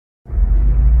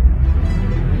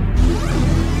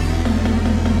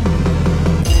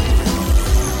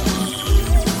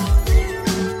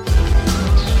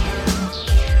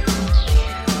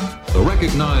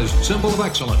recognized symbol of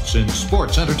excellence in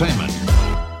sports entertainment.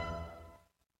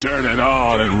 Turn it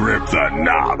on and rip the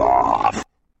knob off.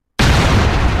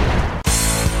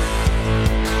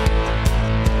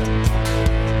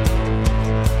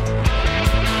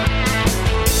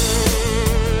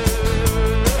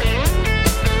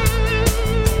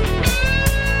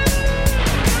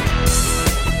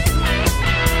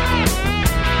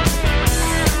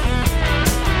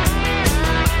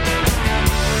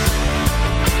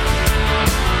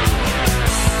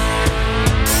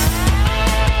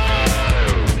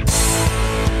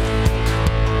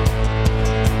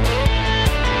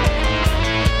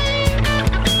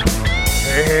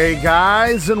 Hey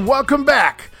guys, and welcome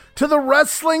back to the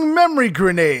Wrestling Memory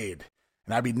Grenade.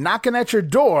 And I'll be knocking at your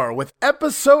door with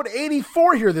episode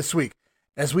 84 here this week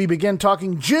as we begin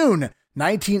talking June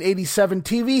 1987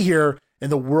 TV here in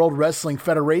the World Wrestling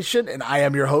Federation. And I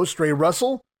am your host, Ray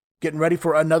Russell, getting ready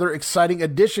for another exciting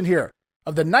edition here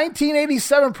of the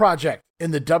 1987 project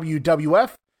in the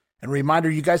WWF. And a reminder,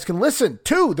 you guys can listen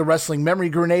to the Wrestling Memory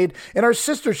Grenade in our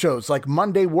sister shows like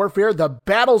Monday Warfare, The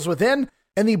Battles Within,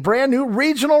 and the brand new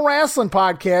Regional Wrestling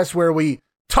Podcast where we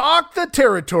talk the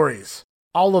territories.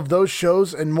 All of those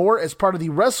shows and more as part of the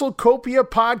WrestleCopia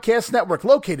Podcast Network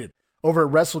located over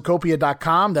at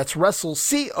WrestleCopia.com. That's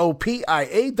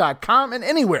WrestleCopia.com, and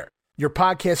anywhere your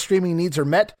podcast streaming needs are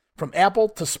met, from Apple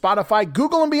to Spotify,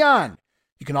 Google, and beyond.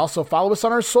 You can also follow us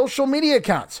on our social media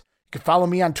accounts. You can follow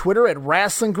me on Twitter at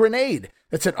Wrestling Grenade.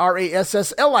 That's at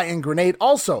RASSLIN Grenade.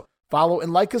 Also, follow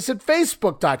and like us at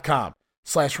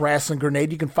Facebook.com/Wrestling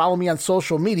Grenade. You can follow me on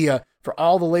social media for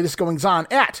all the latest goings on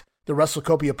at the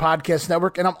WrestleCopia Podcast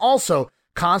Network. And I'm also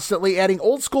constantly adding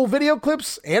old school video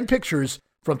clips and pictures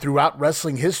from throughout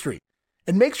wrestling history.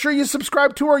 And make sure you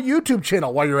subscribe to our YouTube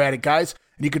channel while you're at it, guys.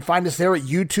 And you can find us there at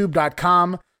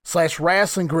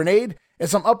youtube.com/Wrestling Grenade,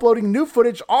 as I'm uploading new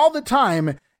footage all the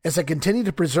time as I continue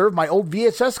to preserve my old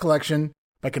VHS collection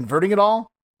by converting it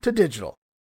all to digital.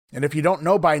 And if you don't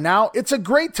know by now, it's a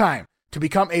great time to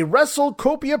become a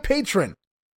WrestleCopia patron.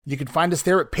 You can find us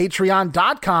there at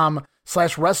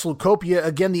patreon.com/WrestleCopia.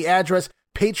 Again, the address,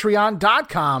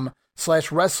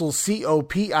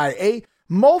 patreon.com/WrestleCopia.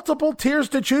 Multiple tiers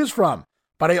to choose from,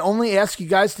 but I only ask you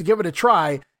guys to give it a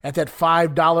try at that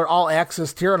 $5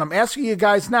 all-access tier. And I'm asking you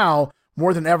guys now,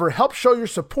 more than ever, help show your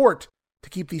support to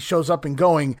keep these shows up and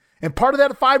going. And part of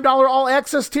that $5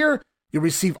 all-access tier, you'll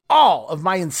receive all of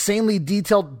my insanely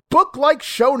detailed book-like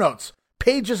show notes.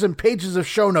 Pages and pages of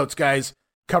show notes, guys,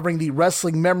 covering the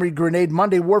Wrestling Memory Grenade,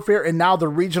 Monday Warfare, and now the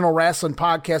Regional Wrestling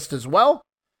Podcast as well.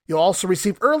 You'll also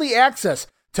receive early access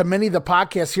to many of the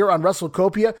podcasts here on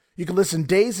WrestleCopia. You can listen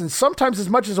days and sometimes as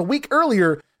much as a week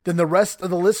earlier than the rest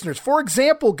of the listeners. For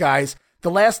example, guys,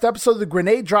 the last episode of The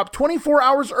Grenade dropped 24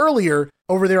 hours earlier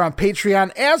over there on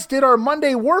Patreon, as did our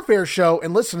Monday Warfare show.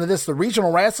 And listen to this, the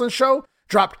Regional Wrestling show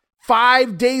dropped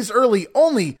 5 days early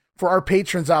only for our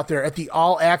patrons out there at the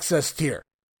all-access tier.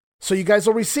 So you guys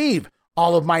will receive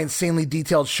all of my insanely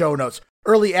detailed show notes,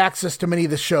 early access to many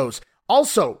of the shows.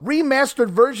 Also,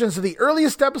 remastered versions of the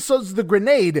earliest episodes of The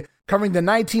Grenade covering the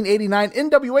 1989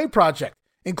 NWA project.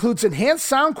 Includes enhanced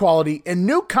sound quality and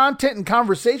new content and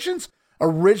conversations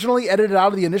originally edited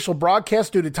out of the initial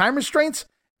broadcast due to time restraints,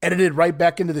 edited right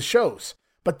back into the shows.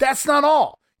 But that's not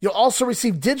all. You'll also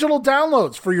receive digital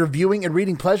downloads for your viewing and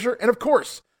reading pleasure, and of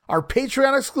course, our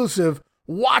Patreon exclusive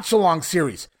watch-along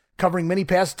series covering many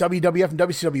past WWF and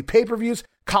WCW pay-per-views,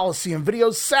 Coliseum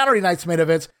videos, Saturday night's main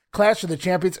events, Clash of the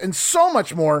Champions, and so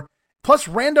much more. Plus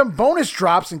random bonus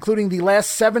drops, including the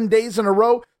last 7 days in a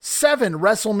row, 7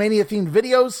 WrestleMania-themed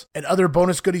videos, and other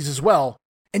bonus goodies as well.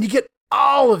 And you get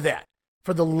all of that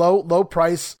for the low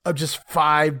price of just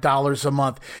 $5 a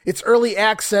month. It's early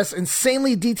access,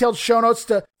 insanely detailed show notes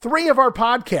to 3 of our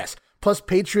podcasts, plus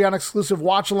Patreon-exclusive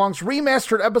watch-alongs,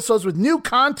 remastered episodes with new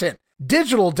content,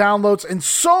 digital downloads, and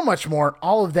so much more.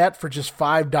 All of that for just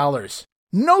 $5.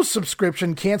 No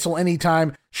subscription, cancel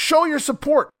anytime. Show your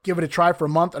support. Give it a try for a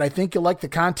month, and I think you'll like the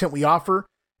content we offer.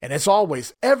 And as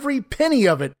always, every penny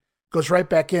of it goes right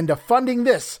back into funding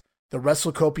this, the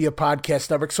WrestleCopia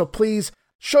Podcast Network. So please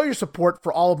show your support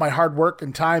for all of my hard work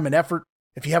and time and effort.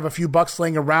 If you have a few bucks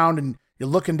laying around and you're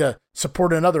looking to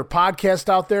support another podcast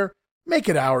out there, make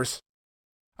it ours.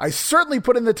 I certainly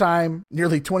put in the time,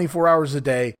 nearly 24 hours a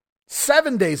day,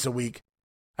 7 days a week.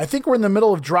 I think we're in the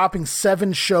middle of dropping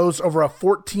 7 shows over a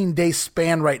 14-day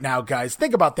span right now, guys.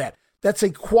 Think about that. That's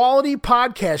a quality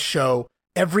podcast show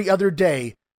every other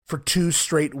day for 2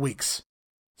 straight weeks.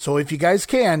 So if you guys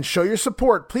can, show your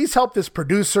support. Please help this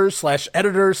producer /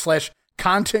 editor /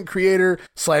 content creator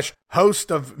 /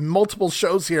 host of multiple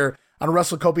shows here on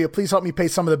WrestleCopia. Please help me pay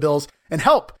some of the bills and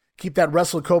help keep that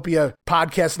WrestleCopia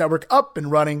podcast network up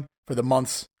and running for the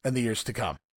months and the years to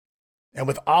come. And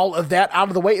with all of that out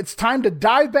of the way, it's time to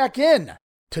dive back in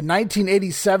to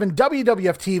 1987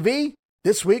 WWF TV.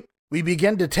 This week, we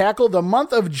begin to tackle the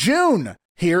month of June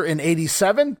here in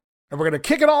 87, and we're going to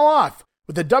kick it all off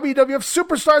with the WWF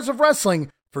Superstars of Wrestling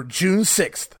for June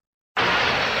 6th.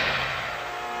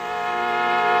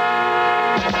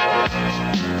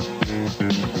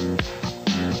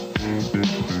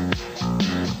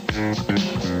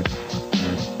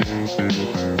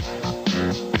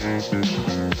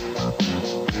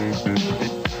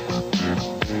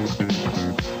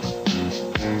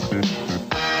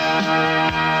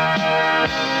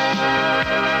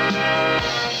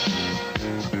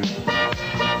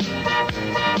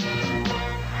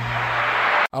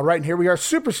 All right, and here we are,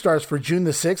 Superstars for June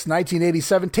the 6th,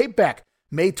 1987, tape back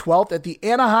May 12th at the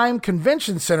Anaheim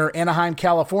Convention Center, Anaheim,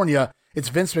 California. It's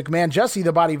Vince McMahon, Jesse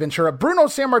the Body Ventura, Bruno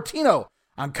Sammartino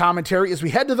on commentary as we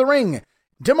head to the ring.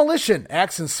 Demolition,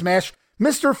 Axe and Smash,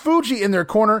 Mr. Fuji in their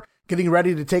corner, getting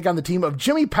ready to take on the team of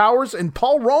Jimmy Powers and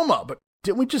Paul Roma. But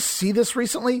didn't we just see this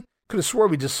recently? Could have swore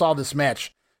we just saw this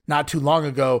match not too long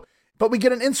ago. But we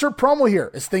get an insert promo here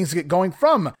as things get going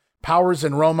from Powers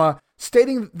and Roma,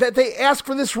 stating that they ask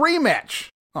for this rematch.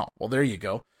 Oh, well, there you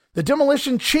go. The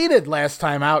Demolition cheated last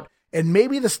time out, and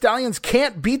maybe the Stallions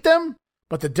can't beat them,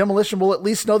 but the Demolition will at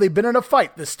least know they've been in a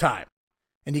fight this time.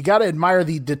 And you got to admire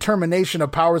the determination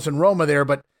of Powers and Roma there,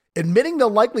 but admitting they'll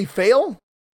likely fail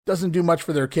doesn't do much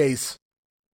for their case.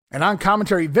 And on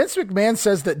commentary, Vince McMahon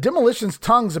says that Demolition's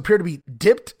tongues appear to be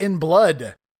dipped in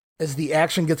blood. As the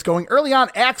action gets going, early on,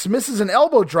 Axe misses an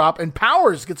elbow drop, and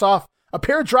Powers gets off a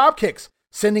pair of drop kicks,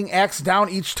 sending Axe down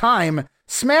each time.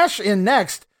 Smash in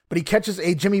next, but he catches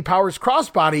a Jimmy Powers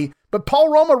crossbody, but Paul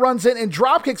Roma runs in and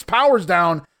drop kicks Powers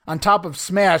down on top of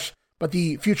Smash, but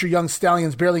the future young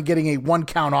Stallions barely getting a 1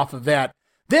 count off of that.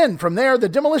 Then, from there, the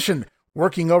Demolition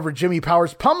working over Jimmy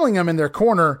Powers, pummeling him in their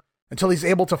corner until he's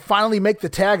able to finally make the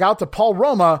tag out to Paul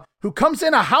Roma, who comes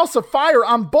in a house of fire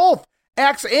on both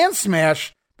Axe and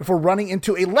Smash before running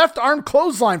into a left arm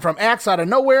clothesline from Axe out of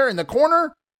nowhere in the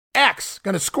corner. Axe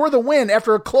going to score the win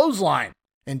after a clothesline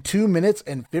in 2 minutes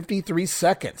and 53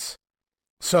 seconds.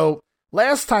 So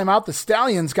last time out, the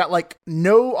Stallions got like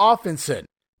no offense in.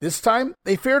 This time,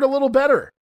 they fared a little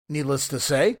better, needless to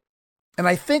say. And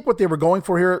I think what they were going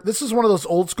for here, this is one of those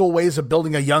old school ways of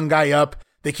building a young guy up.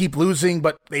 They keep losing,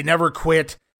 but they never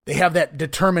quit. They have that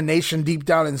determination deep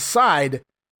down inside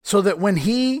so that when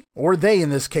he, or they in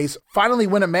this case, finally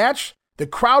win a match, the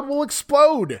crowd will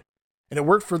explode. And it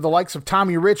worked for the likes of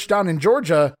Tommy Rich down in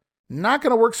Georgia. Not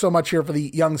going to work so much here for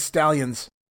the young Stallions.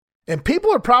 And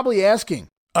people are probably asking,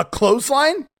 a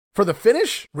clothesline for the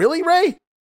finish? Really, Ray?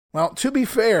 Well, to be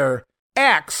fair,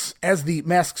 Axe, as the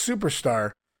masked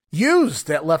superstar, used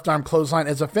that left arm clothesline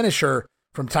as a finisher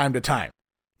from time to time.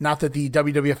 Not that the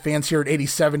WWF fans here at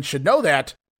 87 should know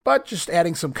that, but just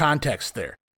adding some context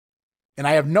there. And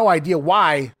I have no idea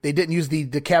why they didn't use the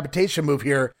decapitation move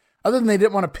here, other than they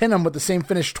didn't want to pin him with the same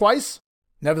finish twice.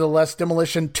 Nevertheless,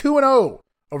 Demolition 2-0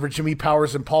 over Jimmy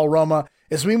Powers and Paul Roma.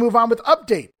 As we move on with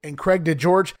Update and Craig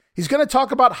DeGeorge, he's going to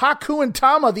talk about Haku and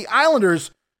Tama, the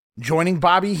Islanders, joining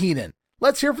Bobby Heenan.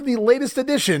 Let's hear from the latest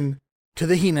addition to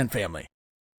the Heenan family.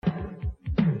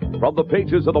 From the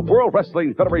pages of the World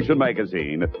Wrestling Federation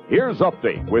magazine, here's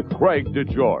Update with Craig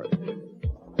DeGeorge.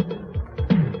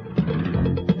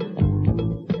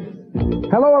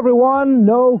 Hello, everyone.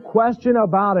 No question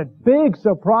about it. Big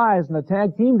surprise in the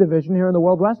tag team division here in the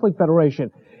World Wrestling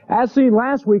Federation. As seen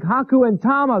last week, Haku and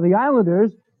Tama, the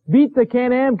Islanders, beat the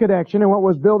Can-Am Connection in what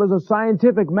was billed as a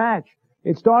scientific match.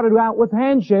 It started out with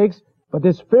handshakes, but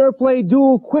this fair play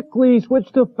duel quickly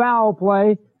switched to foul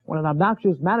play when an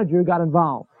obnoxious manager got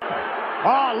involved.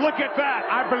 Oh, look at that.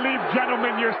 I believe,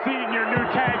 gentlemen, you're seeing your new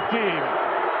tag team.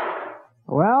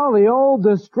 Well, the old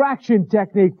distraction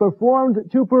technique performed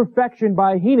to perfection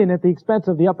by Heenan at the expense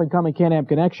of the up-and-coming Can-Am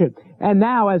Connection. And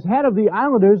now, as head of the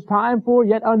Islanders, time for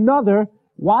yet another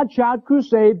watch-out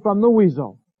crusade from the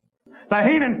Weasel. The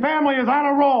Heenan family is on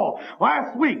a roll.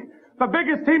 Last week, the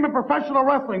biggest team in professional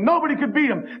wrestling. Nobody could beat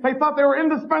them. They thought they were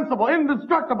indispensable,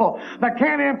 indestructible. The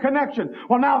Can-Am Connection.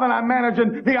 Well, now that I'm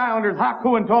managing the Islanders,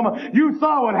 Haku and Tama, you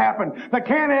saw what happened. The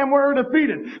Can-Am were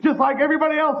defeated, just like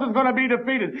everybody else is going to be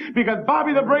defeated, because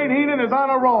Bobby the Brain Heenan is on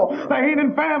a roll. The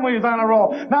Heenan family is on a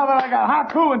roll. Now that I got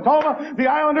Haku and Tama, the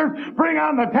Islanders, bring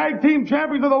on the tag team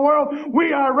champions of the world.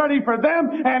 We are ready for them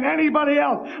and anybody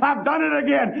else. I've done it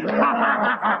again.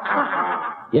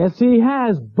 Yes, he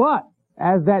has, but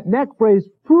as that neck brace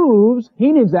proves,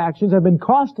 Heenan's actions have been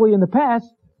costly in the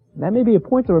past. That may be a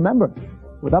point to remember.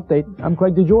 With Update, I'm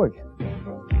Craig DeGeorge.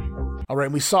 All right,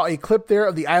 we saw a clip there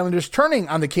of the Islanders turning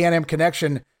on the Can-Am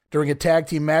Connection during a tag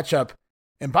team matchup,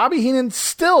 and Bobby Heenan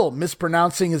still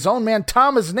mispronouncing his own man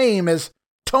Tama's name as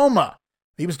Toma.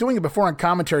 He was doing it before on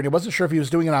commentary, and he wasn't sure if he was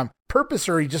doing it on purpose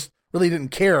or he just really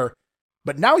didn't care.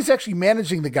 But now he's actually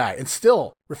managing the guy and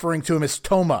still referring to him as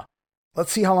Toma.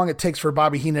 Let's see how long it takes for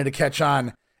Bobby Heenan to catch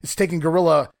on. It's taken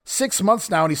Gorilla 6 months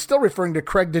now, and he's still referring to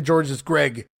Craig DeGeorge as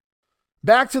Greg.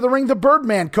 Back to the ring, the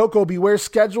Birdman, Coco Beware,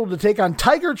 scheduled to take on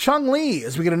Tiger Chung Lee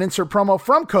as we get an insert promo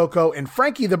from Coco and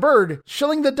Frankie the Bird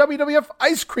shilling the WWF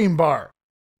ice cream bar.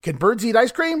 Can birds eat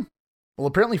ice cream? Well,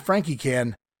 apparently Frankie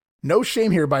can. No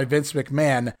shame here by Vince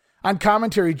McMahon. On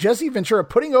commentary, Jesse Ventura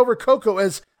putting over Coco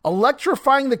as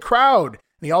electrifying the crowd,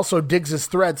 and he also digs his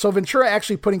thread. So Ventura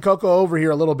actually putting Coco over here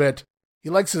a little bit.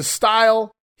 He likes his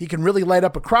style. He can really light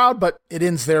up a crowd, but it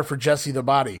ends there for Jesse the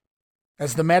Body.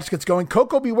 As the match gets going,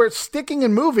 Coco Beware sticking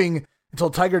and moving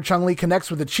until Tiger Chung Lee connects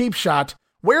with a cheap shot.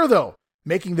 Where though?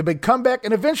 Making the big comeback,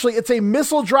 and eventually it's a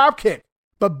missile dropkick.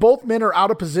 But both men are out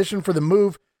of position for the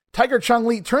move. Tiger Chung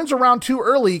Lee turns around too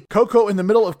early. Coco in the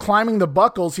middle of climbing the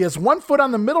buckles. He has 1 foot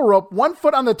on the middle rope, 1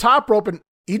 foot on the top rope, and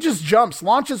he just jumps,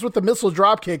 launches with the missile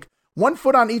dropkick. 1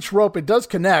 foot on each rope. It does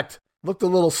connect. Looked a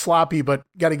little sloppy, but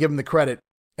got to give him the credit.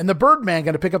 And the Birdman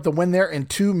going to pick up the win there in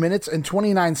 2 minutes and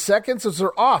 29 seconds as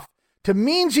they're off to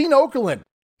Mean Gene Okerlund.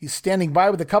 He's standing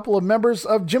by with a couple of members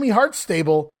of Jimmy Hart's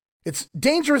stable. It's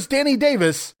Dangerous Danny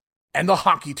Davis and the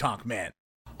Honky Tonk Man.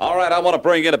 All right, I want to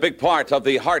bring in a big part of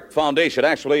the Hart Foundation.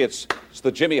 Actually, it's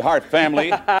the Jimmy Hart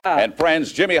family and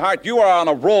friends. Jimmy Hart, you are on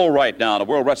a roll right now in the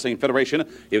World Wrestling Federation.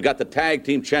 You've got the tag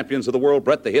team champions of the world,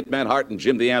 Bret the Hitman Hart and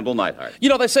Jim the Anvil Neidhart. You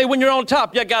know, they say when you're on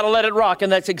top, you got to let it rock,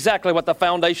 and that's exactly what the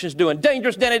Foundation's doing.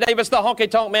 Dangerous Danny Davis, the Honky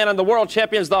Tonk Man, and the world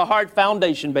champions, the Hart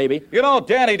Foundation, baby. You know,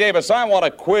 Danny Davis, I want to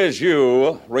quiz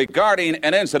you regarding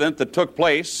an incident that took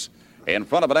place in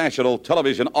front of a national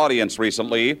television audience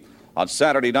recently. On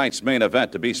Saturday night's main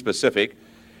event, to be specific,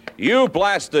 you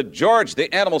blasted George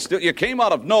the Animal Steel. You came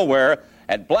out of nowhere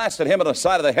and blasted him in the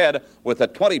side of the head with a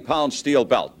 20-pound steel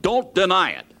belt. Don't deny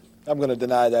it. I'm going to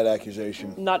deny that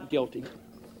accusation. Not guilty.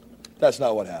 That's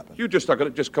not what happened. You just are going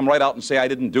to just come right out and say I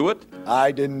didn't do it?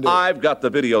 I didn't do it. I've got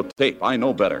the videotape. I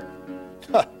know better.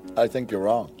 I think you're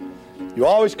wrong. You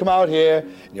always come out here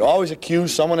and you always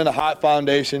accuse someone in the Hart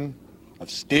Foundation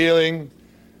of stealing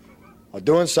or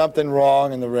doing something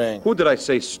wrong in the ring. Who did I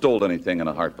say stole anything in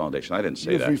the Hart Foundation? I didn't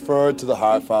say that. You've referred to the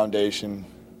Hart Foundation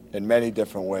in many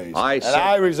different ways.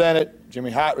 I resent it.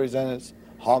 Jimmy Hart resents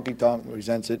it. Honky Tonk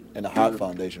resents it. And the Hart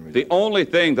Foundation resents it. The only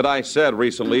thing that I said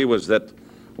recently was that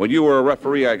when you were a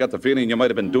referee, I got the feeling you might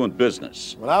have been doing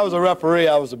business. When I was a referee,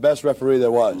 I was the best referee there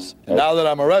was. And now that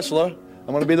I'm a wrestler, I'm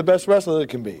going to be the best wrestler there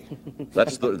can be.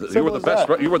 That's you were the best.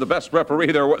 You were the best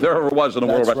referee there ever was in the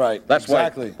world. That's right. That's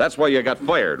exactly. That's why you got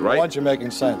fired, right? Once you're making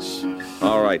sense.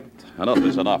 All right. Enough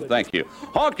is enough. Thank you.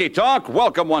 Honky Tonk,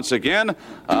 welcome once again.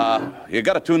 You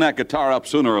got to tune that guitar up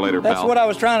sooner or later, pal. That's what I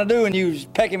was trying to do, and you was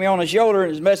pecking me on the shoulder and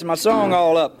was messing my song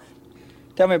all up.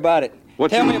 Tell me about it.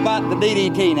 Tell me about the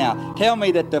DDT now. Tell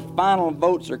me that the final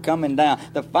votes are coming down.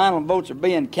 The final votes are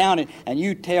being counted, and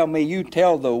you tell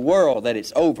the world that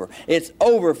it's over. It's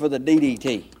over for the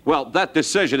DDT. Well, that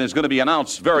decision is going to be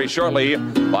announced very shortly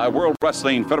by World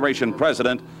Wrestling Federation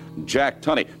President Jack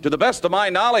Tunney. To the best of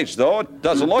my knowledge, though, it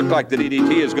doesn't look like the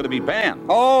DDT is going to be banned.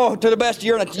 Oh, to the best of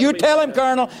your knowledge. You tell him,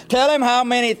 Colonel. Tell him how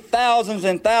many thousands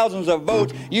and thousands of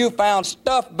votes you found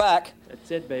stuffed back.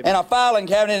 That's it, baby. In a filing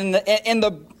cabinet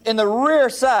in the rear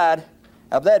side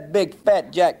of that big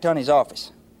fat Jack Tunney's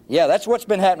office. Yeah, that's what's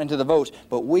been happening to the votes,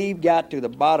 but we've got to the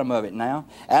bottom of it now.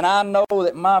 And I know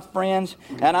that my friends,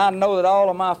 and I know that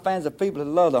all of my fans, the people that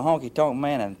love the Honky Tonk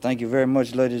Man, and thank you very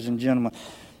much, ladies and gentlemen.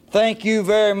 Thank you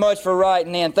very much for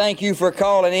writing in. Thank you for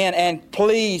calling in, and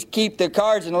please keep the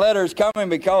cards and letters coming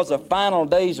because the final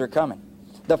days are coming.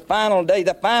 The final day,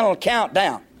 the final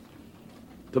countdown.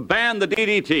 To ban the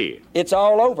DDT. It's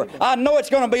all over. I know it's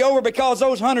going to be over because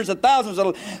those hundreds of thousands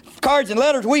of cards and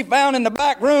letters we found in the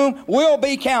back room will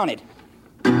be counted.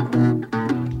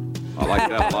 I like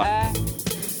that a lot.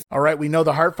 All right, we know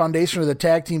the Hart Foundation are the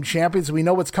tag team champions. We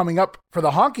know what's coming up for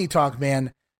the Honky Tonk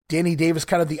Man. Danny Davis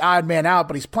kind of the odd man out,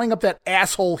 but he's playing up that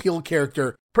asshole heel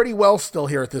character pretty well still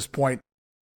here at this point.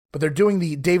 But they're doing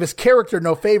the Davis character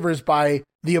no favors by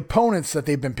the opponents that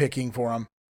they've been picking for him.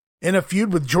 In a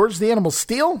feud with George the Animal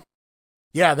Steel?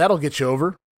 Yeah, that'll get you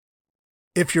over.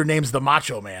 If your name's the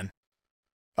Macho Man.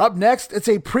 Up next, it's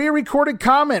a pre-recorded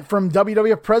comment from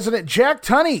WWF President Jack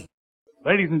Tunney.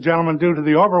 Ladies and gentlemen, due to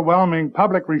the overwhelming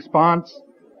public response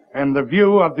and the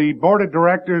view of the board of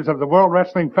directors of the World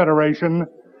Wrestling Federation,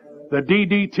 the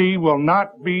DDT will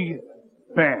not be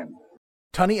banned.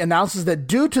 Tunney announces that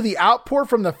due to the outpour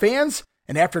from the fans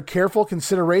and after careful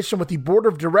consideration with the board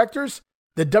of directors,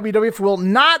 the WWF will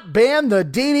not ban the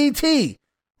DDT,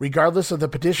 regardless of the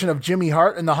petition of Jimmy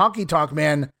Hart and the Honky Tonk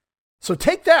Man. So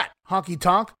take that, Honky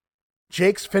Tonk.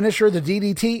 Jake's finisher, the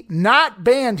DDT, not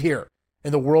banned here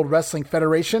in the World Wrestling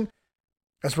Federation.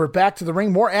 As we're back to the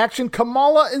ring, more action.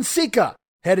 Kamala and Sika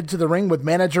headed to the ring with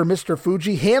manager Mr.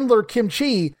 Fuji, handler Kim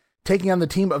Chi, taking on the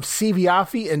team of Stevie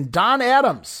Aoki and Don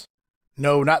Adams.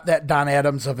 No, not that Don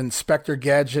Adams of Inspector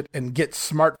Gadget and Get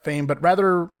Smart fame, but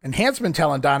rather enhancement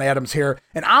talent Don Adams here.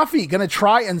 And Aoki going to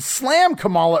try and slam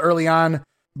Kamala early on,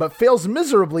 but fails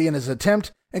miserably in his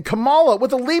attempt. And Kamala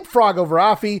with a leapfrog over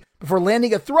Aoki before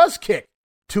landing a thrust kick.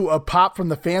 To a pop from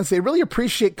the fans. They really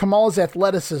appreciate Kamala's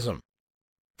athleticism.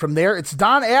 From there, it's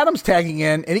Don Adams tagging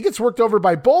in, and he gets worked over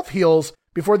by both heels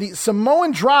before the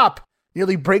Samoan drop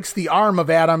nearly breaks the arm of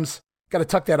Adams. Got to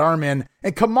tuck that arm in.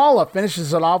 And Kamala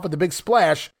finishes it off with a big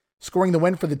splash, scoring the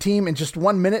win for the team in just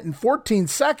 1 minute and 14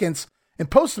 seconds.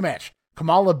 And post-match,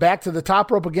 Kamala back to the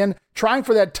top rope again, trying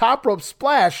for that top rope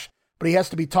splash, but he has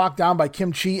to be talked down by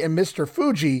Kim Chi and Mr.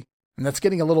 Fuji, and that's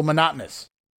getting a little monotonous.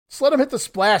 Just let him hit the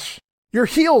splash. Your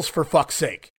heels, for fuck's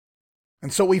sake.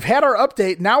 And so we've had our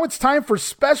update. Now it's time for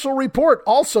Special Report,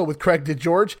 also with Craig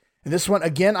DeGeorge. And this one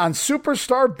again on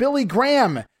superstar Billy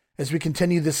Graham. As we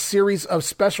continue this series of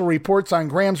special reports on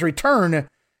Graham's return,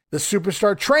 the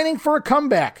superstar training for a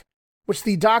comeback, which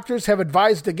the doctors have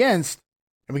advised against.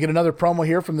 And we get another promo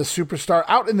here from the superstar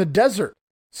out in the desert,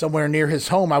 somewhere near his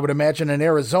home, I would imagine in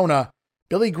Arizona.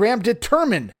 Billy Graham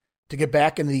determined to get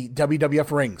back in the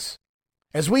WWF rings.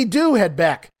 As we do head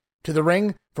back to the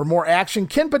ring for more action,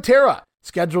 Ken Patera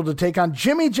scheduled to take on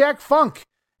Jimmy Jack Funk.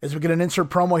 As we get an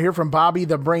insert promo here from Bobby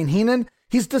the Brain Heenan,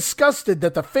 he's disgusted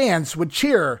that the fans would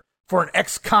cheer for an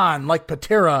ex-con like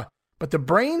Patera, but the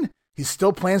Brain, he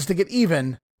still plans to get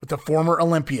even with the former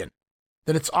Olympian.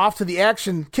 Then it's off to the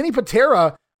action. Kenny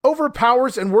Patera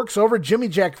overpowers and works over Jimmy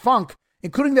Jack Funk,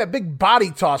 including that big body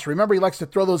toss. Remember, he likes to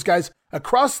throw those guys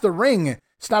across the ring.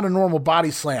 It's not a normal body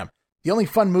slam. The only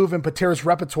fun move in Patera's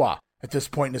repertoire at this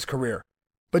point in his career.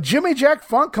 But Jimmy Jack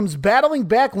Funk comes battling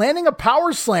back, landing a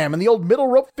power slam and the old middle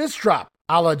rope fist drop,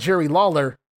 a la Jerry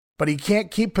Lawler. But he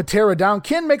can't keep Patera down.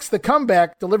 Ken makes the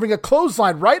comeback, delivering a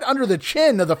clothesline right under the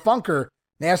chin of the Funker.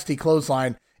 Nasty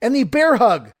clothesline. And the bear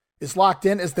hug is locked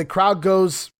in as the crowd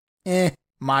goes,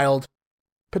 mild.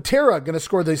 Patera going to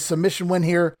score the submission win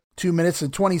here, 2 minutes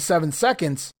and 27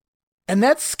 seconds. And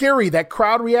that's scary. That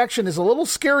crowd reaction is a little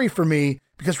scary for me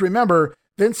because remember,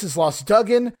 Vince has lost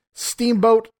Duggan,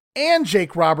 Steamboat, and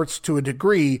Jake Roberts to a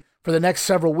degree for the next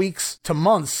several weeks to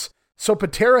months. So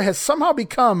Patera has somehow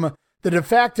become the de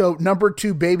facto number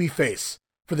 2 babyface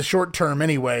for the short term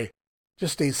anyway.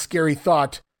 Just a scary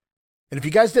thought. And if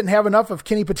you guys didn't have enough of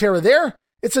Kenny Patera there,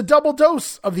 it's a double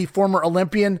dose of the former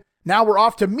Olympian. Now we're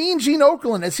off to Mean Gene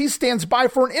Okerlund as he stands by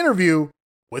for an interview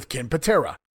with Ken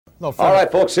Patera. All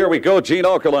right, folks, here we go. Gene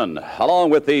Okerlund,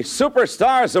 along with the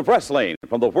superstars of wrestling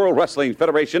from the World Wrestling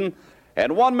Federation,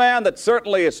 and one man that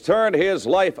certainly has turned his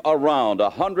life around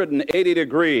 180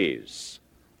 degrees.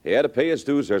 He had to pay his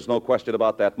dues, there's no question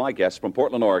about that. My guest from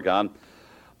Portland, Oregon,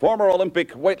 former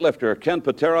Olympic weightlifter Ken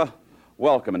Patera,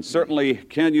 welcome. And certainly,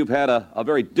 Ken, you've had a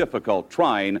very difficult,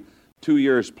 trying 2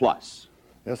 years plus.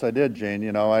 Yes, I did, Gene.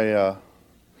 You know, I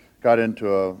got into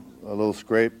a little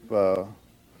scrape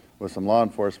with some law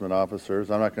enforcement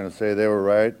officers. I'm not going to say they were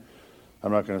right.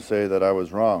 I'm not going to say that I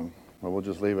was wrong. But we'll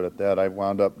just leave it at that. I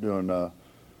wound up doing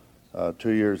 2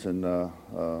 years in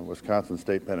Wisconsin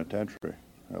State Penitentiary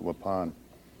at Waupun.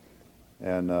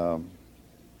 And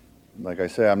like I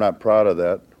say, I'm not proud of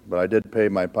that, but I did pay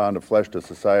my pound of flesh to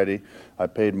society. I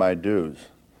paid my dues.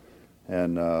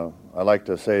 And I like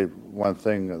to say one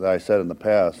thing that I said in the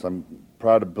past. I'm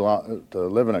proud to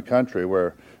live in a country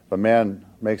where if a man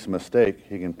makes a mistake,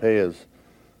 he can pay his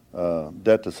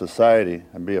debt to society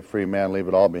and be a free man, leave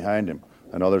it all behind him.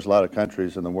 I know there's a lot of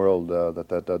countries in the world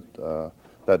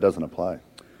that doesn't apply.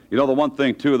 You know, the one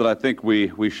thing, too, that I think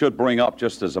we should bring up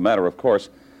just as a matter of course,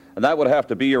 and that would have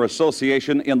to be your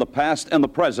association in the past and the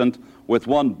present with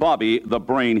one Bobby the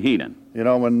Brain Heenan. You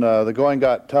know, when the going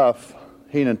got tough,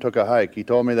 Heenan took a hike. He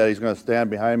told me that he's going to stand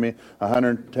behind me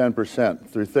 110%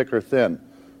 through thick or thin.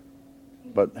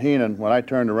 But Heenan, when I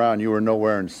turned around, you were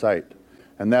nowhere in sight.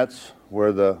 And that's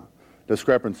where the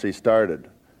discrepancy started.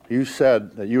 You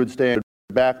said that you would stay and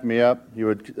back me up. You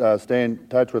would stay in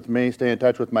touch with me, stay in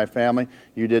touch with my family.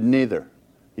 You did neither.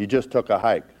 You just took a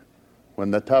hike. When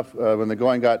the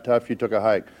going got tough, you took a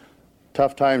hike.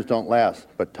 Tough times don't last,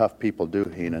 but tough people do,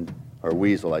 Heenan. Or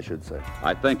Weasel, I should say.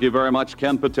 I thank you very much,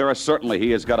 Ken Patera. Certainly he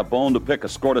has got a bone to pick, a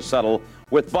score to settle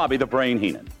with Bobby the Brain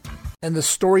Heenan. And the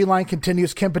storyline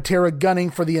continues, Ken Patera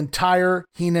gunning for the entire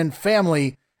Heenan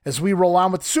family. As we roll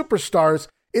on with Superstars,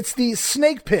 it's the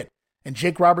Snake Pit. And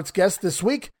Jake Roberts' guest this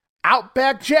week,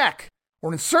 Outback Jack.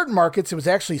 Or in certain markets, it was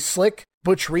actually Slick,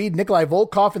 Butch Reed, Nikolai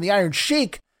Volkov, and the Iron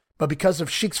Sheik. But because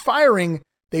of Sheik's firing,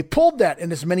 they pulled that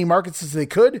in as many markets as they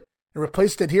could and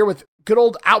replaced it here with good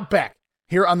old Outback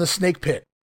here on the Snake Pit.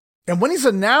 And when he's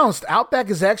announced, Outback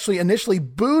is actually initially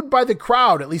booed by the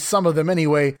crowd, at least some of them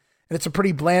anyway. And it's a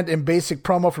pretty bland and basic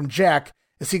promo from Jack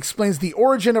as he explains the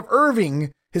origin of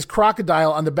Irving, his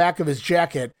crocodile on the back of his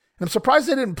jacket. And I'm surprised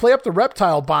they didn't play up the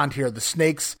reptile bond here, the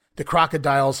snakes, the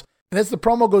crocodiles. And as the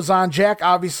promo goes on, Jack,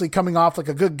 obviously coming off like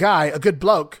a good guy, a good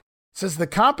bloke, says the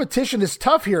competition is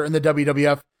tough here in the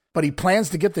WWF, but he plans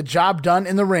to get the job done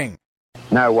in the ring.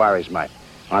 No worries, mate.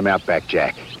 I'm Outback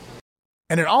Jack.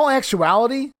 And in all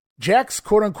actuality, Jack's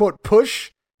quote-unquote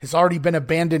push has already been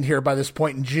abandoned here by this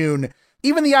point in June.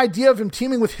 Even the idea of him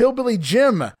teaming with Hillbilly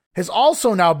Jim has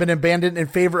also now been abandoned in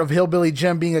favor of Hillbilly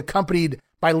Jim being accompanied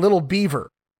by Little Beaver.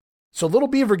 So Little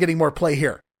Beaver getting more play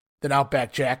here than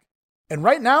Outback Jack. And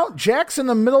right now, Jack's in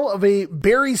the middle of a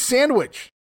berry sandwich.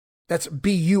 That's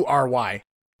B-U-R-Y.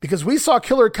 Because we saw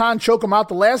Killer Khan choke him out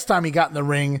the last time he got in the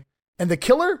ring. And the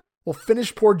Killer will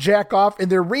finish poor Jack off in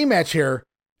their rematch here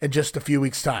in just a few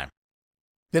weeks' time.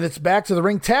 Then it's back to the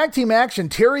ring tag team action.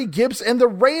 Terry Gibbs and the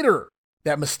Raider.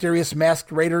 That mysterious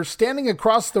masked Raider standing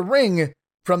across the ring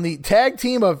from the tag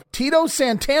team of Tito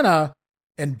Santana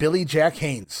and Billy Jack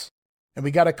Haynes. And we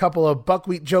got a couple of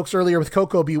buckwheat jokes earlier with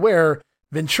Coco Beware.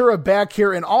 Ventura back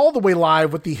here and all the way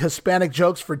live with the Hispanic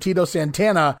jokes for Tito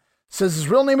Santana. Says his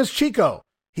real name is Chico.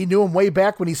 He knew him way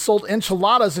back when he sold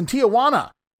enchiladas in Tijuana.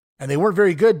 And they weren't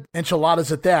very good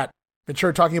enchiladas at that.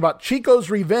 Ventura talking about Chico's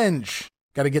Revenge.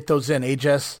 Got to get those in,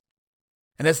 Jess?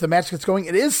 And as the match gets going,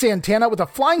 it is Santana with a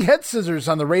flying head scissors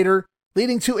on the Raider,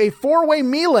 leading to a four-way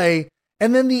melee,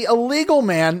 and then the illegal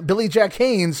man, Billy Jack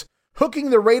Haynes, hooking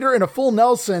the Raider in a full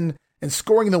Nelson and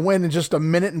scoring the win in just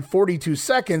 1 minute and 42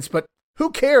 seconds, but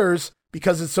who cares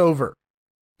because it's over.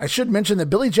 I should mention that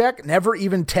Billy Jack never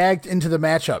even tagged into the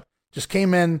matchup, just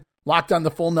came in, locked on the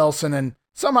full Nelson, and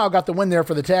somehow got the win there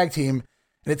for the tag team.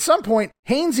 And at some point,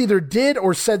 Haynes either did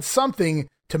or said something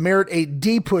to merit a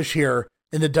D push here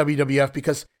in the WWF,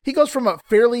 because he goes from a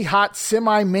fairly hot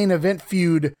semi-main event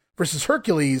feud versus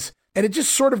Hercules, and it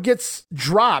just sort of gets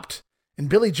dropped. And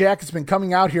Billy Jack has been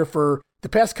coming out here for the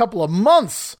past couple of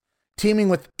months, teaming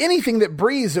with anything that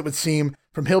breathes, it would seem,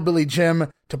 from Hillbilly Jim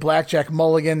to Blackjack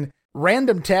Mulligan.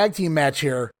 Random tag team match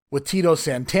here with Tito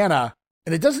Santana,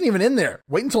 and it doesn't even end there.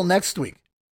 Wait until next week.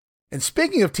 And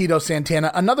speaking of Tito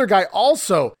Santana, another guy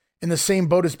also in the same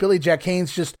boat as Billy Jack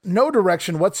Haynes, just no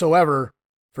direction whatsoever.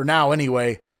 For now,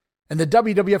 anyway. And the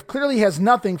WWF clearly has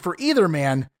nothing for either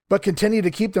man, but continue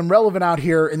to keep them relevant out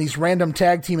here in these random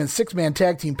tag team and six-man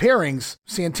tag team pairings.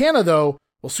 Santana, though,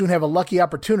 will soon have a lucky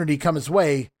opportunity come his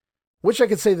way. Wish I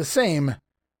could say the same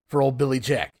for old Billy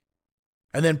Jack.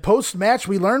 And then post-match,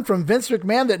 we learn from Vince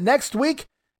McMahon that next week,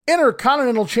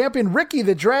 Intercontinental Champion Ricky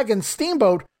the Dragon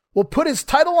Steamboat will put his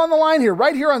title on the line here,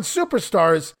 right here on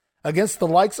Superstars, against the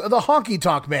likes of the Honky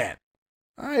Tonk Man.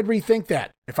 I'd rethink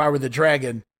that if I were the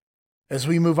Dragon. As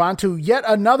we move on to yet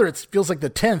another, it feels like the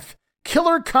 10th,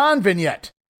 Killer Khan vignette.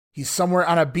 He's somewhere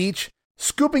on a beach,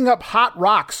 scooping up hot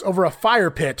rocks over a fire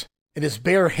pit in his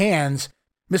bare hands.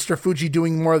 Mr. Fuji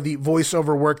doing more of the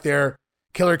voiceover work there.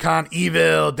 Killer Khan,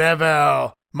 evil,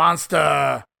 devil,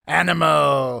 monster,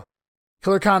 animal.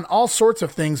 Killer Khan, all sorts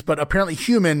of things, but apparently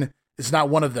human is not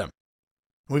one of them.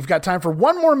 We've got time for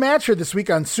one more match here this week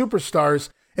on Superstars,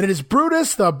 and it is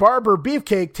Brutus the Barber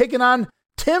Beefcake taking on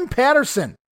Tim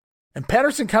Patterson. And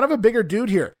Patterson, kind of a bigger dude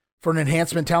here for an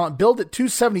enhancement talent, billed at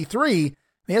 273, and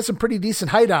he has some pretty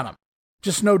decent height on him.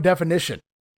 Just no definition.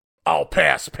 I'll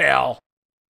pass, pal.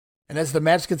 And as the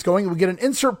match gets going, we get an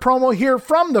insert promo here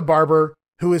from the Barber,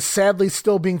 who is sadly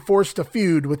still being forced to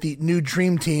feud with the new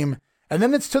Dream Team. And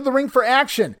then it's to the ring for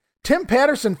action. Tim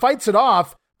Patterson fights it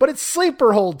off, but it's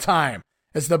sleeper hold time,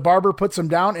 as the Barber puts him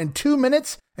down in 2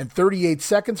 minutes and 38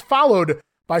 seconds, followed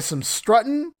by some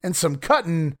strutting and some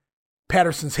cutting.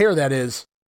 Patterson's hair, that is.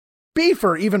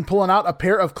 Beefer even pulling out a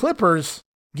pair of clippers,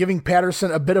 giving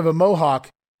Patterson a bit of a mohawk,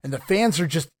 and the fans are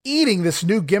just eating this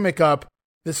new gimmick up,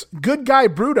 this good guy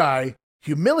Brudai,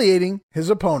 humiliating his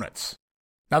opponents.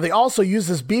 Now they also use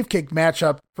this beefcake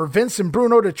matchup for Vince and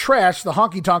Bruno to trash the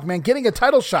Honky Tonk Man getting a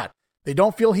title shot. They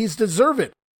don't feel he's deserved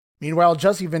it. Meanwhile,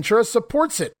 Jesse Ventura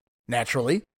supports it,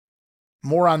 naturally.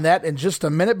 More on that in just a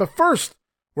minute, but first,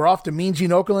 we're off to Mean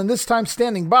Gene Okerlund, this time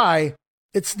standing by.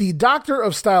 It's the Doctor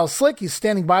of Style Slick. He's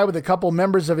standing by with a couple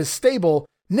members of his stable,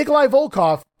 Nikolai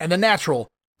Volkov and the natural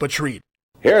Butch Reed.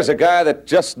 Here's a guy that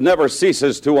just never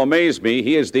ceases to amaze me.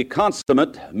 He is the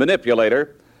consummate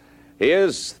manipulator. He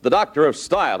is the doctor of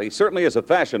style. He certainly is a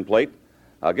fashion plate.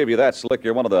 I'll give you that, Slick.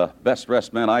 You're one of the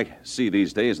best-dressed men I see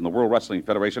these days in the World Wrestling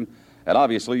Federation. And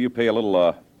obviously you pay a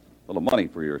little money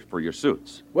for your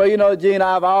suits. Well, you know, Gene,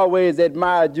 I've always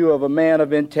admired you of a man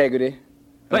of integrity.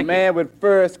 Thank a man with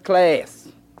first class.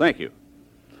 Thank you.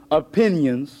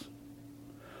 Opinions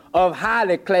of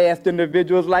highly classed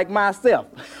individuals like myself.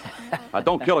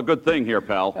 Don't kill a good thing here,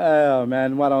 pal. Oh,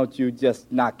 man, why don't you just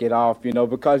knock it off,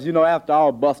 because, after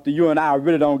all, Buster, you and I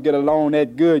really don't get along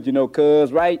that good,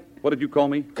 cuz, right? What did you call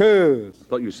me? Cuz. I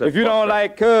thought you said If you don't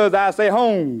like cuz, I say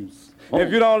Holmes.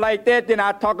 If you don't like that, then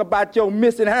I talk about your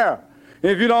missing hair.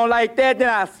 If you don't like that, then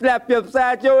I slap you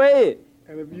upside your head.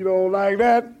 And if you don't like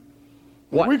that,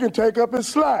 we can take up his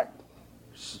slack.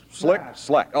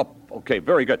 Slack. Oh, okay,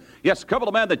 very good. Yes, a couple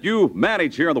of men that you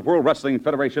manage here in the World Wrestling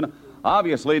Federation.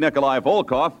 Obviously, Nikolai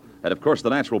Volkov, and of course, the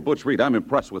natural Butch Reed. I'm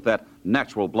impressed with that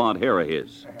natural blonde hair of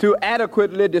his. To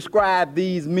adequately describe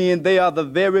these men, they are the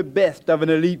very best of an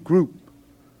elite group.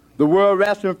 The World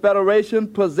Wrestling Federation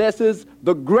possesses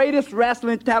the greatest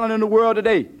wrestling talent in the world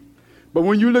today. But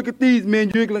when you look at these men,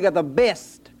 you look at the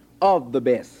best of the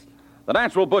best. The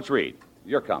natural Butch Reed,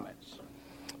 your comments.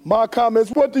 My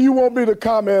comments, what do you want me to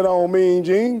comment on, Mean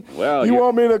Gene? Well, you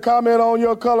want me to comment on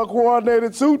your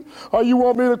color-coordinated suit, or you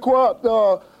want me to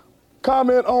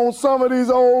comment on some of these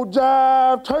old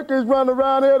jive turkeys running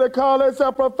around here that call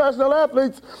themselves professional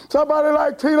athletes? Somebody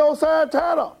like Tito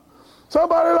Santana.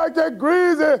 Somebody like that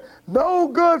greasy,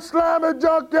 no-good, slimy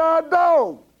junkyard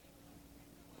dog.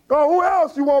 Or who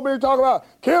else you want me to talk about?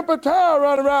 Ken Patera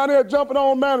running around here jumping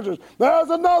on managers. There's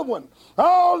another one.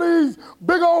 All these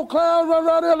big old clowns running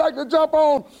around here like to jump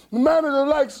on managers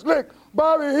like Slick,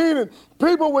 Bobby Heenan,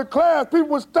 people with class, people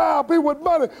with style, people with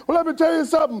money. Well, let me tell you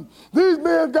something. These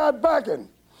men got backing.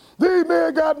 These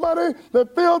men got money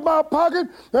that filled my pocket,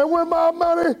 and when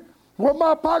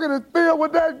my pocket is filled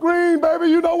with that green, baby,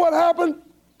 you know what happened?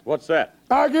 What's that?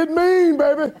 I get mean,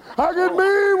 baby. I get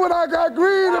mean when I got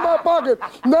green in my pocket.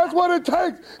 And that's what it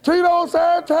takes. Tito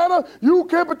Santana, you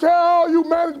Ken Patera, all you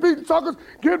managed beating suckers,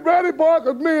 get ready, boy,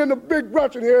 because me and the big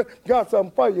Russian here got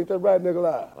something for you. That's right,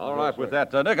 Nikolai. All right, with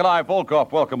that, Nikolai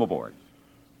Volkov, welcome aboard.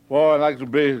 Well, I'd like to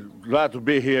be glad to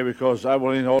be here because I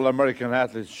believe all American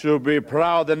athletes should be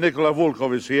proud that Nikolai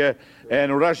Volkov is here,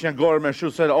 and Russian government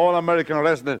should send all American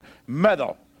wrestlers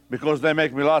medal because they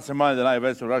make me lots of money than I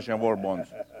invest in Russian war bonds.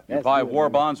 You buy war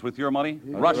bonds with your money?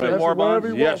 Russian war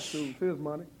bonds? Yes. His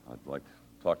money. I'd like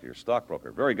to talk to your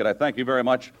stockbroker. Very good. I thank you very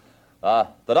much. The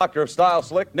Doctor of Style,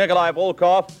 Slick, Nikolai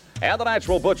Volkov, and the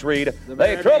natural Butch Reed.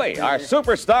 They truly are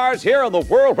superstars here in the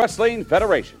World Wrestling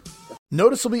Federation.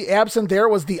 Noticeably absent there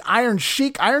was the Iron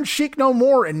Sheik. Iron Sheik no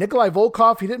more. And Nikolai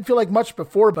Volkov, he didn't feel like much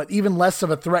before, but even less of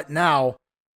a threat now.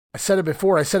 I said it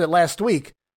before. I said it last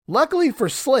week. Luckily for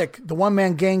Slick, the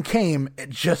one-man gang came at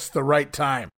just the right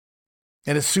time.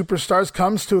 And as Superstars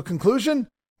comes to a conclusion,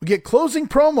 we get closing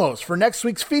promos for next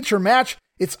week's feature match.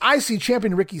 It's IC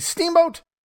champion Ricky Steamboat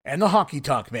and the Honky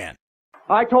Tonk Man.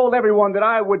 I told everyone that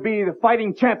I would be the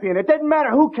fighting champion. It didn't matter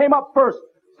who came up first.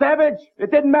 Savage, it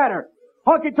didn't matter.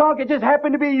 Honky Tonk, it just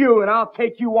happened to be you, and I'll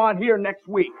take you on here next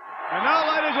week. And now,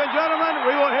 ladies and gentlemen,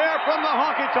 we will hear from the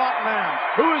Honky Tonk Man,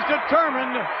 who is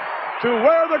determined to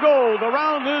wear the gold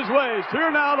around his waist. Here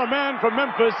now, the man from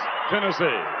Memphis,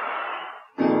 Tennessee.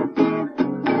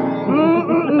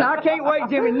 I can't wait,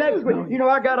 Jimmy. Next week,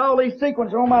 I got all these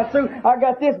sequins on my suit. I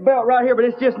got this belt right here, but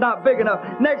it's just not big enough.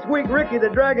 Next week, Ricky the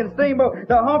Dragon Steamboat,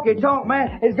 the Honky Tonk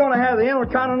Man, is going to have the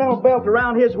Intercontinental belt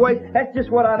around his waist. That's just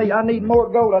what I need. I need more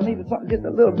gold. I need something just a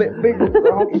little bit bigger for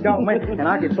the Honky Tonk Man, and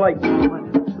I can play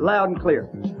loud and clear.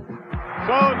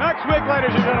 So next week,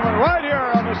 ladies and gentlemen, right here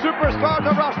on the Superstars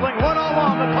of Wrestling,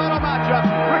 one-on-one, the title matchup,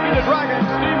 Ricky the Dragon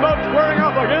Steamboat squaring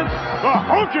up against the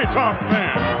Honky Tonk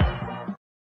Man.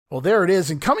 Well, there it is.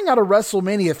 And coming out of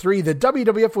WrestleMania 3, the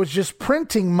WWF was just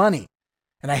printing money.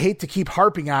 And I hate to keep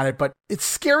harping on it, but it's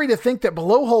scary to think that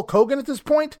below Hulk Hogan at this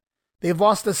point, they've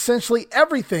lost essentially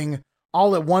everything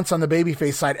all at once on the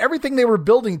babyface side. Everything they were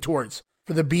building towards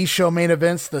for the B show main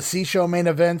events, the C show main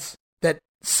events, that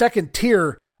second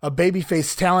tier of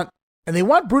babyface talent. And they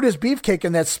want Brutus Beefcake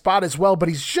in that spot as well, but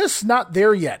he's just not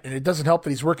there yet. And it doesn't help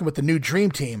that he's working with the new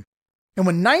Dream Team. And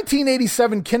when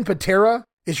 1987 Ken Patera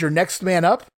is your next man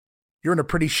up, you're in a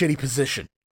pretty shitty position.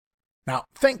 Now,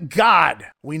 thank God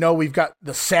we know we've got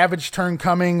the Savage turn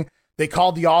coming. They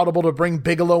called the audible to bring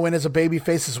Bigelow in as a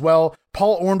babyface as well.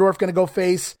 Paul Orndorff going to go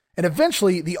face. And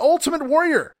eventually, the Ultimate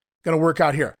Warrior going to work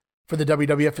out here for the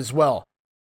WWF as well.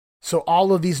 So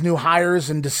all of these new hires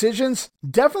and decisions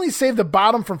definitely save the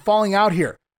bottom from falling out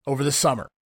here over the summer.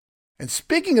 And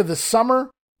speaking of the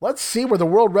summer, let's see where the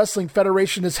World Wrestling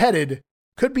Federation is headed.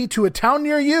 Could be to a town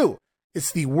near you.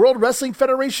 It's the World Wrestling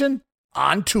Federation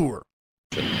on tour.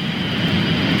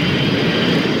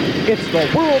 It's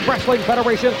the World Wrestling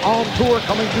Federation on tour,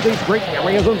 coming to these great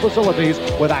areas and facilities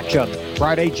with action.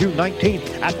 Friday, June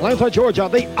 19th, Atlanta, Georgia,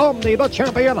 the Omni, the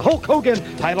champion, Hulk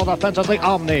Hogan, title defense of the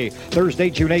Omni. Thursday,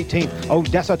 June 18th,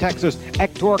 Odessa, Texas,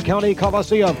 Ector County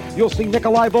Coliseum. You'll see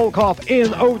Nikolai Volkov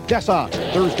in Odessa.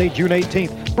 Thursday, June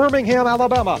 18th, Birmingham,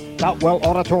 Alabama, Boutwell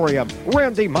Auditorium.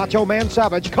 Randy Macho Man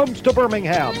Savage comes to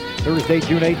Birmingham. Thursday,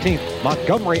 June 18th,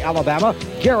 Montgomery, Alabama,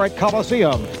 Garrett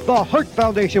Coliseum. The Hart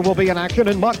Foundation will be in action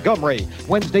in Montgomery.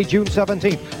 Wednesday, June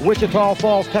 17th, Wichita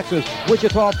Falls, Texas,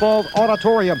 Wichita Falls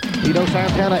Auditorium. Tito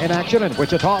Santana in action in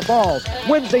Wichita Falls.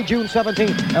 Wednesday, June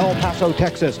 17th, El Paso,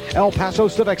 Texas, El Paso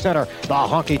Civic Center. The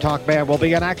Honky Tonk Band will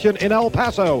be in action in El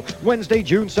Paso. Wednesday,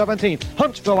 June 17th,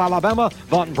 Huntsville, Alabama,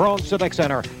 Von Braun Civic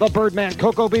Center. The Birdman,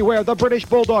 Coco Beware, the British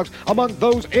Bulldogs among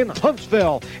those in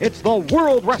Huntsville. It's the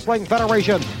World Wrestling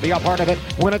Federation. Be a part of it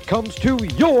when it comes to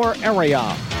your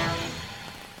area.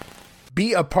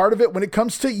 Be a part of it when it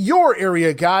comes to your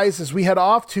area, guys, as we head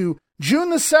off to June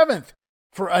the 7th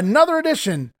for another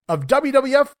edition of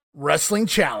WWF Wrestling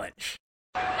Challenge.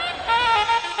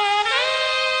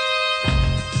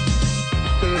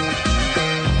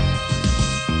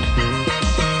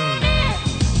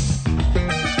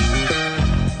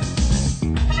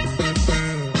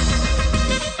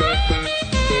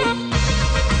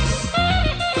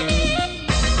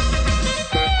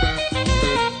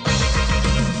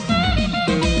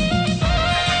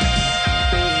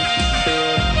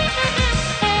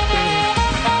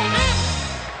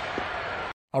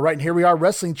 All right, and here we are,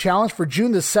 Wrestling Challenge for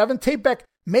June the 7th, tape back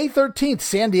May 13th,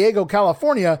 San Diego,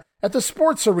 California, at the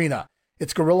Sports Arena.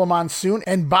 It's Gorilla Monsoon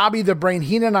and Bobby the Brain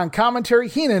Heenan on commentary.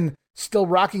 Heenan still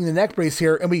rocking the neck brace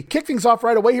here, and we kick things off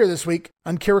right away here this week,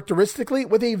 uncharacteristically,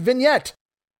 with a vignette.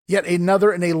 Yet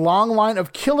another in a long line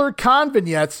of Killer Khan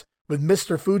vignettes, with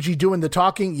Mr. Fuji doing the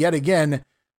talking yet again.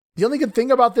 The only good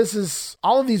thing about this is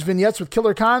all of these vignettes with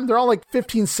Killer Khan, they're all like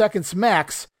 15 seconds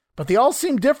max, but they all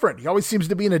seem different. He always seems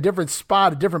to be in a different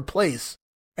spot, a different place.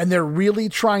 And they're really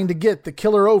trying to get the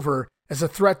Killer over as a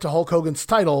threat to Hulk Hogan's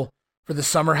title for the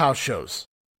summer house shows.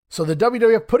 So the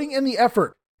WWF putting in the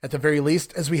effort, at the very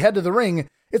least, as we head to the ring.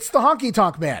 It's the Honky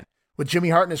Tonk Man, with Jimmy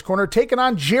Hart in his corner, taking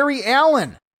on Jerry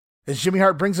Allen, as Jimmy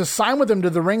Hart brings a sign with him to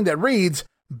the ring that reads,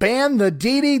 "Ban the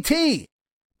DDT."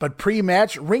 But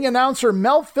pre-match, ring announcer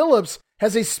Mel Phillips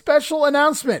has a special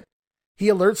announcement. He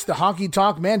alerts the Honky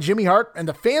Tonk Man, Jimmy Hart, and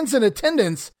the fans in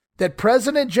attendance that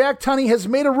President Jack Tunney has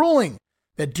made a ruling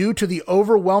that due to the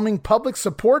overwhelming public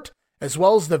support, as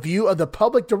well as the view of the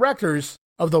public directors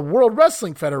of the World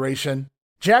Wrestling Federation,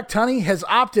 Jack Tunney has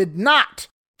opted not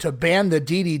to ban the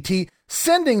DDT,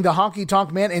 sending the Honky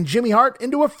Tonk Man and Jimmy Hart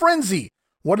into a frenzy.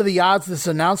 What are the odds this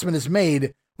announcement is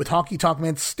made with Honky Tonk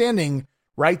Man standing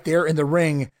right there in the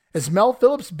ring, as Mel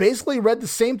Phillips basically read the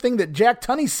same thing that Jack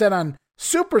Tunney said on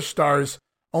Superstars,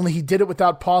 only he did it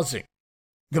without pausing.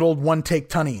 Good old one-take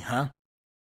Tunney, huh?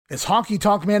 As Honky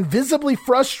Tonk Man visibly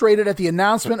frustrated at the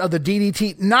announcement of the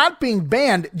DDT not being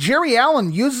banned, Jerry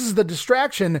Allen uses the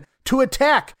distraction to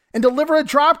attack and deliver a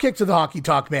dropkick to the Honky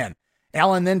Tonk Man.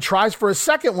 Allen then tries for a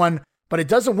second one, but it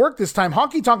doesn't work this time.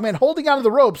 Honky Tonk Man holding onto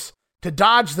the ropes to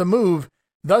dodge the move,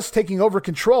 thus taking over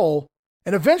control.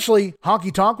 And eventually,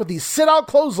 Honky Tonk with the sit-out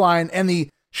clothesline and the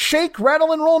shake,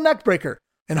 rattle, and roll neckbreaker.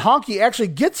 And Honky actually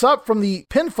gets up from the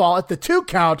pinfall at the 2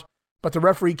 count, but the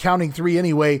referee counting 3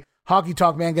 anyway. Honky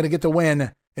Tonk Man going to get the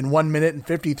win in 1 minute and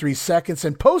 53 seconds.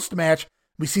 And post-match,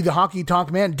 we see the Honky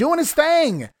Tonk Man doing his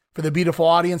thing for the beautiful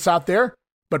audience out there,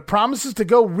 but promises to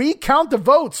go recount the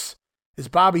votes. As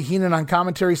Bobby Heenan on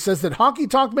commentary says that Honky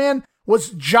Tonk Man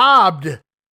was jobbed.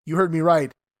 You heard me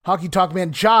right. Honky Tonk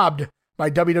Man jobbed by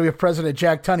WWF President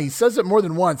Jack Tunney. He says it more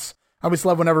than once. I always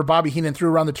love whenever Bobby Heenan threw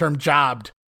around the term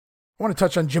jobbed. I want to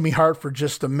touch on Jimmy Hart for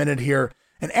just a minute here.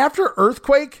 And after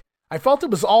Earthquake, I felt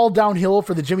it was all downhill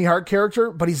for the Jimmy Hart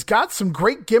character, but he's got some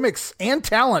great gimmicks and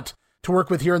talent to work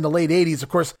with here in the late 80s. Of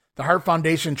course, the Hart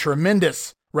Foundation,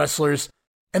 tremendous wrestlers.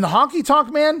 And the Honky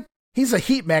Tonk Man, he's a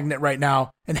heat magnet right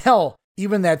now. And hell,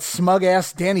 even that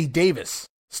smug-ass Danny Davis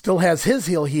still has his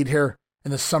heel heat here in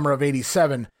the summer of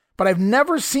 87. But I've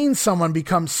never seen someone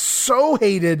become so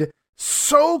hated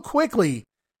so quickly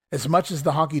as much as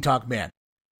the Honky Tonk Man.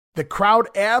 The crowd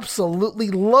absolutely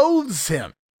loathes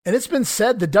him. And it's been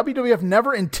said the WWF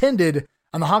never intended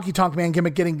on the Honky Tonk Man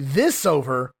gimmick getting this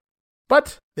over,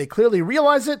 but they clearly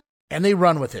realize it and they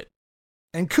run with it.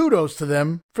 And kudos to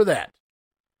them for that.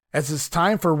 as it's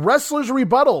time for Wrestler's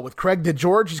Rebuttal with Craig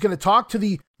DeGeorge. He's going to talk to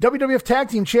the WWF Tag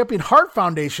Team Champion Hart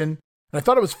Foundation. And I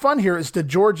thought it was fun here as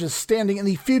DeGeorge is standing in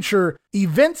the future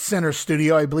Event Center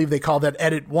studio. I believe they call that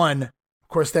Edit 1. Of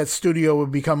course, that studio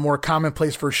would become more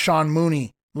commonplace for Sean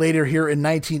Mooney later here in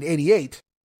 1988.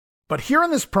 But here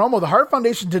in this promo, the Hart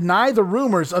Foundation deny the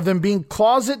rumors of them being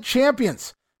closet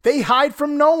champions. They hide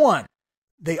from no one.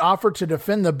 They offer to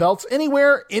defend the belts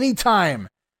anywhere, anytime.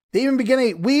 They even begin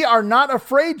a "We are not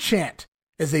afraid" chant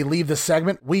as they leave the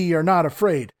segment. We are not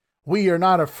afraid. We are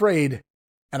not afraid.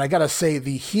 And I gotta say,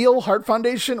 the heel Hart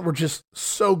Foundation were just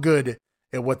so good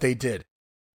at what they did.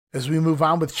 As we move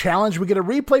on with Challenge, we get a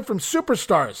replay from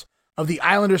Superstars of the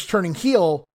Islanders turning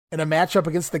heel in a matchup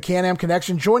against the Can-Am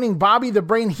Connection, joining Bobby the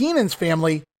Brain Heenan's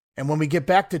family. And when we get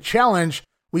back to Challenge,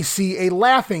 we see a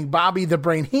laughing Bobby the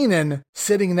Brain Heenan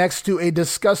sitting next to a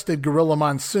disgusted Gorilla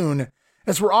Monsoon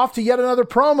as we're off to yet another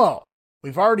promo.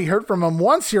 We've already heard from him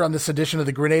once here on this edition of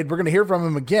The Grenade. We're going to hear from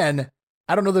him again.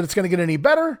 I don't know that it's going to get any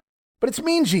better, but it's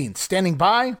Mean Gene standing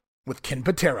by with Ken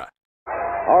Patera.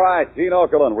 All right, Gene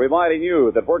Okerlund reminding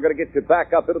you that we're going to get you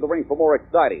back up into the ring for more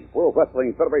exciting World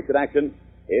Wrestling Federation action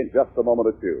in just a moment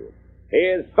or two. He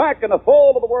is back in the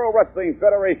fold of the World Wrestling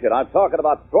Federation. I'm talking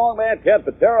about strongman Ken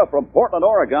Patera from Portland,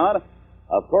 Oregon.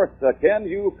 Of course, Ken,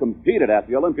 you competed at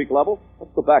the Olympic level.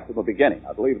 Let's go back to the beginning.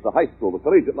 I believe at the high school, the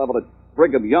collegiate level at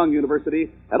Brigham Young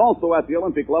University, and also at the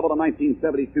Olympic level in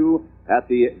 1972 at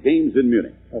the Games in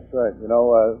Munich. That's right. You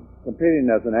know,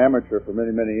 competing as an amateur for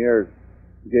many, many years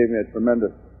gave me a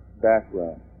tremendous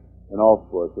background in all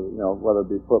sports, you know, whether it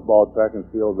be football, track and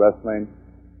field, wrestling,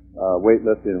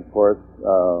 weightlifting, of course,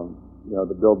 you know,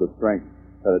 to build the strength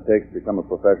that it takes to become a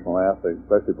professional athlete,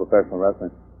 especially professional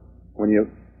wrestling. When you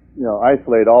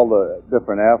isolate all the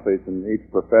different athletes in each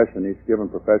profession, each given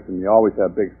profession, you always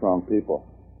have big, strong people.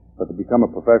 But to become a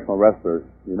professional wrestler,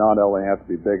 you not only have to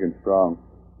be big and strong,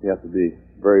 you have to be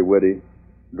very witty,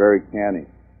 very canny.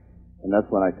 And that's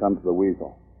when I come to the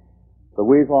Weasel. The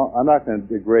Weasel, I'm not going to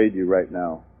degrade you right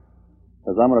now,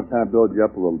 because I'm going to kind of build you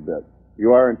up a little bit.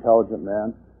 You are an intelligent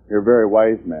man. You're a very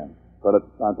wise man. But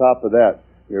on top of that,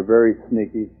 you're a very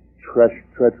sneaky,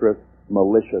 treacherous,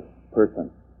 malicious person.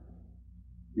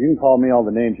 You can call me all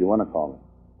the names you want to call me.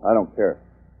 I don't care.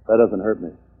 That doesn't hurt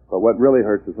me. But what really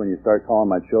hurts is when you start calling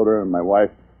my children and my wife,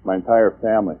 my entire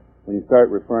family. When you start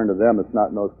referring to them as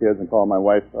snot-nosed kids and calling my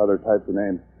wife other types of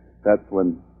names, that's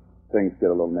when things get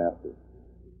a little nasty.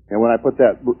 And when I put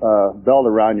that belt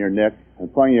around your neck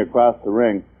and flung you across the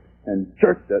ring and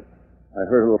jerked it, I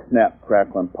heard a little snap,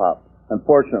 crackle, and pop.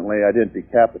 Unfortunately, I didn't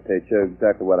decapitate you,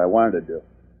 exactly what I wanted to do.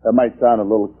 That might sound a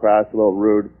little crass, a little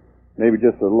rude, maybe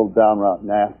just a little downright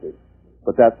nasty.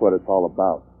 But that's what it's all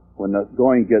about. When the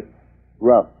going gets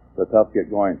rough, the tough get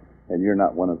going, and you're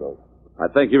not one of those. I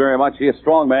thank you very much. He is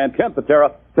strongman Ken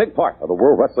Patera, big part of the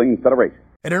World Wrestling Federation.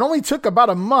 And it only took about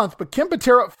a month, but Ken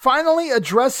Patera finally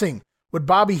addressing what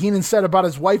Bobby Heenan said about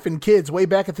his wife and kids way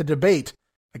back at the debate.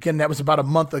 Again, that was about a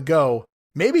month ago.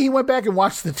 Maybe he went back and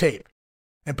watched the tape.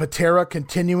 And Patera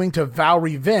continuing to vow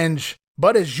revenge,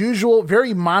 but as usual,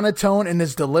 very monotone in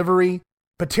his delivery.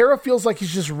 Patera feels like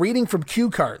he's just reading from cue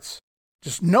cards.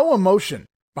 Just no emotion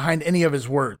behind any of his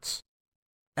words.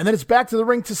 And then it's back to the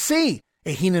ring to see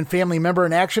a Heenan family member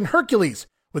in action, Hercules,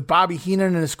 with Bobby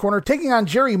Heenan in his corner, taking on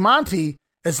Jerry Monty.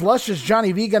 As luscious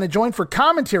Johnny V going to join for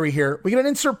commentary here, we get an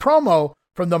insert promo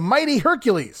from the mighty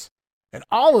Hercules. And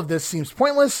all of this seems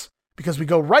pointless because we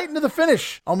go right into the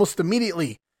finish almost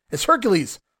immediately as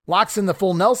Hercules locks in the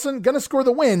full Nelson, going to score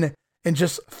the win in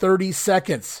just 30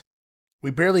 seconds.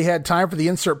 We barely had time for the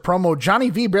insert promo.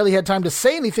 Johnny V barely had time to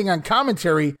say anything on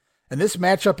commentary, and this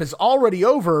matchup is already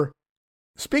over.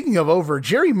 Speaking of over,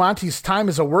 Jerry Monty's time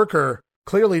as a worker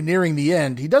clearly nearing the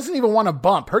end. He doesn't even want to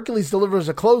bump. Hercules delivers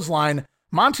a clothesline.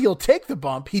 Monty will take the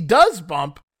bump. He does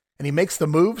bump, and he makes the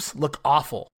moves look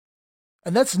awful.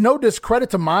 And that's no discredit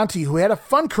to Monty, who had a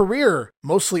fun career,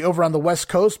 mostly over on the West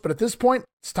Coast, but at this point,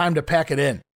 it's time to pack it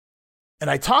in. And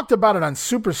I talked about it on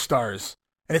Superstars,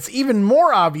 and it's even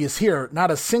more obvious here,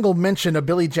 not a single mention of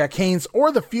Billy Jack Haynes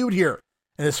or the feud here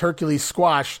in this Hercules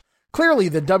squash. Clearly,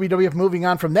 the WWF moving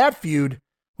on from that feud,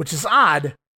 which is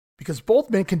odd, because both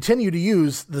men continue to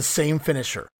use the same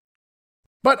finisher.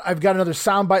 But I've got another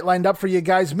soundbite lined up for you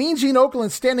guys. Mean Gene Okerlund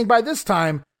standing by this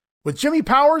time with Jimmy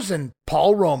Powers and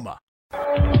Paul Roma.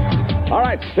 All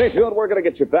right, stay tuned. We're going to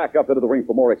get you back up into the ring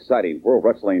for more exciting World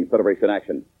Wrestling Federation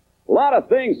action. A lot of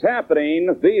things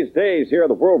happening these days here at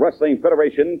the World Wrestling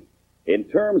Federation in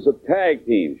terms of tag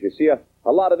teams. You see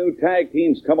a lot of new tag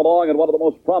teams come along, and one of the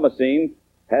most promising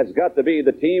has got to be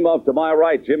the team of, to my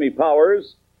right, Jimmy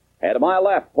Powers, and to my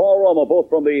left, Paul Roma, both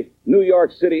from the New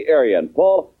York City area. And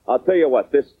Paul, I'll tell you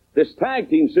what, this tag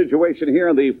team situation here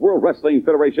in the World Wrestling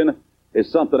Federation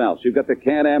is something else. You've got the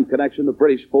Can-Am Connection, the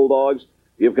British Bulldogs.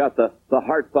 You've got the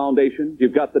Hart Foundation.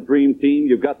 You've got the Dream Team.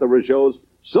 You've got the Rougeaus.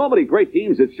 So many great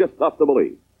teams, it's just tough to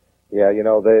believe. Yeah, you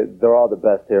know, they're all the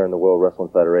best here in the World Wrestling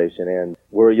Federation, and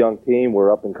we're a young team,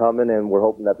 we're up and coming, and we're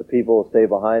hoping that the people will stay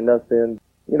behind us, and,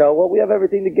 you know, well, we have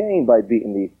everything to gain by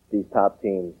beating these top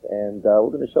teams, and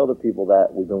we're going to show the people that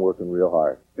we've been working real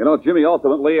hard. You know, Jimmy,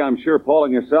 ultimately, I'm sure Paul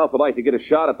and yourself would like to get a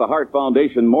shot at the Hart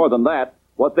Foundation more than that,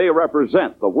 what they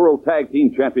represent, the World Tag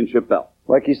Team Championship belt.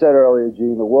 Like you said earlier,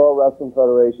 Gene, the World Wrestling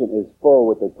Federation is full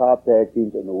with the top tag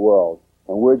teams in the world,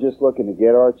 and we're just looking to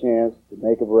get our chance to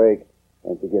make a break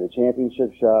and to get a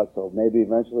championship shot, so maybe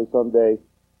eventually someday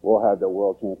we'll have the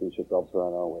World Championship belts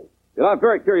around our waist. You know, I'm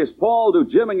very curious, Paul, do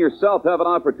Jim and yourself have an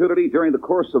opportunity during the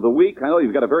course of the week? I know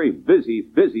you've got a very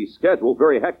busy schedule,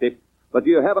 very hectic, but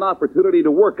do you have an opportunity to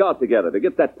work out together, to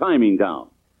get that timing down?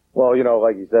 Well, you know,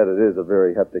 like you said, it is a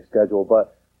very hectic schedule,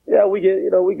 but yeah, we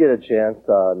get a chance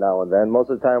now and then. Most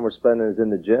of the time we're spending is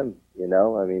in the gym, you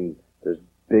know. I mean, there's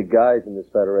big guys in this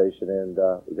federation, and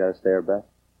we got to stay our best.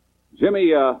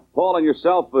 Jimmy, Paul and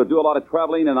yourself do a lot of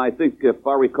traveling, and I think, if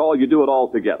I recall, you do it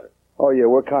all together. Oh, yeah,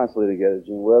 we're constantly together,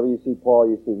 Gene. Wherever you see Paul,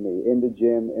 you see me. In the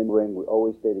gym, in the ring, we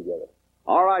always stay together.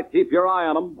 All right, keep your eye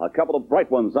on them. A couple of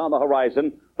bright ones on the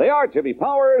horizon. They are Jimmy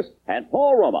Powers and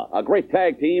Paul Roma, a great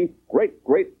tag team, great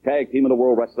tag team in the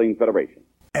World Wrestling Federation.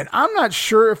 And I'm not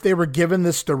sure if they were given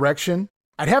this direction.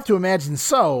 I'd have to imagine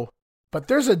so, but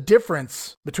there's a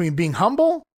difference between being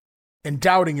humble and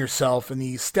doubting yourself, and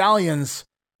the Stallions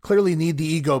clearly need the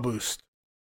ego boost.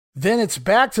 Then it's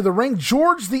back to the ring.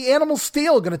 George the Animal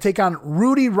Steele going to take on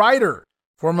Rudy Ryder,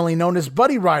 formerly known as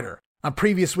Buddy Ryder, on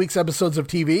previous week's episodes of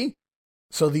TV.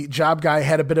 So the job guy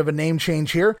had a bit of a name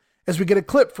change here, as we get a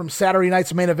clip from Saturday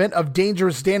night's main event of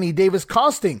Dangerous Danny Davis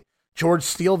costing George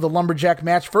Steele the lumberjack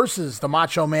match versus the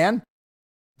Macho Man.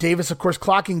 Davis, of course,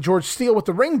 clocking George Steele with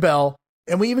the ring bell,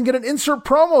 and we even get an insert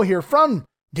promo here from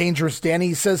Dangerous Danny.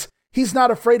 He says he's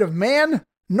not afraid of man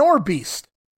nor beast.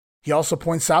 He also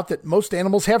points out that most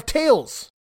animals have tails,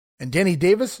 and Danny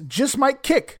Davis just might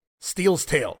kick Steele's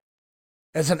tail.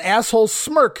 As an asshole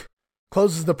smirk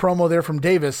closes the promo there from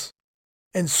Davis.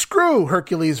 And screw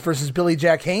Hercules versus Billy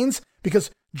Jack Haynes,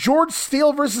 because George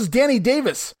Steele versus Danny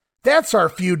Davis, that's our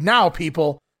feud now,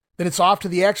 people. Then it's off to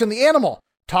the action. The Animal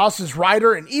tosses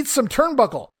Ryder and eats some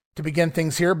turnbuckle to begin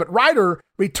things here, but Ryder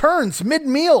returns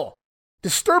mid-meal,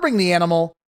 disturbing the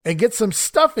Animal and gets some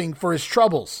stuffing for his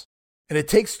troubles. And it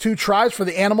takes 2 tries for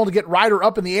the Animal to get Ryder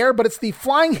up in the air, but it's the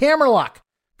flying hammerlock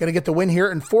going to get the win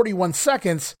here in 41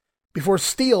 seconds before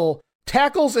Steele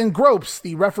tackles and gropes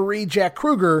the referee Jack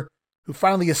Kruger, who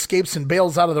finally escapes and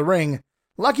bails out of the ring.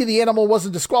 Lucky the Animal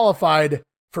wasn't disqualified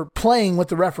for playing with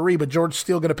the referee, but George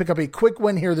Steele going to pick up a quick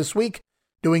win here this week,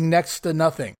 doing next to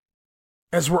nothing.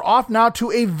 As we're off now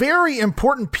to a very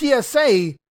important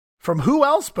PSA from who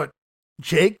else but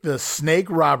Jake the Snake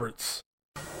Roberts.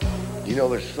 You know,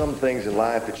 there's some things in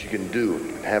life that you can do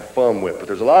and have fun with, but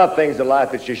there's a lot of things in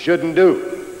life that you shouldn't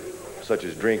do, such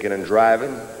as drinking and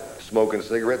driving, smoking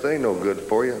cigarettes. That ain't no good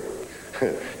for you.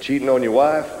 Cheating on your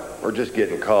wife, or just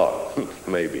getting caught,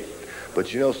 maybe.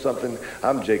 But you know something?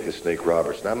 I'm Jake the Snake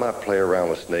Roberts, and I might play around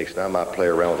with snakes, and I might play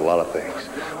around with a lot of things.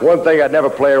 One thing I'd never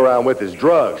play around with is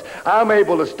drugs. I'm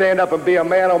able to stand up and be a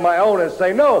man on my own and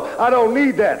say, no, I don't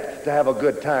need that to have a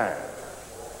good time.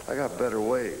 I got better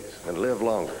ways and live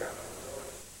longer.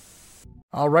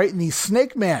 All right, and the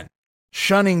Snake Man,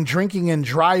 shunning drinking and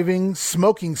driving,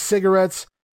 smoking cigarettes,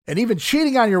 and even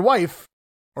cheating on your wife,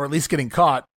 or at least getting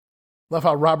caught. Love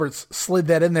how Roberts slid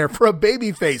that in there for a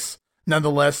baby face,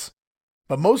 nonetheless.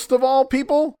 But most of all,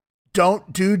 people,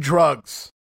 don't do drugs.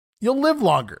 You'll live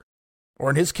longer. Or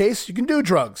in his case, you can do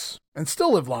drugs and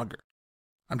still live longer.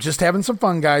 I'm just having some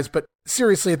fun, guys, but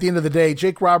seriously, at the end of the day,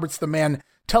 Jake Roberts, the man,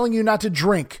 telling you not to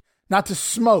drink, not to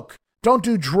smoke, don't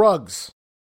do drugs.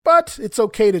 But it's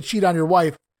okay to cheat on your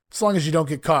wife as long as you don't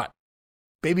get caught.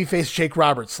 Babyface Jake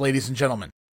Roberts, ladies and gentlemen.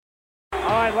 All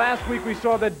right, last week we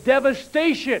saw the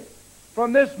devastation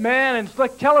from this man, and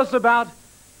Slick, tell us about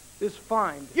this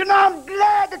find. You know, I'm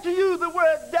glad that you use the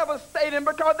word devastating,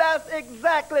 because that's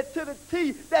exactly to the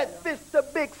T that fits the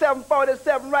big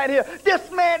 747 right here. This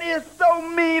man is so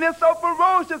mean and so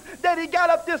ferocious that he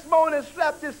got up this morning and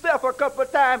slapped himself a couple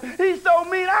of times. He's so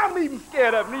mean, I'm even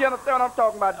scared of him. You understand what I'm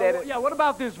talking about, Daddy? Yeah, what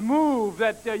about this move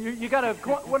that you got to,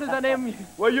 what is that name?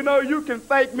 Well, you know, you can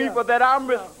thank me for that. I'm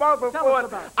responsible for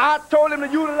it. I told him to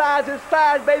utilize his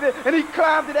size, baby, and he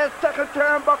climbed to that second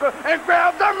turnbuckle and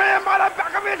grabbed the man by the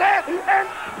back of his head. head and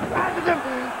smashes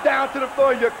him down to the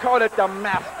floor. You call it the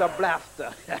Master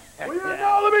Blaster. Well, you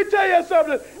know, let me tell you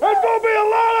something. There's going to be a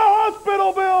lot of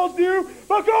hospital bills due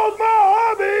because my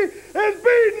hobby is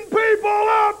beating people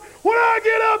up. When I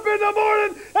get up in the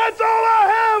morning, that's all I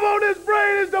have on this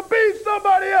brain is to beat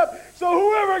somebody up. So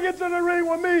whoever gets in the ring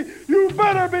with me, you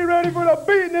better be ready for the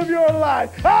beating of your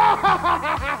life.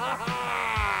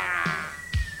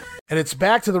 And it's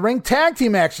back to the ring. Tag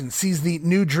team action sees the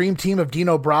new dream team of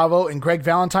Dino Bravo and Greg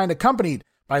Valentine, accompanied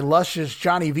by luscious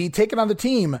Johnny V, taking on the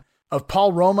team of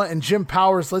Paul Roma and Jim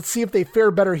Powers. Let's see if they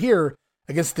fare better here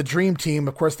against the dream team.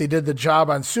 Of course, they did the job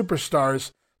on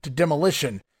Superstars to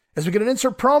demolition. As we get an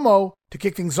insert promo to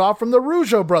kick things off from the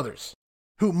Rougeau brothers,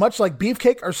 who, much like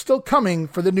Beefcake, are still coming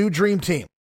for the new dream team.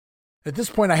 At this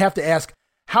point, I have to ask,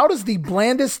 how does the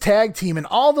blandest tag team in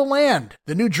all the land,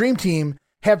 the new dream team,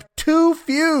 have 2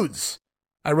 feuds?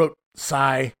 I wrote,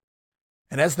 sigh.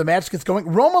 And as the match gets going,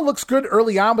 Roma looks good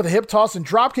early on with a hip toss and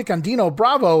dropkick on Dino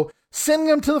Bravo, sending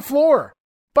him to the floor.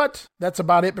 But that's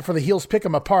about it before the heels pick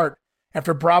him apart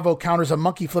after Bravo counters a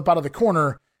monkey flip out of the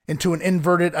corner into an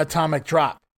inverted atomic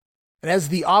drop. And as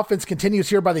the offense continues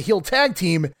here by the heel tag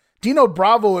team, Dino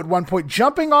Bravo at one point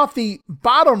jumping off the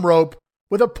bottom rope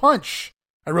with a punch.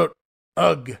 I wrote,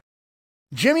 ugh.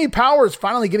 Jimmy Powers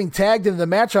finally getting tagged into the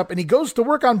matchup, and he goes to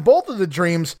work on both of the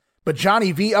dreams, but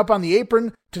Johnny V up on the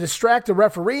apron to distract the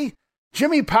referee.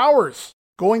 Jimmy Powers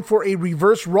going for a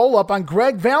reverse roll-up on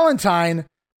Greg Valentine,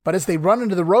 but as they run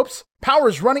into the ropes,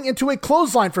 Powers running into a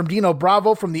clothesline from Dino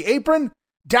Bravo from the apron.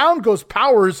 Down goes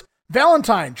Powers,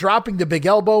 Valentine dropping the big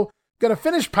elbow, gonna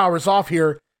finish Powers off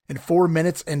here in 4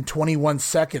 minutes and 21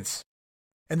 seconds.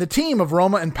 And the team of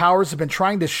Roma and Powers have been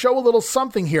trying to show a little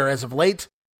something here as of late,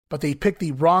 but they picked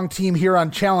the wrong team here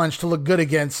on Challenge to look good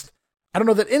against. I don't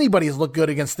know that anybody's looked good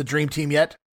against the Dream Team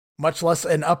yet, much less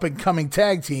an up-and-coming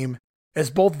tag team, as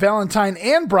both Valentine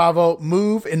and Bravo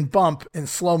move and bump in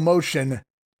slow motion,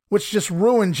 which just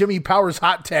ruined Jimmy Powers'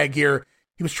 hot tag here.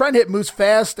 He was trying to hit moves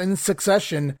fast and in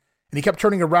succession, and he kept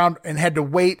turning around and had to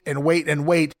wait and wait and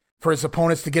wait for his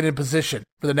opponents to get in position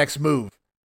for the next move.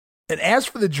 And as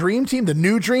for the Dream Team, the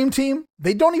new Dream Team,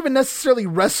 they don't even necessarily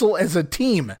wrestle as a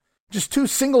team. Just 2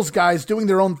 singles guys doing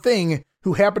their own thing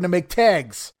who happen to make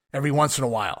tags every once in a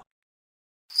while.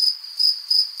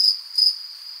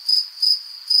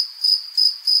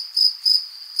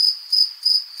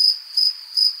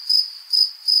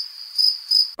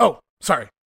 Oh, sorry.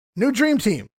 New Dream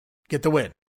Team get the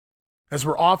win. As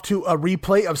we're off to a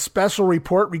replay of special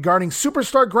report regarding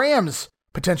Superstar Graham's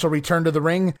potential return to the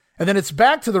ring, and then it's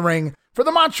back to the ring for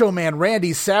the Macho Man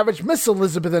Randy Savage, Miss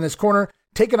Elizabeth in his corner,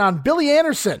 taking on Billy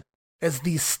Anderson as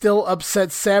the still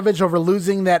upset Savage over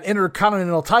losing that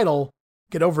Intercontinental title.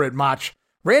 Get over it, Mach.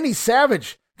 Randy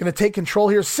Savage going to take control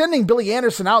here, sending Billy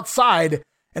Anderson outside,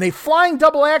 and a flying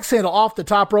double axe handle off the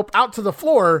top rope out to the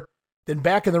floor. Then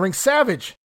back in the ring,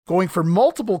 Savage going for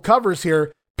multiple covers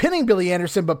here, pinning Billy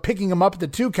Anderson but picking him up at the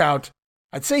 2 count.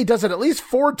 I'd say he does it at least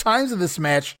 4 times in this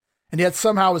match, and yet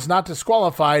somehow is not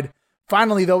disqualified.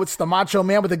 Finally, though, it's the Macho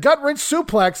Man with a gut-wrench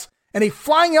suplex and a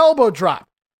flying elbow drop.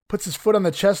 Puts his foot on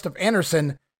the chest of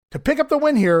Anderson to pick up the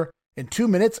win here in 2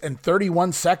 minutes and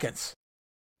 31 seconds.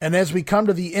 And as we come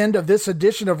to the end of this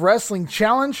edition of Wrestling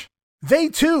Challenge, they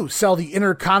too sell the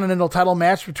Intercontinental title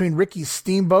match between Ricky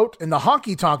Steamboat and the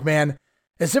Honky Tonk Man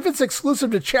as if it's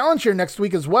exclusive to Challenge here next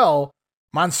week as well.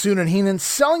 Monsoon and Heenan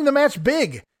selling the match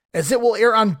big as it will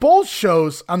air on both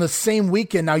shows on the same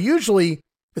weekend. Now, usually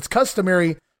it's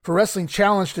customary for Wrestling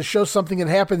Challenge to show something that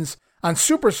happens on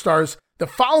Superstars the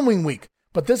following week,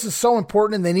 but this is so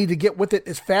important and they need to get with it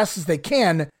as fast as they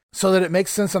can so that it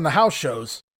makes sense on the house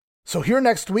shows. So here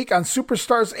next week on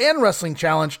Superstars and Wrestling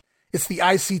Challenge, it's the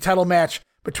IC title match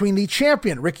between the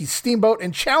champion Ricky Steamboat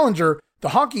and challenger the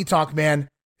Honky Tonk Man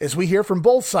as we hear from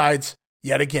both sides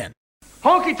yet again.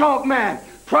 Honky Tonk Man,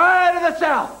 pride of the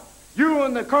South. You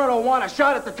and the Colonel want a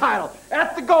shot at the title,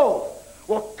 at the gold.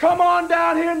 Well, come on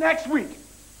down here next week.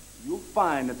 You'll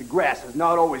find that the grass is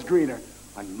not always greener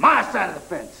on my side of the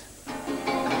fence.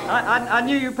 I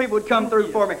knew you people would come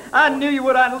through for me. I knew you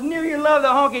would. I knew you loved the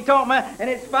Honky Tonk Man, and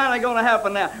it's finally going to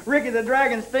happen now. Ricky the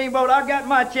Dragon Steamboat, I got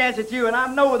my chance at you, and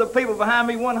I know the people behind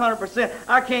me 100%.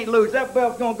 I can't lose. That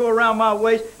belt's going to go around my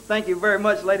waist. Thank you very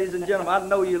much, ladies and gentlemen. I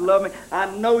know you love me.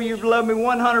 I know you've loved me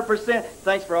 100%.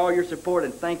 Thanks for all your support,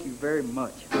 and thank you very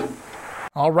much.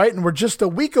 All right, and we're just a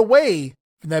week away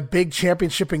from that big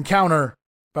championship encounter.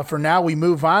 But for now, we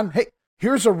move on. Hey,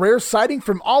 here's a rare sighting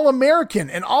from All-American,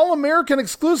 an All-American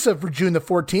exclusive for June the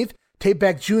 14th. Tape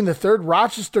back June the 3rd,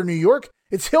 Rochester, New York.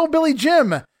 It's Hillbilly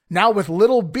Jim, now with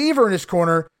Little Beaver in his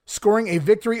corner, scoring a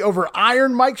victory over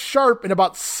Iron Mike Sharp in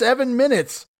about 7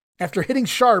 minutes. after hitting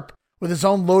Sharp with his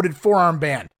own loaded forearm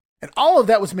band. And all of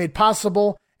that was made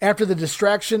possible after the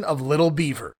distraction of Little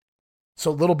Beaver.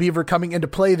 So Little Beaver coming into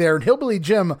play there, and Hillbilly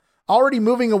Jim already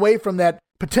moving away from that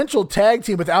potential tag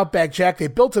team with Outback Jack. They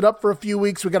built it up for a few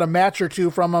weeks. We got a match or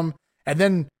two from him. And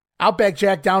then Outback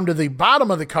Jack down to the bottom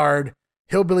of the card.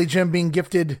 Hillbilly Jim being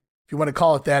gifted, if you want to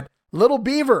call it that, Little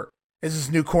Beaver is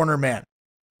his new corner man.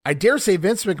 I dare say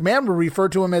Vince McMahon will refer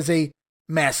to him as a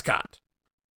mascot.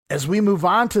 As we move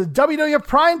on to WWF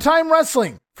Primetime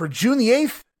Wrestling for June the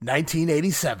 8th,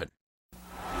 1987.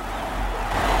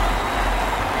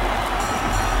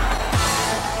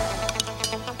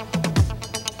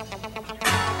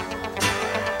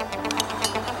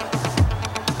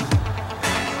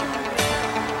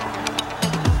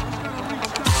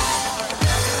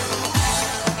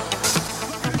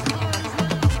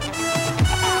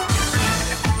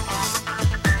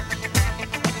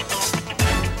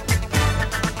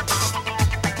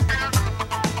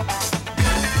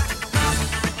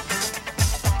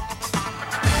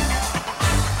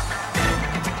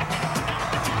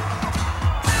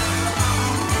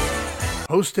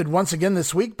 Hosted once again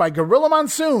this week by Gorilla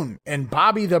Monsoon and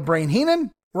Bobby the Brain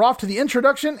Heenan, we're off to the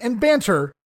introduction and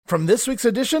banter from this week's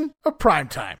edition of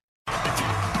Primetime.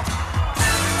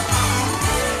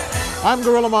 I'm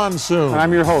Gorilla Monsoon. And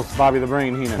I'm your host, Bobby the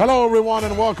Brain Heenan. Hello, everyone,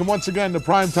 and welcome once again to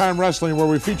Primetime Wrestling, where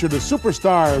we feature the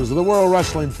superstars of the World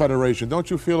Wrestling Federation.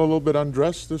 Don't you feel a little bit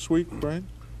undressed this week, Brain?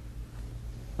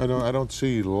 I don't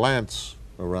see Lance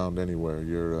around anywhere.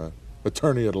 Your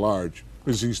attorney at large.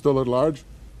 Is he still at large?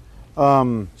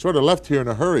 Sort of left here in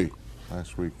a hurry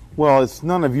last week. Well, it's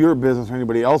none of your business or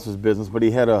anybody else's business, but he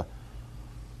had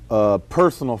a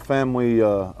personal family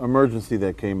emergency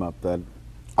that came up that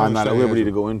I'm not at liberty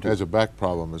to go into. Has a back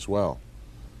problem as well.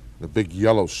 The big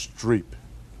yellow stripe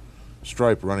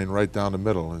running right down the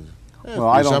middle. Well,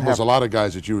 I resembles a lot of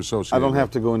guys that you associate. I don't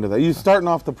have to go into that. You're starting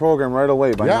off the program right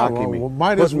away by knocking me. Well,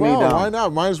 might as well. Why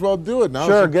not? Might as well do it now.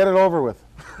 Sure, get it over with.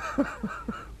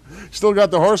 Still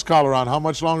got the horse collar on. How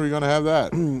much longer are you going to have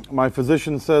that? My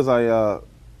physician says I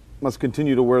must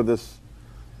continue to wear this.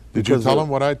 Did you tell him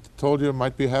what I told you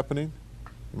might be happening?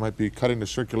 You might be cutting the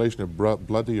circulation of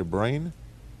blood to your brain?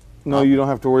 No, you don't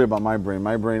have to worry about my brain.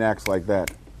 My brain acts like that.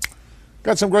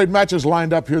 Got some great matches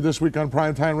lined up here this week on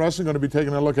Primetime Wrestling. Going to be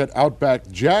taking a look at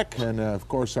Outback Jack and, of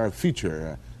course, our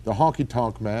feature, the Honky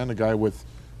Tonk Man, the guy with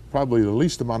probably the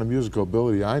least amount of musical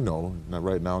ability I know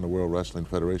right now in the World Wrestling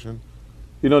Federation.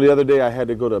 You know, the other day I had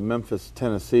to go to Memphis,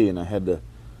 Tennessee, and I had to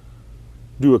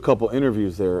do a couple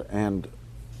interviews there, and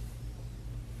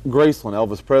Graceland,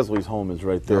 Elvis Presley's home, is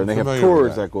right there, and they have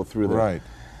tours that go through there. Right.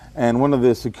 And one of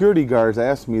the security guards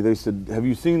asked me, they said, "Have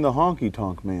you seen the Honky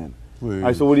Tonk Man?" Please.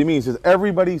 I said, "What do you mean?" He says,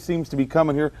 "Everybody seems to be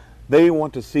coming here. They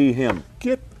want to see him."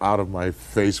 Get out of my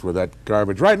face with that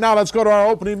garbage. Right now, let's go to our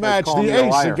opening match, the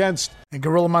Ace against... And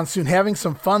Gorilla Monsoon having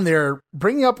some fun there,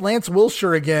 bringing up Lance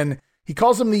Wilshire again. He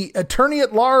calls him the attorney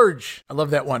at large. I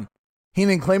love that one.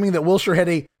 Heenan claiming that Wilshire had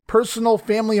a personal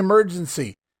family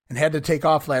emergency and had to take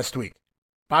off last week.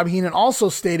 Bobby Heenan also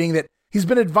stating that he's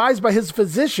been advised by his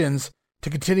physicians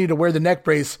to continue to wear the neck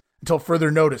brace until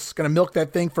further notice. Going to milk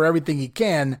that thing for everything he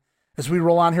can. As we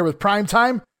roll on here with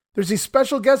Primetime, there's a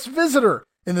special guest visitor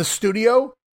in the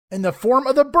studio in the form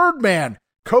of the Birdman,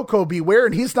 Coco Beware,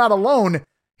 and he's not alone.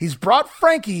 He's brought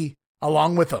Frankie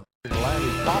along with him.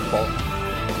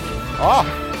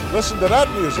 Listen to that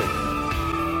music.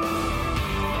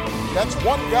 That's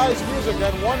one guy's music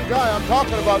and one guy. I'm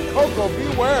talking about Coco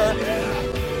Beware.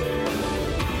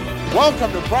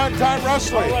 Welcome to Primetime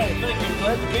Wrestling. All right, thank you.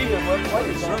 Glad to be here, Mark.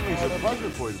 It certainly is a pleasure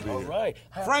for you to be here. All right.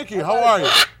 Frankie, how are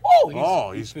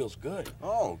you? He feels good.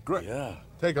 Oh, great. Yeah.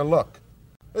 Take a look.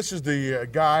 This is the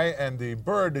guy and the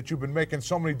bird that you've been making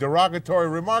so many derogatory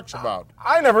remarks about.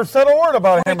 I never said a word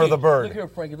about him or the bird. Look here,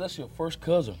 Frankie. That's your first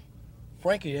cousin.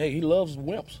 Frankie, hey, he loves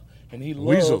wimps. And he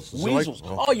loves weasels.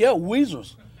 Oh, yeah,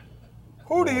 weasels.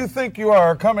 Who do you think you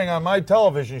are coming on my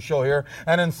television show here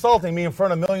and insulting me in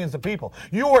front of millions of people?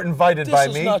 You weren't invited by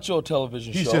me. This is not your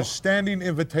television show. He's a standing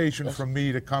invitation from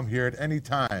me to come here at any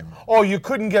time. Oh, you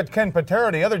couldn't get Ken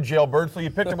Patera, the other jailbird, so you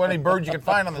picked up any bird you could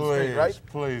find on the street, right?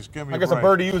 Please, give me I guess a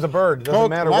bird to you is a bird. It doesn't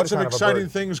matter what kind of a bird. Lots of exciting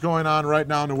things going on right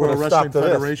now in the World Wrestling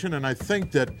Federation, and I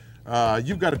think that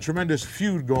you've got a tremendous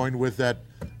feud going with that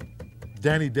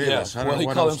Danny Davis. Yes, well, he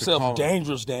called himself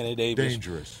Dangerous Danny Davis.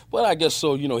 Dangerous. Well, I guess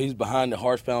so. You know, he's behind the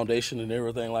Hart Foundation and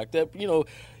everything like that. You know,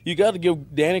 you got to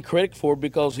give Danny credit for it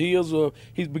because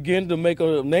he's beginning to make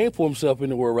a name for himself in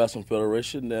the World Wrestling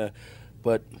Federation.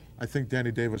 But I think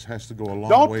Danny Davis has to go a long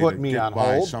Don't way put to me get on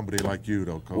by hold. somebody like you,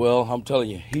 though, Coach. Well, I'm telling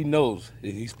you, he knows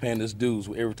that he's paying his dues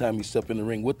every time he steps in the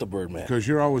ring with the Birdman. Because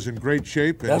you're always in great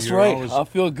shape. And That's you're right. Always, I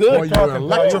feel good. Boy, you're You'll be gone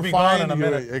electrifying. in a You're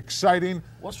minute. exciting.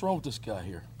 What's wrong with this guy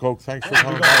here? Coach, thanks for Hey,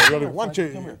 coming come by. here, Really, Frank, why don't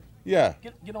you? come here. Yeah.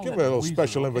 Get on Give that me a little weasel,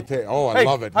 special okay? invitation. Oh, I Hey,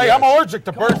 love it. hey, yes. I'm allergic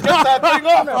to birds. Get that thing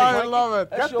off me, I Frankie. love it.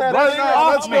 That's Get your that bird. thing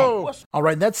off. Let's me. go. All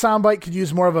right, that soundbite could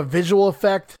use more of a visual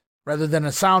effect rather than a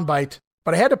soundbite,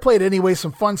 but I had to play it anyway.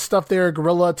 Some fun stuff there.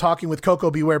 Gorilla talking with Coco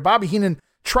Beware. Bobby Heenan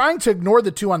trying to ignore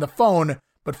the two on the phone,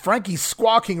 but Frankie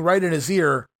squawking right in his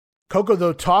ear. Coco,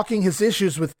 though, talking his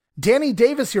issues with Danny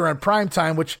Davis here on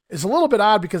Primetime, which is a little bit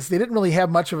odd because they didn't really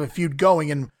have much of a feud going,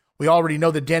 and we already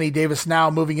know that Danny Davis now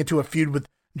moving into a feud with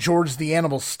George the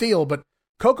Animal Steel, but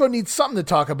Coco needs something to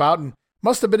talk about and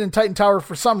must have been in Titan Tower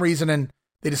for some reason, and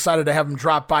they decided to have him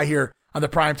drop by here on the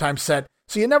Primetime set.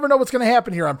 So you never know what's going to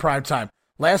happen here on Primetime.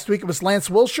 Last week it was Lance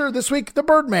Wilshire. This week, the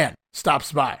Birdman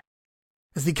stops by.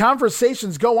 As the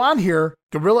conversations go on here,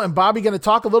 Gorilla and Bobby going to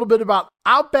talk a little bit about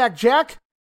Outback Jack.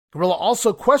 Gorilla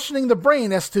also questioning the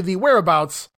brain as to the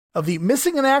whereabouts of the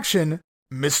missing in action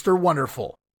Mr.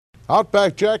 Wonderful.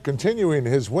 Outback Jack continuing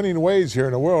his winning ways here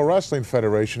in the World Wrestling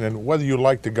Federation, and whether you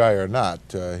like the guy or not,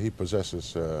 he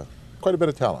possesses quite a bit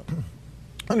of talent.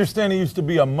 I understand he used to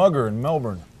be a mugger in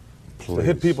Melbourne. Please, to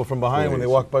hit people from behind when they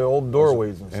walk by old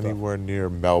doorways and stuff. Anywhere near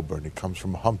Melbourne. He comes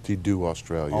from Humpty Doo,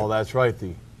 Australia. Oh, that's right,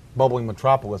 the bubbling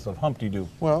metropolis of Humpty Doo.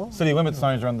 Well, city limit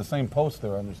signs are on the same post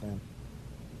there, I understand.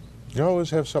 You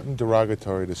always have something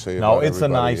derogatory to say No, about it's a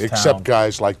everybody, nice except town.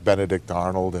 guys like Benedict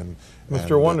Arnold and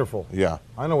Mr. Wonderful. Yeah.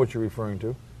 I know what you're referring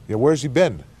to. Yeah, where's he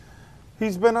been?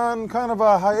 He's been on kind of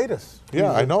a hiatus.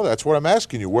 Yeah, I know. That's what I'm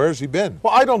asking you. Where's he been?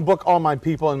 Well, I don't book all my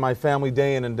people and my family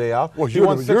day in and day out. Well, He you're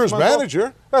wants his 6 months manager.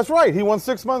 off. That's right. He wants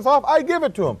 6 months off. I give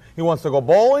it to him. He wants to go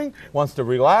bowling, wants to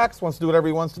relax, wants to do whatever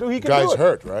he wants to do. He can do Guy's it.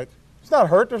 hurt, right? He's not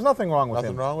hurt. There's nothing wrong with him.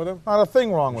 Nothing wrong with him? Not a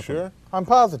thing wrong with him. Sure? I'm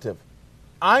positive.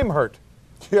 I'm hurt.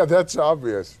 Yeah, that's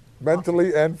obvious.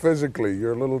 Mentally and physically,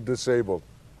 you're a little disabled.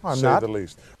 I'm say not. the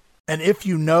least. And if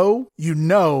you know,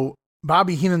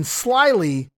 Bobby Heenan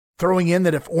slyly throwing in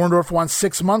that if Orndorff wants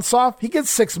 6 months off, he gets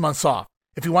 6 months off.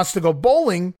 If he wants to go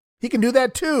bowling, he can do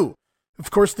that too. Of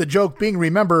course, the joke being,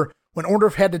 remember, when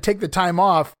Orndorff had to take the time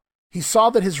off, he saw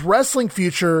that his wrestling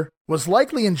future was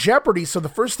likely in jeopardy, so the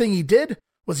first thing he did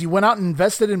was he went out and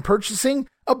invested in purchasing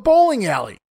a bowling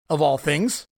alley, of all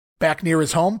things. Back near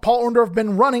his home, Paul Orndorff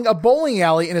been running a bowling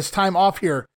alley in his time off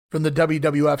here from the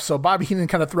WWF, so Bobby Heenan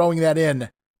kind of throwing that in,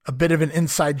 a bit of an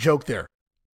inside joke there.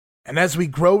 And as we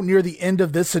grow near the end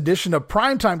of this edition of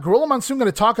Primetime, Gorilla Monsoon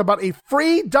going to talk about a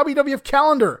free WWF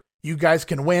calendar you guys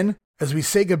can win. As we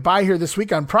say goodbye here this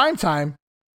week on Primetime,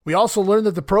 we also learned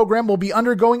that the program will be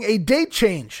undergoing a date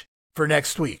change for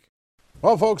next week.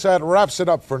 Well, folks, that wraps it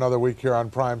up for another week here on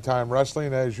Primetime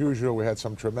Wrestling. As usual, we had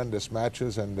some tremendous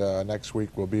matches, and next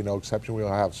week will be no exception. We'll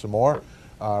have some more.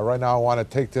 Right now, I want to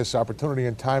take this opportunity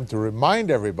in time to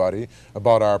remind everybody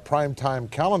about our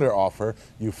Primetime calendar offer.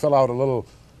 You fill out a little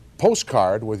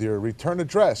postcard with your return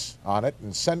address on it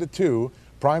and send it to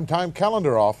Primetime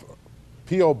Calendar Offer,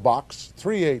 P.O. Box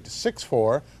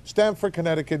 3864, Stamford,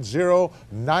 Connecticut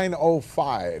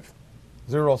 09005.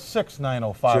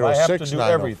 06905. I have to do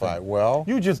everything. Well,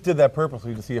 you just did that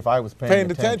purposely to see if I was paying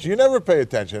attention. You never pay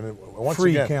attention. Once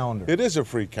free again, calendar. It is a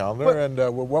free calendar, and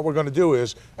what we're going to do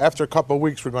is, after a couple of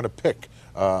weeks, we're going to pick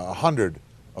 100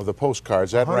 of the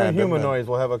postcards at 100 random. humanoids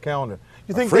will have a calendar.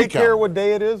 You think free they care what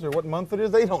day it is or what month it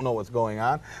is? They don't know what's going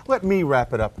on. Let me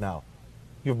wrap it up now.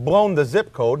 You've blown the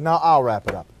zip code. Now I'll wrap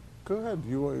it up. Go ahead.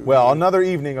 Well, another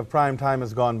evening of prime time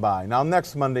has gone by. Now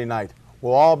next Monday night,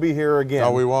 we'll all be here again.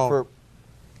 No, we won't.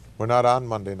 We're not on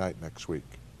Monday night next week.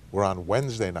 We're on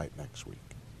Wednesday night next week.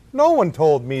 No one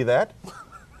told me that.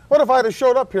 What if I'd have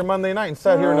showed up here Monday night and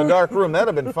sat here in a dark room?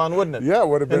 That'd have been fun, wouldn't it? Yeah, it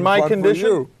would have been in my fun condition,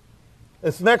 for you.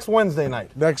 It's next Wednesday night.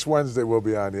 Next Wednesday we'll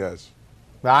be on, yes.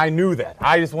 Now, I knew that.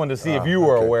 I just wanted to see if you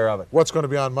were aware of it. What's going to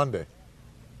be on Monday?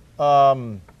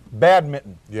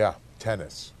 Badminton. Yeah,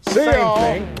 tennis. Same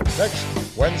thing.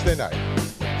 Next Wednesday night.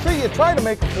 See, you try to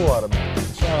make a fool out of me.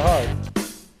 It's not hard.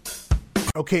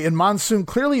 Okay, and Monsoon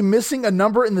clearly missing a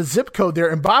number in the zip code there,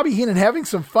 and Bobby Heenan having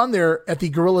some fun there at the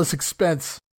Gorilla's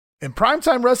expense. And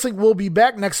Primetime Wrestling will be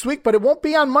back next week, but it won't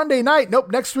be on Monday night.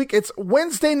 Nope, next week it's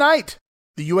Wednesday night.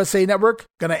 The USA Network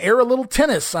going to air a little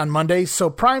tennis on Monday, so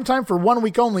Primetime for 1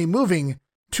 week only, moving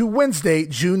to Wednesday,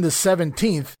 June the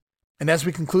 17th. And as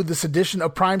we conclude this edition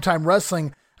of Primetime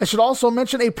Wrestling, I should also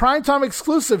mention a Primetime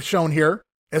exclusive shown here,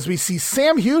 as we see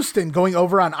Sam Houston going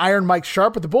over on Iron Mike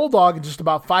Sharp at the Bulldog in just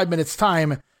about 5 minutes'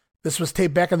 time. This was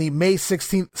taped back on the May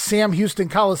 16th Sam Houston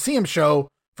Coliseum show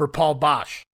for Paul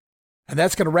Bosch. And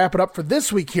that's going to wrap it up for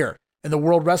this week here in the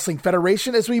World Wrestling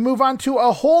Federation. As we move on to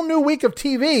a whole new week of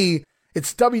TV,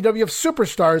 it's WWF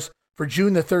Superstars for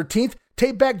June the 13th.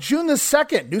 Tape back June the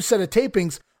 2nd. New set of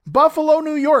tapings, Buffalo,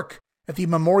 New York. At the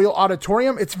Memorial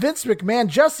Auditorium, it's Vince McMahon,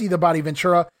 Jesse the Body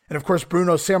Ventura, and of course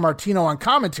Bruno Sammartino on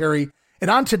commentary.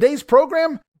 And on today's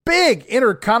program, big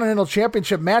Intercontinental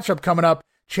Championship matchup coming up.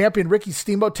 Champion Ricky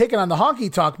Steamboat taking on the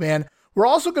Honky Tonk Man. We're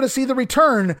also going to see the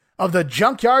return of the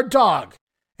Junkyard Dog.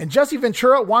 And Jesse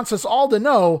Ventura wants us all to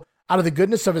know, out of the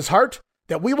goodness of his heart,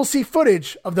 that we will see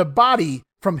footage of the body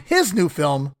from his new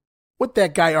film with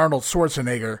that guy Arnold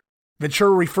Schwarzenegger.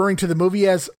 Ventura referring to the movie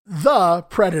as The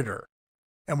Predator.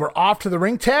 And we're off to the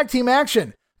ring tag team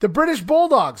action. The British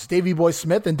Bulldogs, Davey Boy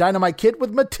Smith and Dynamite Kid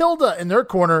with Matilda in their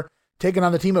corner, taking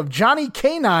on the team of Johnny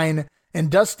K9 and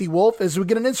Dusty Wolf as we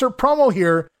get an insert promo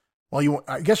here. Well,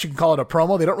 I guess you can call it a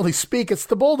promo. They don't really speak. It's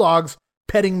the Bulldogs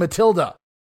petting Matilda.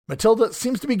 Matilda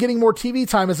seems to be getting more TV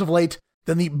time as of late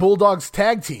than the Bulldogs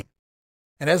tag team.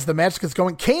 And as the match gets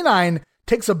going, K9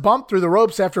 takes a bump through the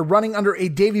ropes after running under a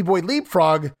Davey Boy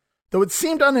leapfrog, though it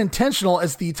seemed unintentional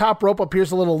as the top rope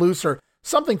appears a little looser.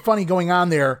 Something funny going on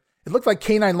there. It looked like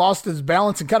K9 lost his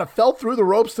balance and kind of fell through the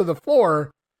ropes to the floor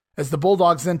as the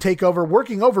Bulldogs then take over,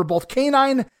 working over both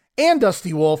K9 and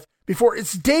Dusty Wolf before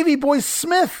it's Davey Boy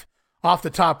Smith off the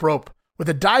top rope with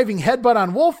a diving headbutt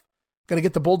on Wolf. Going to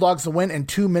get the Bulldogs the win in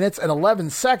 2 minutes and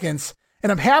 11 seconds.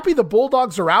 And I'm happy the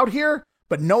Bulldogs are out here,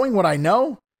 but knowing what I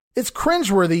know, it's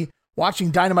cringeworthy watching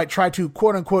Dynamite try to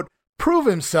quote-unquote prove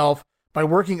himself by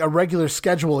working a regular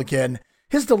schedule again.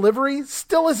 His delivery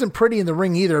still isn't pretty in the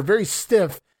ring either, very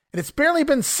stiff, and it's barely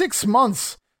been 6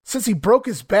 months since he broke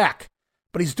his back,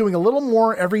 but he's doing a little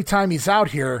more every time he's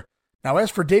out here. Now,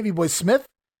 as for Davey Boy Smith,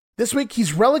 this week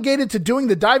he's relegated to doing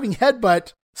the diving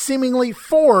headbutt, seemingly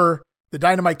for the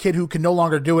Dynamite Kid, who can no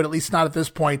longer do it, at least not at this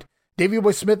point. Davey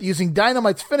Boy Smith using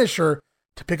Dynamite's finisher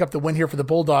to pick up the win here for the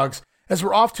Bulldogs, as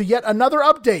we're off to yet another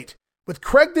update with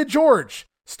Craig DeGeorge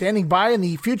standing by in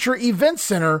the Future Event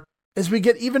Center as we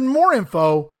get even more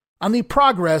info on the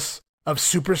progress of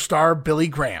superstar Billy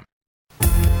Graham.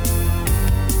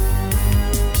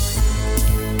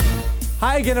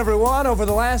 Hi again, everyone. Over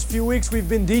the last few weeks, we've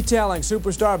been detailing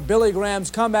superstar Billy Graham's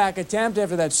comeback attempt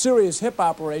after that serious hip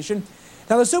operation.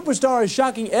 Now, the superstar is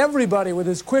shocking everybody with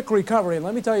his quick recovery. And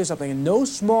let me tell you something, in no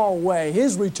small way,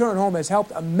 his return home has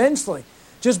helped immensely.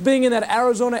 Just being in that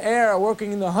Arizona air,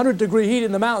 working in the 100-degree heat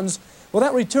in the mountains, well,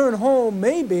 that return home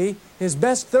may be his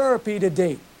best therapy to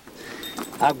date.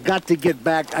 I've got to get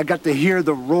back. I got to hear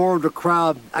the roar of the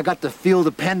crowd. I got to feel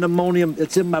the pandemonium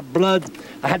that's in my blood.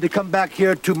 I had to come back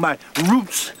here to my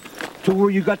roots, to where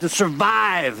you got to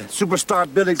survive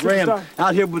superstar Billy Graham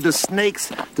out here with the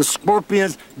snakes, the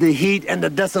scorpions, the heat, and the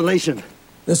desolation.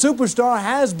 The superstar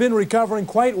has been recovering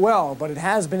quite well, but it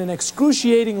has been an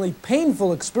excruciatingly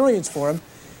painful experience for him.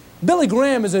 Billy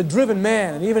Graham is a driven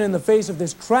man, and even in the face of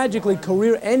this tragically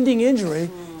career-ending injury,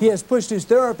 he has pushed his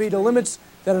therapy to limits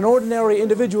that an ordinary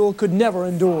individual could never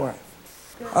endure.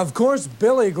 Of course,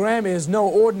 Billy Graham is no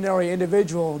ordinary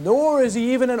individual, nor is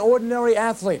he even an ordinary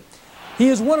athlete. He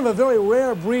is one of a very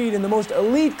rare breed in the most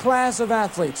elite class of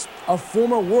athletes, a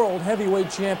former world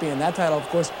heavyweight champion. That title, of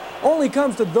course, only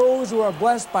comes to those who are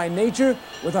blessed by nature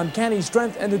with uncanny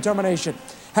strength and determination.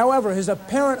 However, his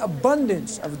apparent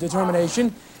abundance of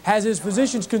determination has his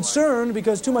physicians concerned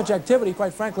because too much activity,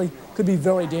 quite frankly, could be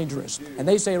very dangerous. And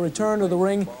they say a return to the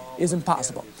ring is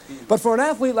impossible. But for an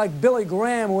athlete like Billy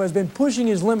Graham, who has been pushing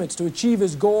his limits to achieve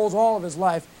his goals all of his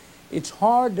life, it's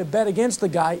hard to bet against the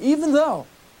guy, even though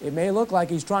it may look like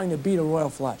he's trying to beat a royal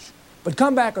flush. But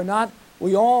comeback or not,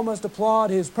 we all must applaud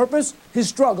his purpose, his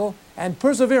struggle, and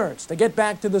perseverance to get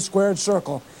back to the squared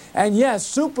circle. And yes,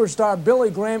 superstar Billy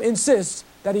Graham insists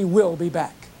that he will be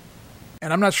back.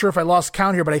 And I'm not sure if I lost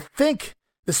count here, but I think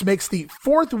this makes the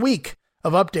 4th week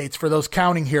of updates for those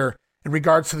counting here in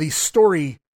regards to the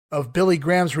story of Billy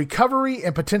Graham's recovery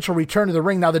and potential return to the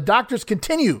ring. Now, the doctors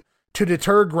continue to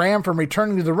deter Graham from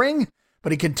returning to the ring,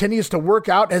 but he continues to work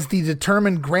out as the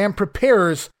determined Graham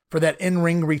prepares for that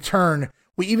in-ring return.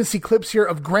 We even see clips here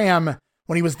of Graham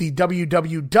when he was the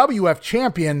WWF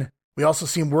champion. We also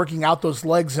see him working out those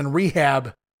legs in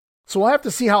rehab. So we'll have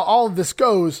to see how all of this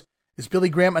goes. Is Billy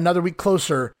Graham another week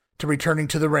closer to returning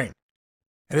to the ring?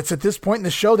 And it's at this point in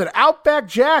the show that Outback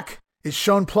Jack is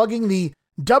shown plugging the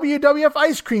WWF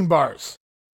ice cream bars.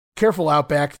 Careful,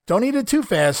 Outback. Don't eat it too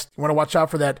fast. You want to watch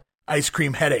out for that ice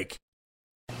cream headache.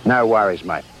 No worries,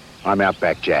 mate. I'm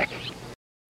Outback Jack.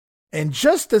 And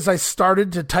just as I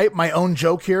started to type my own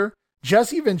joke here,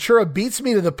 Jesse Ventura beats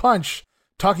me to the punch,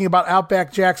 talking about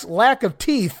Outback Jack's lack of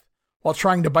teeth while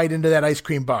trying to bite into that ice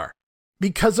cream bar.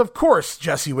 Because of course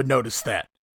Jesse would notice that.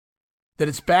 Then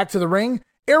it's back to the ring.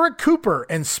 Eric Cooper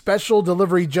and Special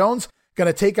Delivery Jones going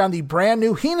to take on the brand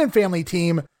new Heenan family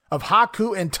team of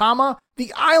Haku and Tama,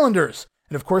 the Islanders.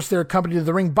 And of course, they're accompanied to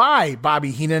the ring by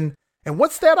Bobby Heenan. And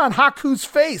what's that on Haku's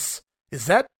face? Is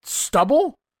that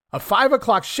stubble? A 5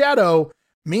 o'clock shadow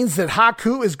means that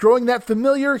Haku is growing that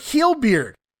familiar heel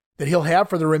beard that he'll have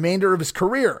for the remainder of his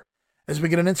career. As we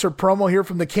get an insert promo here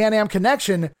from the Can-Am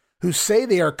Connection, who say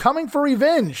they are coming for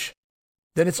revenge.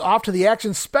 Then it's off to the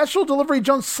action. Special Delivery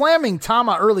Jones slamming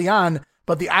Tama early on,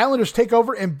 but the Islanders take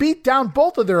over and beat down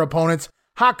both of their opponents.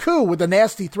 Haku with a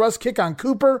nasty thrust kick on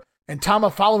Cooper, and Tama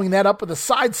following that up with a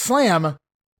side slam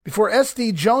before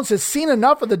SD Jones has seen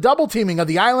enough of the double teaming of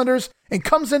the Islanders and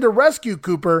comes in to rescue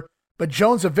Cooper, but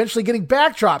Jones eventually getting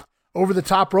backdropped over the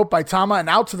top rope by Tama and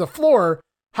out to the floor.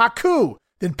 Haku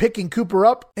then picking Cooper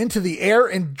up into the air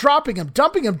and dumping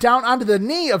him down onto the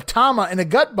knee of Tama in a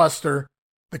gutbuster.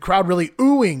 The crowd really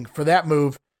oohing for that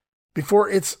move before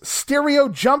it's stereo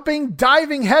jumping,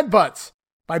 diving headbutts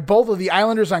by both of the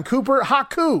Islanders on Cooper.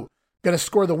 Haku going to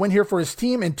score the win here for his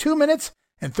team in 2 minutes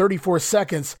and 34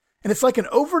 seconds. And it's like an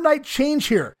overnight change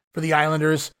here for the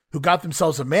Islanders, who got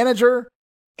themselves a manager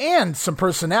and some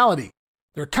personality.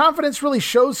 Their confidence really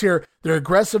shows here. Their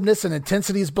aggressiveness and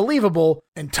intensity is believable.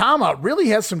 And Tama really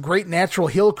has some great natural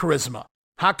heel charisma.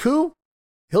 Haku,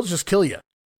 he'll just kill you.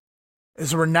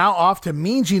 As we're now off to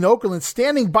Mean Gene Okerlund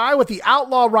standing by with the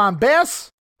outlaw Ron Bass,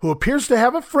 who appears to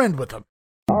have a friend with him.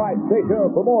 All right, stay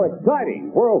tuned for more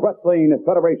exciting World Wrestling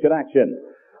Federation action.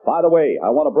 By the way, I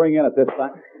want to bring in at this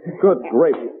time... Good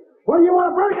grief. What do you want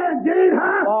to bring in, Gene,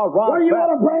 huh? What do you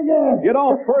want to bring in? You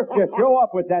know, first you show up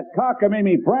with that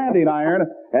cockamamie branding iron,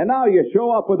 and now you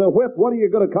show up with a whip. What are you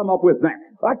going to come up with next?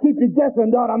 I keep you guessing,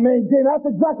 don't I, Mean Gene? That's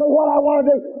exactly what I want to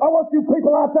do. I want you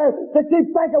people out there to keep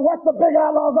thinking what's the big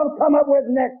outlaw going to come up with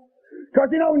next.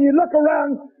 Because, you know, when you look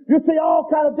around, you see all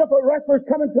kind of different wrestlers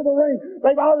coming to the ring.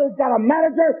 They've either got a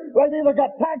manager, they've either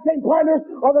got tag team partners,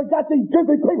 or they've got these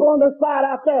goofy people on their side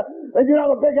out there. And, you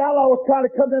know, the big outlaw was kind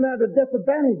of coming in at a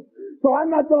disadvantage. So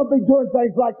I'm not going to be doing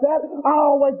things like that. I'm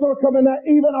always going to come in there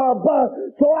even or above.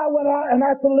 So I went out and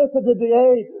I solicited the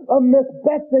aid of Miss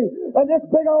Betsy. And this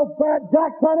big old fat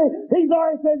Jack Tunney, he's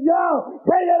already said, yo,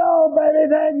 bring it on,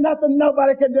 baby. There ain't nothing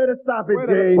nobody can do to stop it,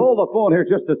 Gene. Hold the phone here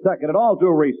just a second. In all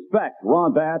due respect,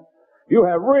 Ron Bass, you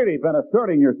have really been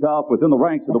asserting yourself within the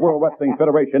ranks of the World Wrestling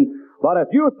Federation. But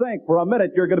if you think for a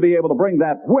minute you're going to be able to bring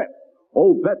that whip,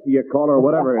 old Betsy, you call her, or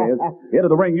whatever it is, into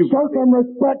the ring, you show some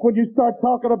respect when you start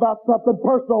talking about something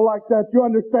personal like that. You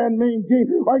understand, Mean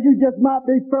Gene? Or you just might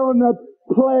be feeling the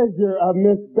pleasure of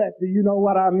Miss Betsy. You know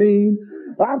what I mean?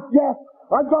 I'm going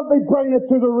to be bringing it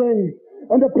to the ring.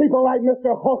 And the people like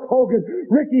Mr. Hulk Hogan,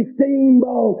 Ricky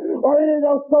Steamboat, or any of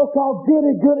those so-called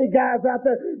goody guys out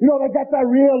there, you know, they got that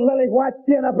real lily white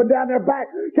skin up and down their back.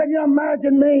 Can you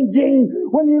imagine, Mean Gene,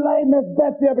 when you lay Miss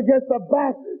Betsy up against the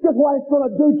back, just what it's going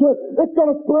to do to it? It's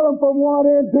going to split them from one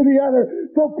end to the other.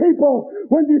 So people,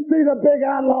 when you see the big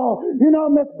outlaw, you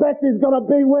know Miss Betsy's going to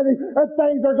be with him, and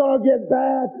things are going to get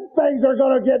bad, things are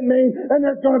going to get mean, and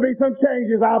there's going to be some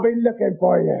changes. I'll be looking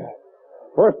for you.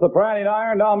 First the branding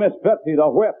iron, now Miss Betsy, the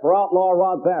whip for Outlaw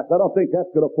Ron Bass. I don't think that's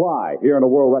going to fly here in the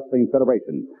World Wrestling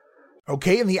Federation.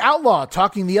 Okay, and the Outlaw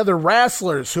talking the other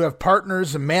wrestlers who have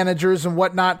partners and managers and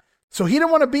whatnot, so he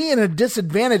didn't want to be in a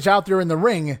disadvantage out there in the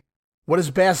ring. What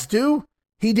does Bass do?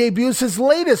 He debuts his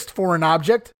latest foreign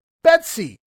object,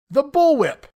 Betsy, the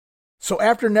bullwhip. So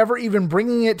after never even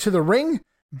bringing it to the ring,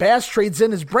 Bass trades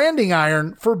in his branding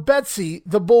iron for Betsy,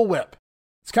 the bullwhip.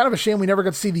 It's kind of a shame we never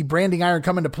got to see the branding iron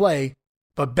come into play.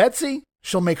 But Betsy,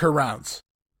 she'll make her rounds.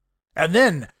 And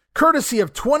then, courtesy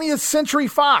of 20th Century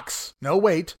Fox, no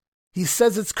wait, he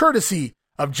says it's courtesy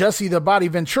of Jesse the Body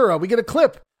Ventura, we get a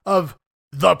clip of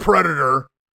The Predator,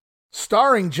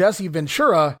 starring Jesse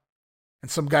Ventura and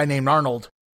some guy named Arnold.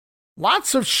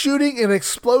 Lots of shooting and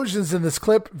explosions in this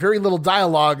clip, very little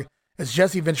dialogue, as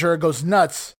Jesse Ventura goes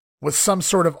nuts with some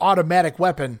sort of automatic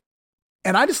weapon.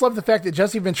 And I just love the fact that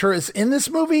Jesse Ventura is in this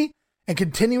movie and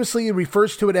continuously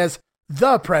refers to it as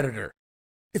The Predator.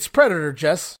 It's Predator,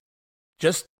 Jess.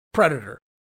 Just Predator.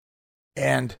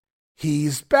 And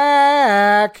he's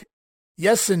back.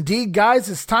 Yes, indeed, guys.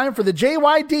 It's time for the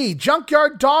JYD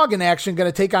Junkyard Dog in action. Going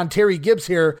to take on Terry Gibbs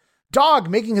here. Dog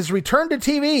making his return to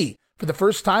TV for the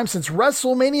first time since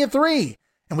WrestleMania 3.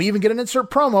 And we even get an insert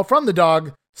promo from the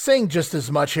Dog saying just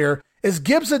as much here as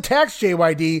Gibbs attacks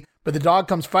JYD, but the Dog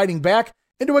comes fighting back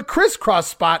into a crisscross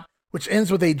spot, which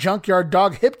ends with a Junkyard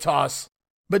Dog hip toss.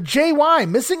 But JY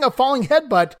missing a falling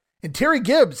headbutt, and Terry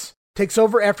Gibbs takes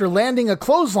over after landing a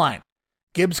clothesline.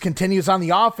 Gibbs continues on the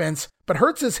offense, but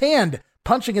hurts his hand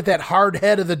punching at that hard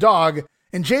head of the dog,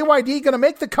 and JYD going to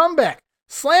make the comeback,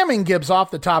 slamming Gibbs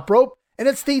off the top rope, and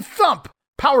it's the thump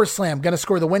power slam going to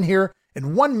score the win here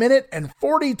in 1 minute and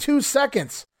 42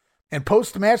 seconds. And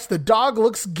post-match, the dog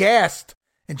looks gassed,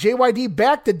 and JYD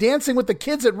back to dancing with the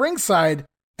kids at ringside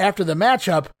after the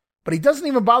matchup, but he doesn't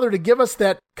even bother to give us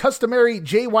that customary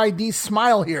JYD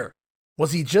smile here.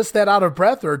 Was he just that out of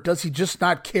breath, or does he just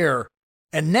not care?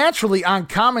 And naturally, on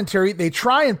commentary, they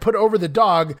try and put over the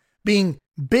dog being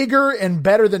bigger and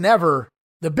better than ever.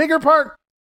 The bigger part,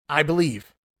 I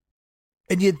believe.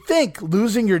 And you'd think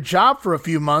losing your job for a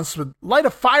few months would light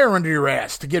a fire under your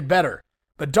ass to get better.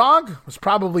 But Dog was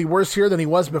probably worse here than he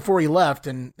was before he left,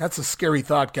 and that's a scary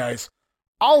thought, guys.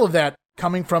 All of that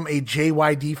coming from a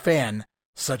JYD fan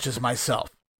such as myself.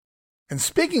 And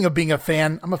speaking of being a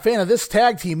fan, I'm a fan of this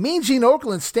tag team. Mean Gene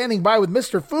Okerlund standing by with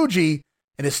Mr. Fuji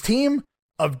and his team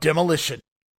of Demolition.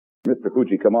 Mr.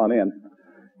 Fuji, come on in.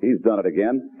 He's done it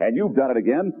again, and you've done it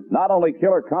again. Not only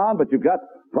Killer Khan, but you've got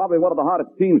probably one of the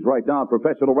hottest teams right now in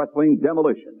professional wrestling,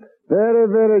 Demolition. Very,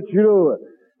 very true.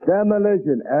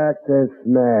 Demolition, axe and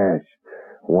smash.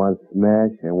 One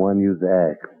smash and one use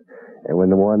the axe. And when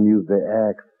the one use the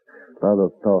axe, the other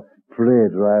stuff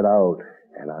spread right out.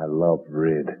 And I love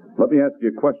red. Let me ask you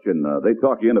a question. They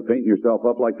talk you into painting yourself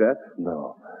up like that?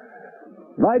 No.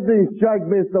 Lightning strike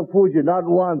Mr. Fuji not